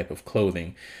different type of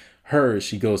clothing.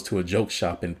 She goes to a joke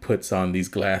shop and puts on these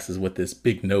glasses with this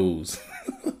big nose.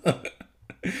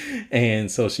 And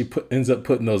so she ends up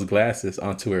putting those glasses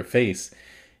onto her face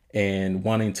and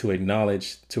wanting to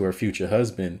acknowledge to her future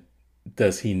husband,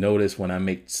 does he notice when I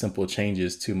make simple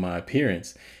changes to my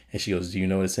appearance? And she goes, do you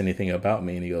notice anything about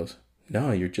me? And he goes,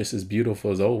 no, you're just as beautiful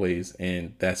as always.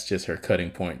 And that's just her cutting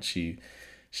point. She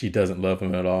doesn't love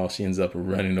him at all. She ends up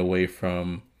running away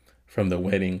from the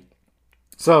wedding.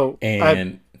 So,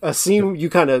 and a scene you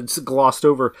kind of glossed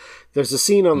over. There's a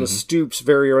scene on the stoops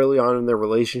very early on in their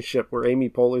relationship where Amy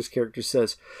Poehler's character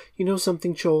says, you know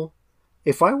something, Joel?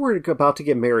 If I were about to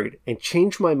get married and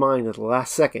change my mind at the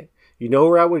last second, you know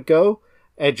where I would go?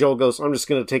 And Joel goes, I'm just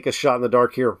going to take a shot in the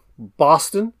dark here.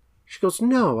 Boston? She goes,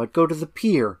 no, I'd go to the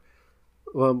pier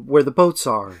where the boats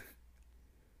are.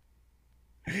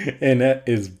 And that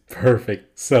is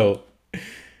perfect. So,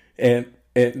 and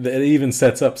it even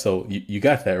sets up, so you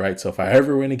got that, right? So if I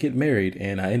ever want to get married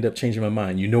and I end up changing my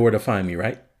mind, you know where to find me,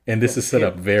 right? And this is set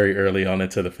up very early on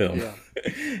into the film. Yeah.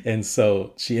 And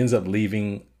so she ends up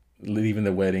leaving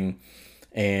the wedding.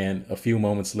 And a few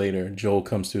moments later, Joel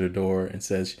comes through the door and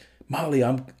says, Molly,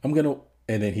 I'm going to,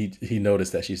 and then he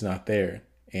noticed that she's not there.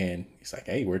 And he's like,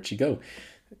 hey, where'd she go?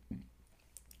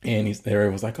 And he's there.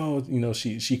 It was like, oh, you know,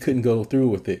 she couldn't go through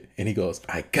with it. And he goes,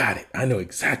 I got it. I know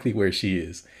exactly where she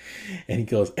is. And he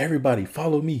goes, everybody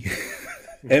follow me.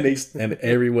 and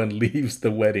everyone leaves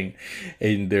the wedding,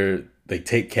 and they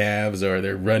take cabs or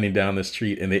they're running down the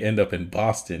street, and they end up in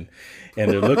Boston, and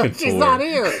they're looking for her. She's not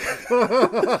here.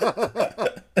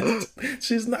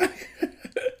 She's not here.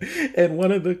 And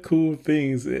one of the cool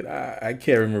things that I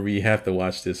can't remember, you have to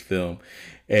watch this film.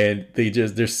 And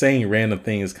they're saying random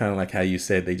things, kind of like how you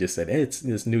said, they just said, hey,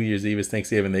 it's New Year's Eve, it's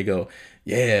Thanksgiving. They go,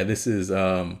 yeah, this is,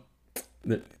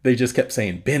 they just kept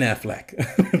saying Ben Affleck.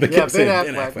 They kept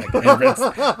saying Ben Affleck.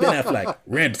 Ben Affleck,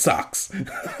 Red Sox. Ben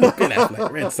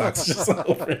Affleck, Red Sox, just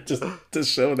over it, just to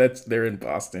show that they're in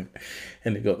Boston.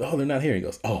 And they go, oh, they're not here. He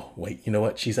goes, oh, wait, you know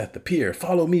what? She's at the pier.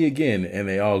 Follow me again. And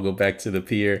they all go back to the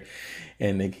pier.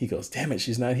 And he goes, damn it,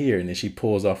 she's not here. And then she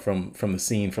pulls off from the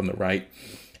scene from the right.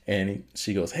 And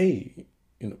she goes, hey,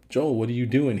 Joel, what are you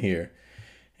doing here?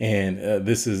 And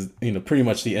this is, pretty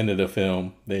much the end of the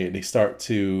film. They start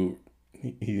to,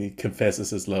 he confesses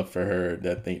his love for her,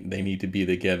 that they need to be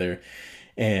together.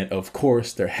 And of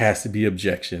course, there has to be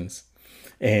objections.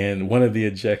 And one of the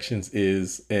objections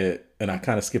is, and I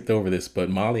kind of skipped over this, but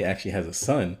Molly actually has a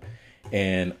son.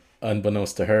 And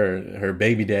unbeknownst to her, her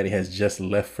baby daddy has just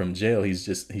left from jail. He's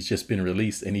just been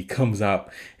released, and he comes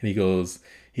out and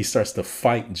he starts to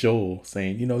fight Joel,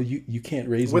 saying, you can't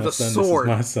raise my son. Sword.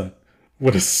 This is my son.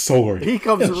 With a sword. He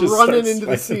comes running into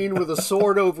the scene with a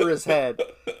sword over his head.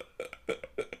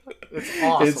 It's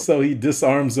awesome. And so he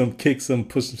disarms him, kicks him,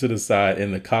 pushes him to the side,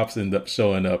 and the cops end up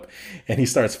showing up. And he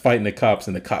starts fighting the cops,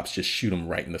 and the cops just shoot him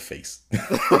right in the face. He's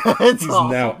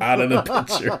awesome. Now out of the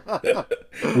picture.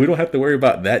 We don't have to worry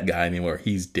about that guy anymore.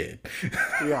 He's dead.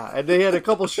 Yeah, and they had a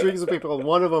couple strings of people, and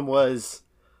one of them was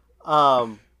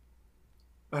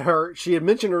she had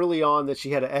mentioned early on that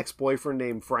she had an ex-boyfriend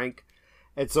named Frank.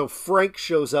 And so Frank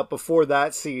shows up before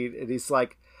that scene, and he's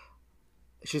like,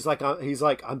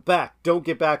 I'm back. Don't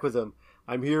get back with him.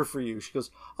 I'm here for you. She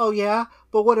goes, oh yeah?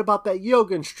 But what about that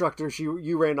yoga instructor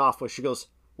you ran off with? She goes,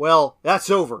 well, that's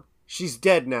over. She's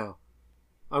dead now.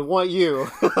 I want you.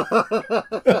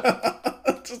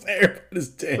 Just everybody's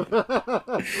dead.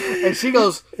 And she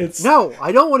goes, no,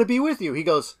 I don't want to be with you. He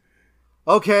goes,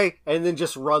 okay. And then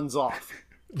just runs off.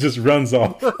 Just runs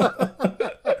off.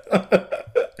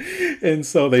 And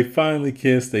so they finally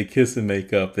kiss. They kiss and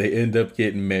make up. They end up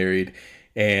getting married.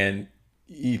 And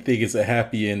you think it's a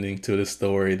happy ending to the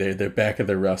story. They're back at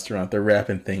the restaurant. They're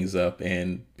wrapping things up.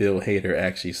 And Bill Hader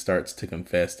actually starts to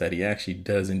confess that he actually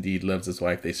does indeed loves his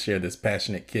wife. They share this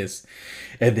passionate kiss.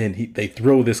 And then they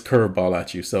throw this curveball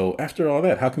at you. So after all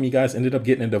that, how come you guys ended up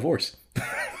getting a divorce?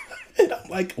 And I'm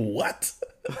like, what?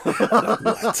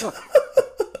 What?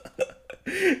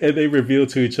 And they reveal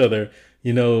to each other,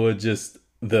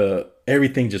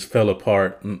 everything just fell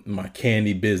apart. My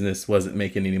candy business wasn't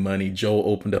making any money. Joel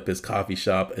opened up his coffee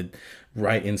shop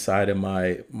right inside of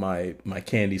my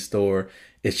candy store.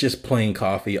 It's just plain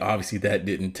coffee. Obviously that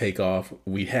didn't take off.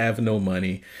 We have no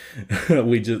money.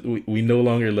 we no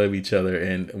longer love each other,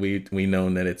 and we know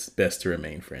that it's best to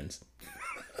remain friends.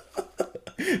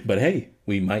 But hey,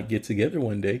 we might get together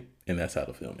one day, and that's how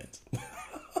the film ends.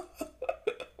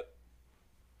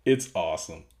 It's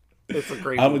awesome. It's a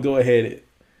great I'm gonna go ahead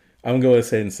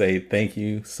and say thank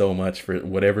you so much for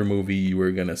whatever movie you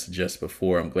were gonna suggest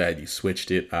before. I'm glad you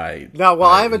switched it. I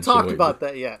haven't talked about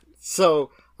that yet. So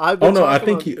I've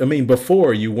been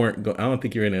before you weren't. I don't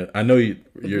think you're in it. I know you're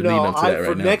leading up to that right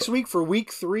for now. Next week, for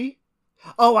week 3.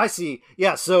 Oh, I see.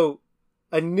 Yeah. So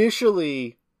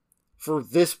initially, for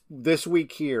this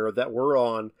week here that we're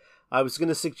on, I was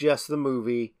gonna suggest the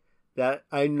movie that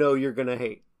I know you're gonna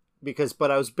hate. But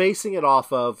I was basing it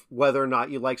off of whether or not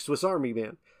you like Swiss Army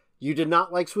Man. You did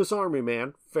not like Swiss Army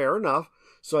Man. Fair enough.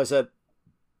 So I said,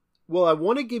 well, I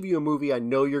want to give you a movie I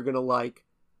know you're going to like.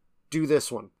 Do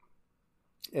this one.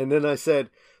 And then I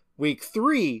said, week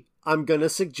 3, I'm going to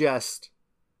suggest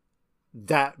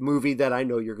that movie that I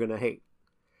know you're going to hate.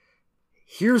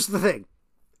 Here's the thing.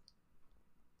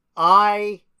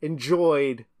 I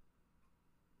enjoyed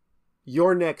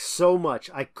You're Next so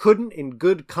much. I couldn't in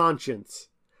good conscience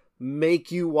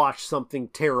make you watch something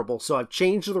terrible. So I've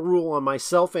changed the rule on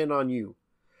myself and on you.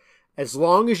 As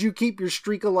long as you keep your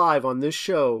streak alive on this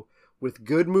show with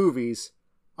good movies,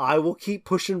 I will keep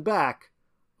pushing back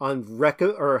on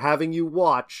having you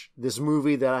watch this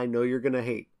movie that I know you're going to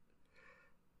hate.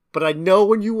 But I know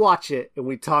when you watch it and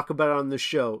we talk about it on the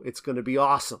show, it's going to be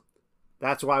awesome.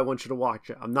 That's why I want you to watch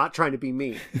it. I'm not trying to be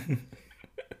mean.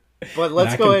 But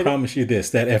let's go ahead. I can promise you this,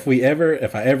 that if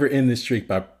I ever end this streak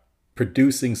by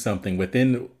producing something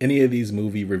within any of these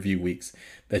movie review weeks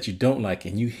that you don't like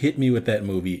and you hit me with that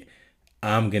movie,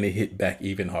 I'm going to hit back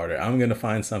even harder. I'm going to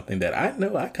find something that I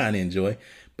know I kind of enjoy,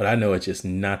 but I know it's just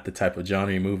not the type of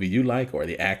genre movie you like, or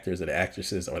the actors or the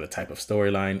actresses or the type of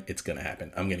storyline. It's going to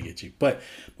happen. I'm going to get you. But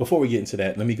before we get into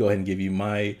that, let me go ahead and give you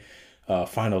my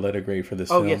final letter grade for this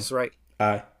film. Oh, yes, right.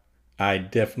 I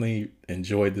definitely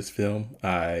enjoyed this film.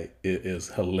 It is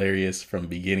hilarious from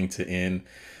beginning to end.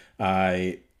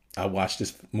 I watched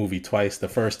this movie twice. The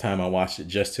first time I watched it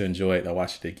just to enjoy it. I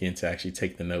watched it again to actually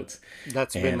take the notes.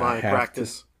 That's been my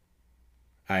practice.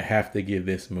 I have to give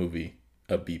this movie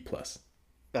a B+.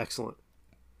 Excellent.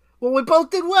 Well, we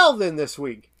both did well then this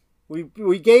week. We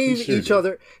gave each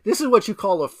other... This is what you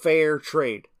call a fair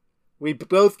trade. We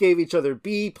both gave each other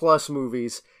B+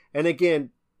 movies. And again,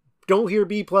 don't hear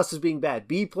B+ as being bad.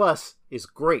 B+ is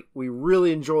great. We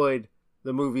really enjoyed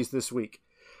the movies this week.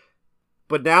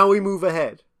 But now we move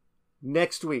ahead.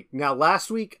 Next week. Now, last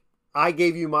week, I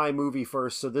gave you my movie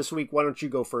first. So this week, why don't you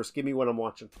go first? Give me what I'm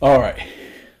watching. All right.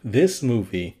 This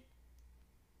movie,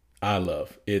 I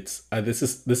love. This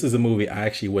is a movie I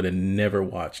actually would have never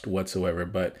watched whatsoever.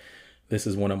 But this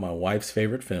is one of my wife's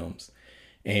favorite films.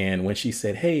 And when she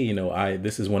said, hey,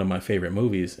 this is one of my favorite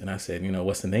movies. And I said,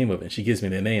 what's the name of it? And she gives me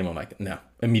the name. I'm like, no,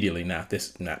 immediately,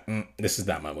 this is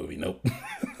not my movie. Nope.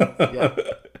 Yeah.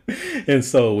 And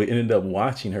so we ended up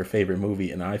watching her favorite movie,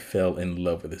 and I fell in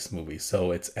love with this movie.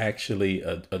 So it's actually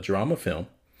a drama film.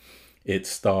 It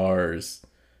stars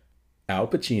Al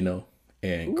Pacino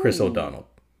and Chris O'Donnell.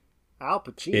 Al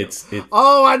Pacino. It's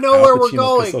I know Al where Pacino, we're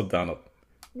going. Chris O'Donnell.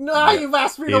 No, you've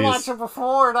asked me to watch it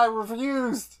before, and I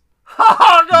refused.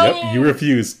 Oh, no. Yep, you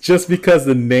refused just because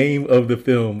the name of the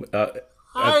film. I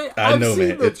know, man. I've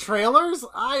seen the trailers.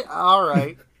 All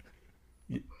right.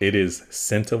 It is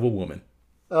Scent of a Woman.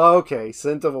 Okay,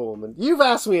 Scent of a Woman. You've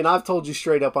asked me and I've told you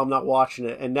straight up I'm not watching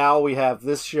it. And now we have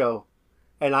this show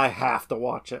and I have to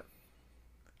watch it.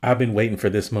 I've been waiting for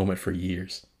this moment for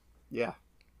years. Yeah.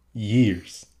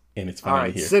 Years. And it's finally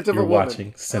right, here. Scent of You're a Woman.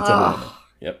 watching Scent of a Woman.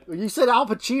 Yep. You said Al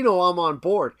Pacino, I'm on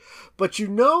board. But you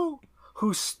know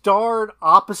who starred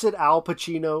opposite Al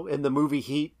Pacino in the movie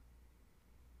Heat?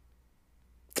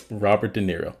 Robert De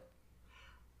Niro.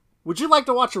 Would you like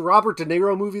to watch a Robert De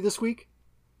Niro movie this week?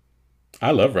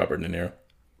 I love Robert De Niro.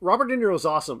 Robert De Niro is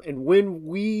awesome. And when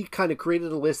we kind of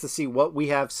created a list to see what we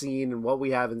have seen and what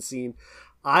we haven't seen,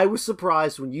 I was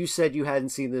surprised when you said you hadn't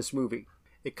seen this movie.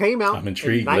 It came out. I'm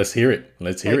intrigued. Let's hear it.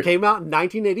 It came out in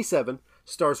 1987.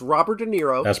 Stars Robert De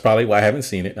Niro. That's probably why I haven't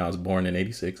seen it. I was born in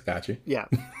 86. Got you. Yeah.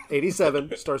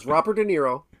 87. Stars Robert De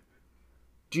Niro.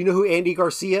 Do you know who Andy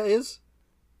Garcia is?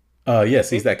 Yes,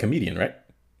 he's that comedian, right?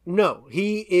 No,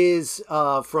 he is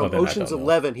from Ocean's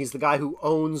 11. He's the guy who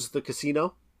owns the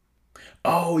casino.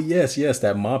 Oh, yes,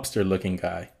 that mobster-looking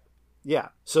guy. Yeah,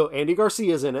 so Andy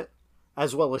Garcia's in it,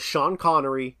 as well as Sean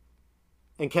Connery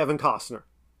and Kevin Costner.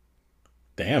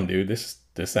 Damn, dude, this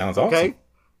sounds awesome. Okay,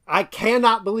 I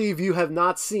cannot believe you have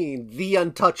not seen The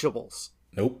Untouchables.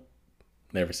 Nope,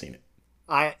 never seen it.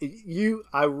 I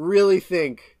really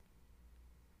think,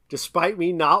 despite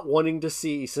me not wanting to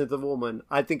see Scent of a Woman,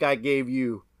 I think I gave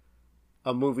you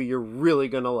a movie you're really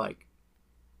gonna like.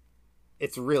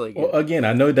 It's really good. Well, again,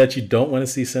 I know that you don't want to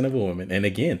see Scent of a Woman, and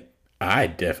again, I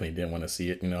definitely didn't want to see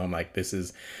it. I'm like,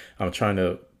 I'm trying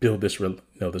to build this,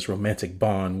 this romantic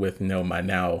bond with, my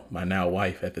now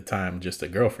wife at the time, just a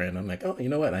girlfriend. I'm like, oh, you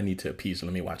know what? I need to appease her.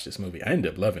 Let me watch this movie. I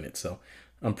ended up loving it, so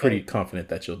I'm pretty confident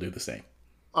that you'll do the same.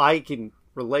 I can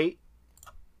relate.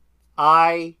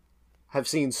 I have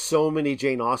seen so many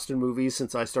Jane Austen movies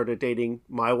since I started dating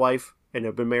my wife and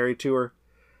have been married to her,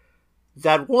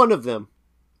 that one of them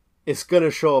is going to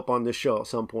show up on this show at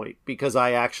some point because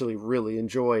I actually really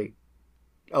enjoy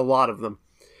a lot of them.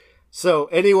 So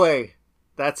anyway,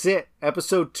 that's it.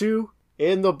 Episode 2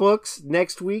 in the books.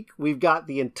 Next week, we've got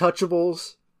The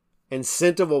Untouchables and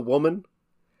Scent of a Woman.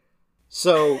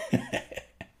 So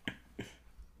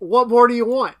what more do you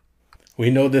want? We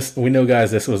know,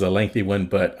 guys, this was a lengthy one,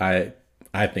 but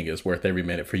I think it's worth every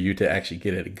minute for you to actually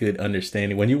get a good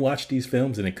understanding. When you watch these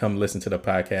films and then come listen to the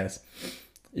podcast,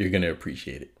 you're going to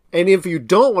appreciate it. And if you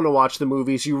don't want to watch the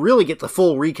movies, you really get the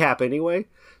full recap anyway.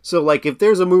 So, like, if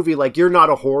there's a movie, like, you're not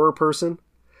a horror person,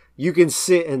 you can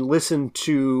sit and listen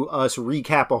to us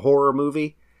recap a horror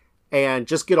movie and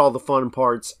just get all the fun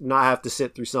parts, not have to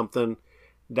sit through something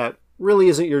that really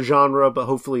isn't your genre, but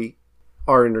hopefully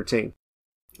are entertained.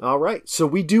 All right. So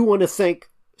we do want to thank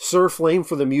Sir Flame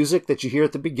for the music that you hear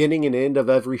at the beginning and end of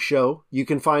every show. You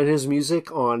can find his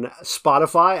music on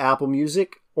Spotify, Apple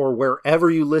Music, or wherever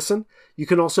you listen. You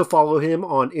can also follow him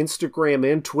on Instagram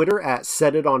and Twitter at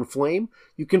Set It On Flame.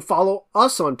 You can follow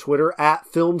us on Twitter at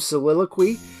Film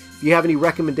Soliloquy. If you have any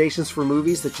recommendations for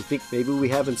movies that you think maybe we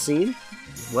haven't seen,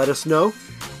 let us know.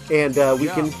 And we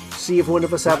can see if one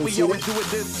of us haven't seen it.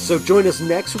 So join us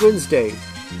next Wednesday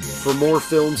for more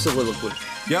Film Soliloquy.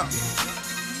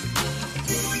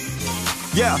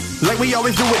 Yeah, like we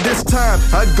always do at this time.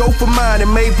 I go for mine and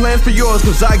made plans for yours,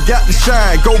 cause I got to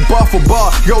shine. Go bar for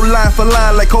bar, go line for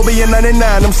line, like Kobe in 99.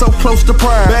 I'm so close to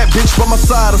prime. Bad bitch by my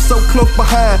side, I'm so close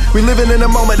behind. We living in a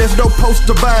moment, there's no post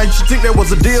to bind. You think there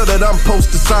was a deal that I'm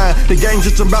supposed to sign? The game's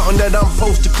just a mountain that I'm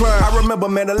supposed to climb. I remember,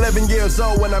 man, 11 years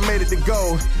old when I made it to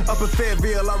go. Up in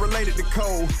Fayetteville, I related to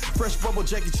cold. Fresh bubble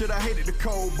jacket, shit, I hated the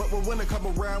cold. But when winter come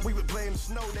around, we would play in the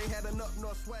snow. They had enough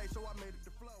north swag, so I made it.